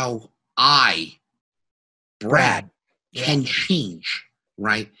how I, Brad, can change,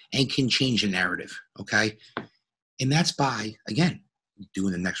 right? And can change the narrative, okay? And that's by, again,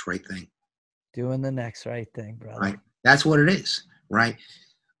 doing the next right thing. Doing the next right thing, brother. Right? That's what it is, right?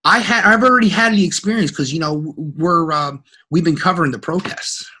 I've already had the experience because, we've been covering the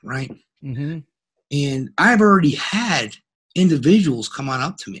protests, right? Mm-hmm. And I've already had individuals come on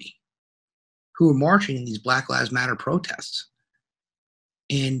up to me who are marching in these Black Lives Matter protests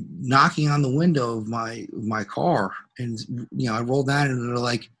and knocking on the window of my car. And, I rolled down and they're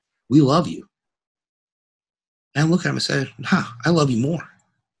like, "We love you." And I look at him and say, I love you more.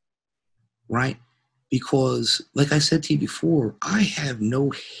 Right? Because, like I said to you before, I have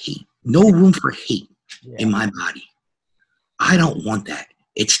no hate, no room for hate in my body. I don't want that.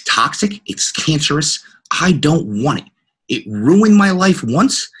 It's toxic. It's cancerous. I don't want it. It ruined my life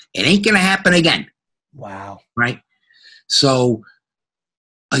once. It ain't going to happen again. Wow. Right? So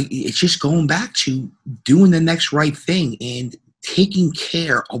it's just going back to doing the next right thing and taking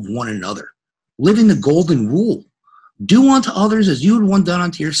care of one another. Living the golden rule. Do unto others as you would want done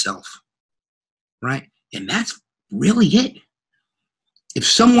unto yourself. Right? And that's really it. If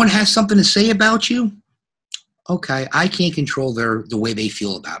someone has something to say about you, okay, I can't control the way they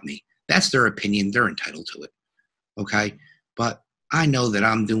feel about me. That's their opinion. They're entitled to it. Okay? But I know that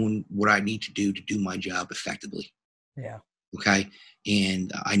I'm doing what I need to do my job effectively. Yeah. Okay?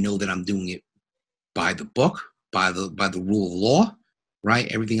 And I know that I'm doing it by the book, by the rule of law,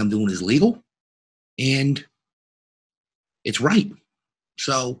 right? Everything I'm doing is legal and it's right.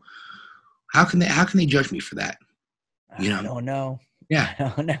 So how can they judge me for that? I don't know. Yeah.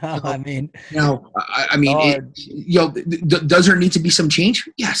 I don't know. So, I mean, does there need to be some change?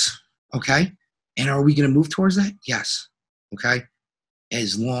 Yes. Okay. And are we going to move towards that? Yes. Okay.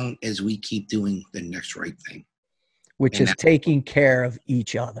 As long as we keep doing the next right thing, which is taking care of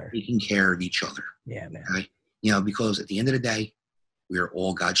each other. Taking care of each other. Yeah, man. Okay. Because at the end of the day, we are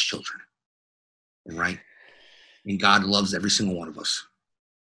all God's children. Right. And God loves every single one of us.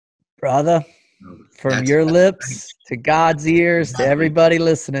 Brother, from your lips to God's ears to everybody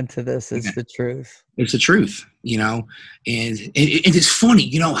listening to this, it's the truth. It's the truth, and it's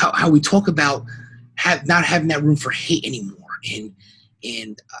funny, how we talk about not having that room for hate anymore,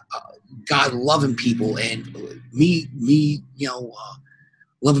 and God loving people, and me,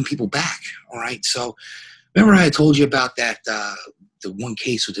 loving people back. All right, so remember I told you about that the one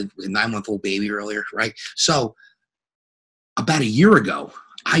case with a 9-month-old baby earlier, right? So about a year ago,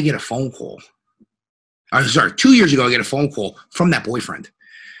 I get a phone call. 2 years ago, I get a phone call from that boyfriend.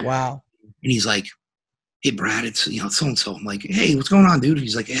 Wow. And he's like, "Hey, Brad, it's so-and-so." I'm like, "Hey, what's going on, dude?"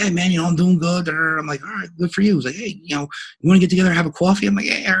 He's like, "Hey, man, I'm doing good." I'm like, "All right, good for you." He's like, "Hey, you want to get together and have a coffee?" I'm like,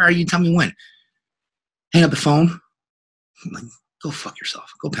 "Hey, all right, you tell me when." Hang up the phone. I'm like, "Go fuck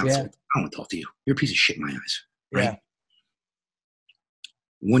yourself. Go pound salt. I don't want to talk to you. You're a piece of shit in my eyes." Right? Yeah.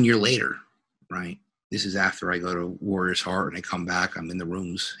 1 year later, right? This is after I go to Warrior's Heart and I come back. I'm in the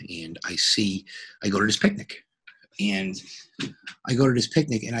rooms and I go to this picnic. And I go to this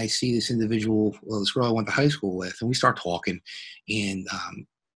picnic and I see this individual, this girl I went to high school with, and we start talking. And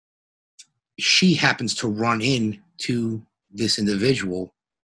she happens to run into this individual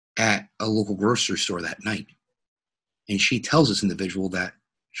at a local grocery store that night. And she tells this individual that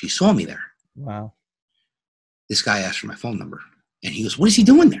she saw me there. Wow. This guy asked for my phone number. And he goes, what is he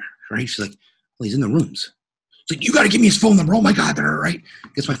doing there? Right? She's like, well, he's in the rooms. It's like, you got to give me his phone number. Oh, my God. Right?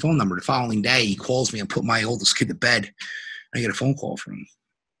 Gets my phone number. The following day, he calls me and put my oldest kid to bed. I get a phone call from him.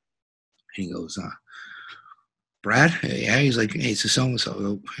 And he goes, Brad? Yeah. He's like, hey, it's a so-and-so. I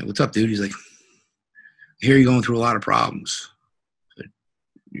go, hey, what's up, dude? He's like, I hear you're going through a lot of problems. I said,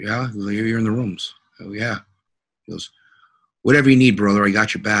 yeah? He goes, I hear you're in the rooms. I go, yeah. He goes, whatever you need, brother, I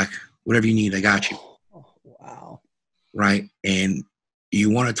got your back. Whatever you need, I got you. Oh, wow. Right? And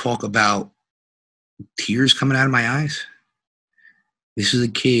you want to talk about tears coming out of my eyes? This is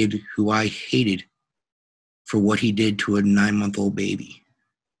a kid who I hated for what he did to a 9-month-old baby.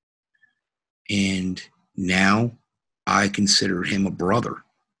 And now I consider him a brother.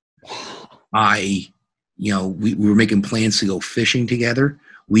 We were making plans to go fishing together.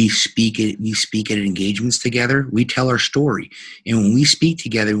 We speak at engagements together. We tell our story. And when we speak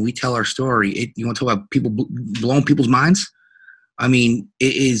together and we tell our story, you want to talk about people blowing people's minds? I mean,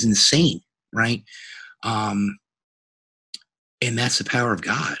 it is insane, right? And that's the power of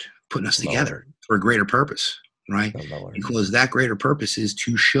God putting us together for a greater purpose, right? Because that greater purpose is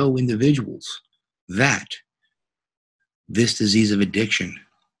to show individuals that this disease of addiction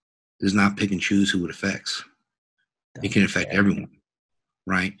does not pick and choose who it affects. It can affect everyone,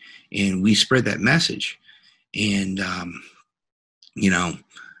 right? And we spread that message. And,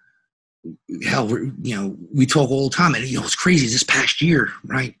 hell, we talk all the time. And, it's crazy this past year,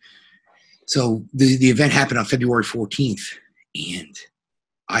 right? So the event happened on February 14th. And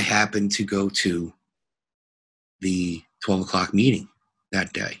I happened to go to the 12 o'clock meeting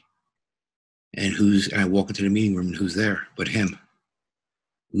that day. And I walk into the meeting room, and who's there but him?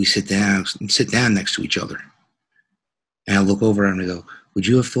 We sit down next to each other. And I look over at him and I go, would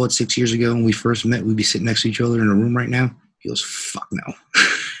you have thought 6 years ago when we first met, we'd be sitting next to each other in a room right now? He goes, fuck no.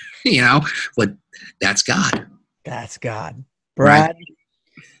 But that's God. That's God. Brad, right?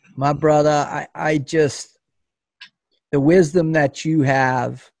 My brother, I just, the wisdom that you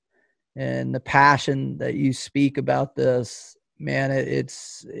have and the passion that you speak about this, man,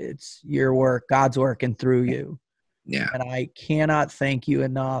 it's your work. God's working through you. Yeah. And I cannot thank you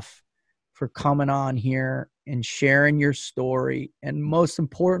enough for coming on here and sharing your story. And most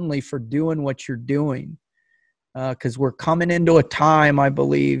importantly, for doing what you're doing. Because we're coming into a time, I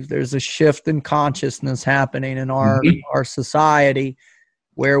believe, there's a shift in consciousness happening in our society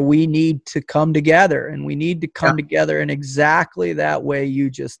where we need to come together, and we need to come together in exactly that way you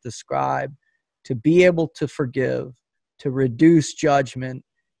just described, to be able to forgive, to reduce judgment,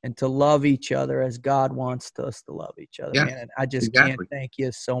 and to love each other as God wants us to love each other, man. And I just can't thank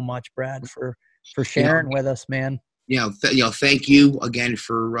you so much, Brad, for sharing with us, man. Thank you again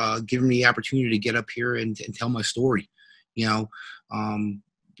for giving me the opportunity to get up here and tell my story. Thanks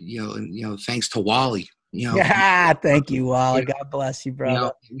to Wally. Thank you, Wally. God bless you,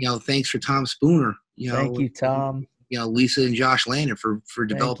 brother. Thanks for Tom Spooner. Thank you, Tom. Lisa and Josh Landon for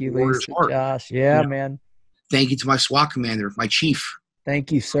developing Warrior's Heart. Josh. Yeah, man. Thank you to my SWAT commander, my chief.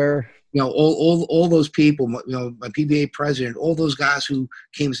 Thank you, sir. All those people. My PBA president, all those guys who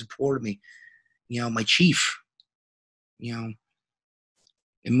came and supported me. My chief. And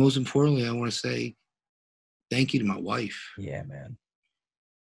most importantly, I want to say thank you to my wife. Yeah, man.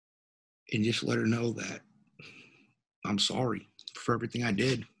 And just let her know that I'm sorry for everything I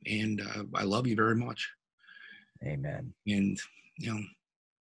did. And I love you very much. Amen. And,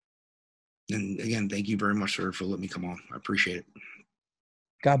 and again, thank you very much, sir, for letting me come on. I appreciate it.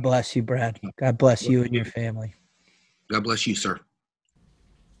 God bless you, Brad. God bless you and your family. God bless you, sir.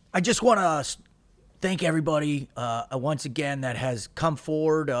 I just want to thank everybody once again that has come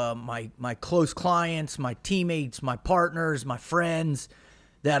forward, my close clients, my teammates, my partners, my friends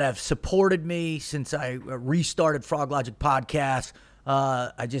that have supported me since I restarted Froglogic podcast.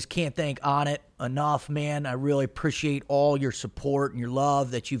 I just can't thank On It enough, man. I really appreciate all your support and your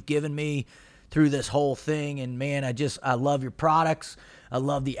love that you've given me through this whole thing. And man, I love your products. I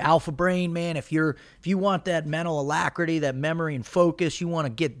love the Alpha Brain, man. If you want that mental alacrity, that memory and focus, you want to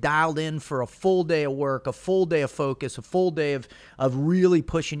get dialed in for a full day of work, a full day of focus, a full day of really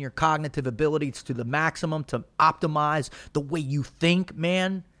pushing your cognitive abilities to the maximum to optimize the way you think,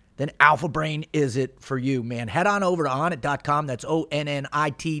 man, then Alpha Brain is it for you, man. Head on over to onnit.com. That's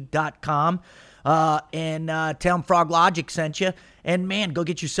ONNIT.com. And tell them Froglogic sent you. And man, go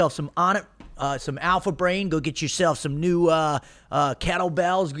get yourself some On It. Some Alpha Brain, go get yourself some new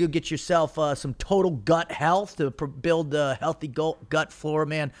kettlebells, go get yourself some Total Gut Health to build the healthy gut flora,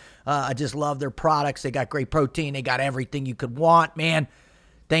 man. I just love their products. They got great protein. They got everything you could want, man.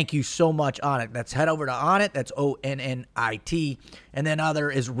 Thank you so much, Onnit. That's head over to Onnit. That's ONNIT. And then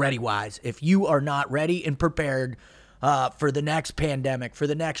other is ReadyWise. If you are not ready and prepared for the next pandemic, for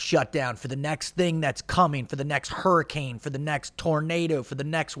the next shutdown, for the next thing that's coming, for the next hurricane, for the next tornado, for the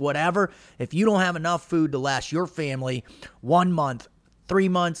next whatever, if you don't have enough food to last your family 1 month, 3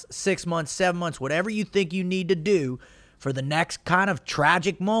 months, 6 months, 7 months, whatever you think you need to do for the next kind of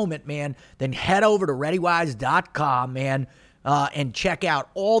tragic moment, man, then head over to ReadyWise.com, man. And check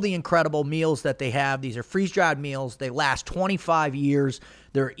out all the incredible meals that they have. These are freeze-dried meals. They last 25 years.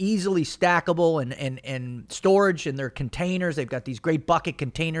 They're easily stackable and storage in their containers. They've got these great bucket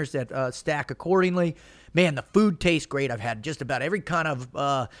containers that stack accordingly. Man, the food tastes great. I've had just about every kind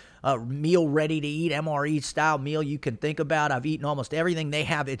of meal ready to eat, MRE style meal you can think about. I've eaten almost everything they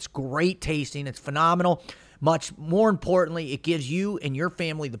have. It's great tasting. It's phenomenal. Much more importantly, it gives you and your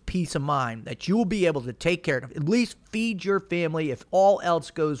family the peace of mind that you will be able to take care of, at least feed your family. If all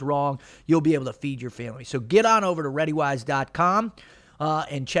else goes wrong, you'll be able to feed your family. So get on over to ReadyWise.com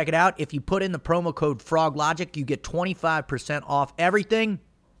and check it out. If you put in the promo code Froglogic, you get 25% off everything.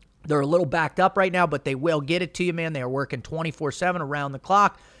 They're a little backed up right now, but they will get it to you, man. They are working 24/7 around the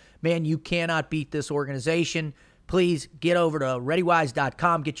clock. Man, you cannot beat this organization. Please get over to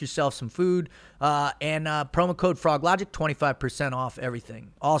ReadyWise.com, get yourself some food, and promo code Froglogic, 25% off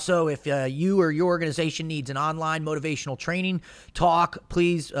everything. Also, if you or your organization needs an online motivational training talk,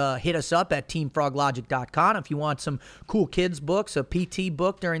 please hit us up at TeamFroglogic.com. If you want some cool kids books, a PT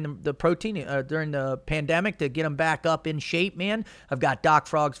book during during the pandemic to get them back up in shape, man, I've got Doc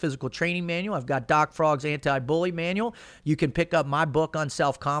Frog's physical training manual. I've got Doc Frog's anti-bully manual. You can pick up my book on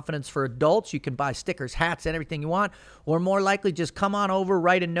self-confidence for adults. You can buy stickers, hats, and everything you want. Or more likely, just come on over,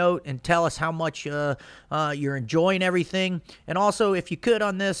 write a note, and tell us how much you're enjoying everything. And also, if you could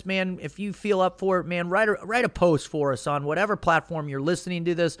on this, man, if you feel up for it, man, write a post for us on whatever platform you're listening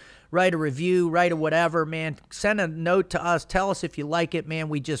to this. Write a review, write a whatever, man. Send a note to us. Tell us if you like it, man.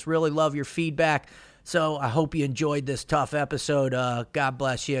 We just really love your feedback. So I hope you enjoyed this tough episode. God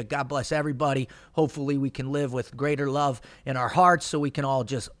bless you. God bless everybody. Hopefully we can live with greater love in our hearts so we can all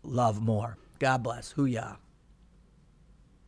just love more. God bless. Hoo-yah.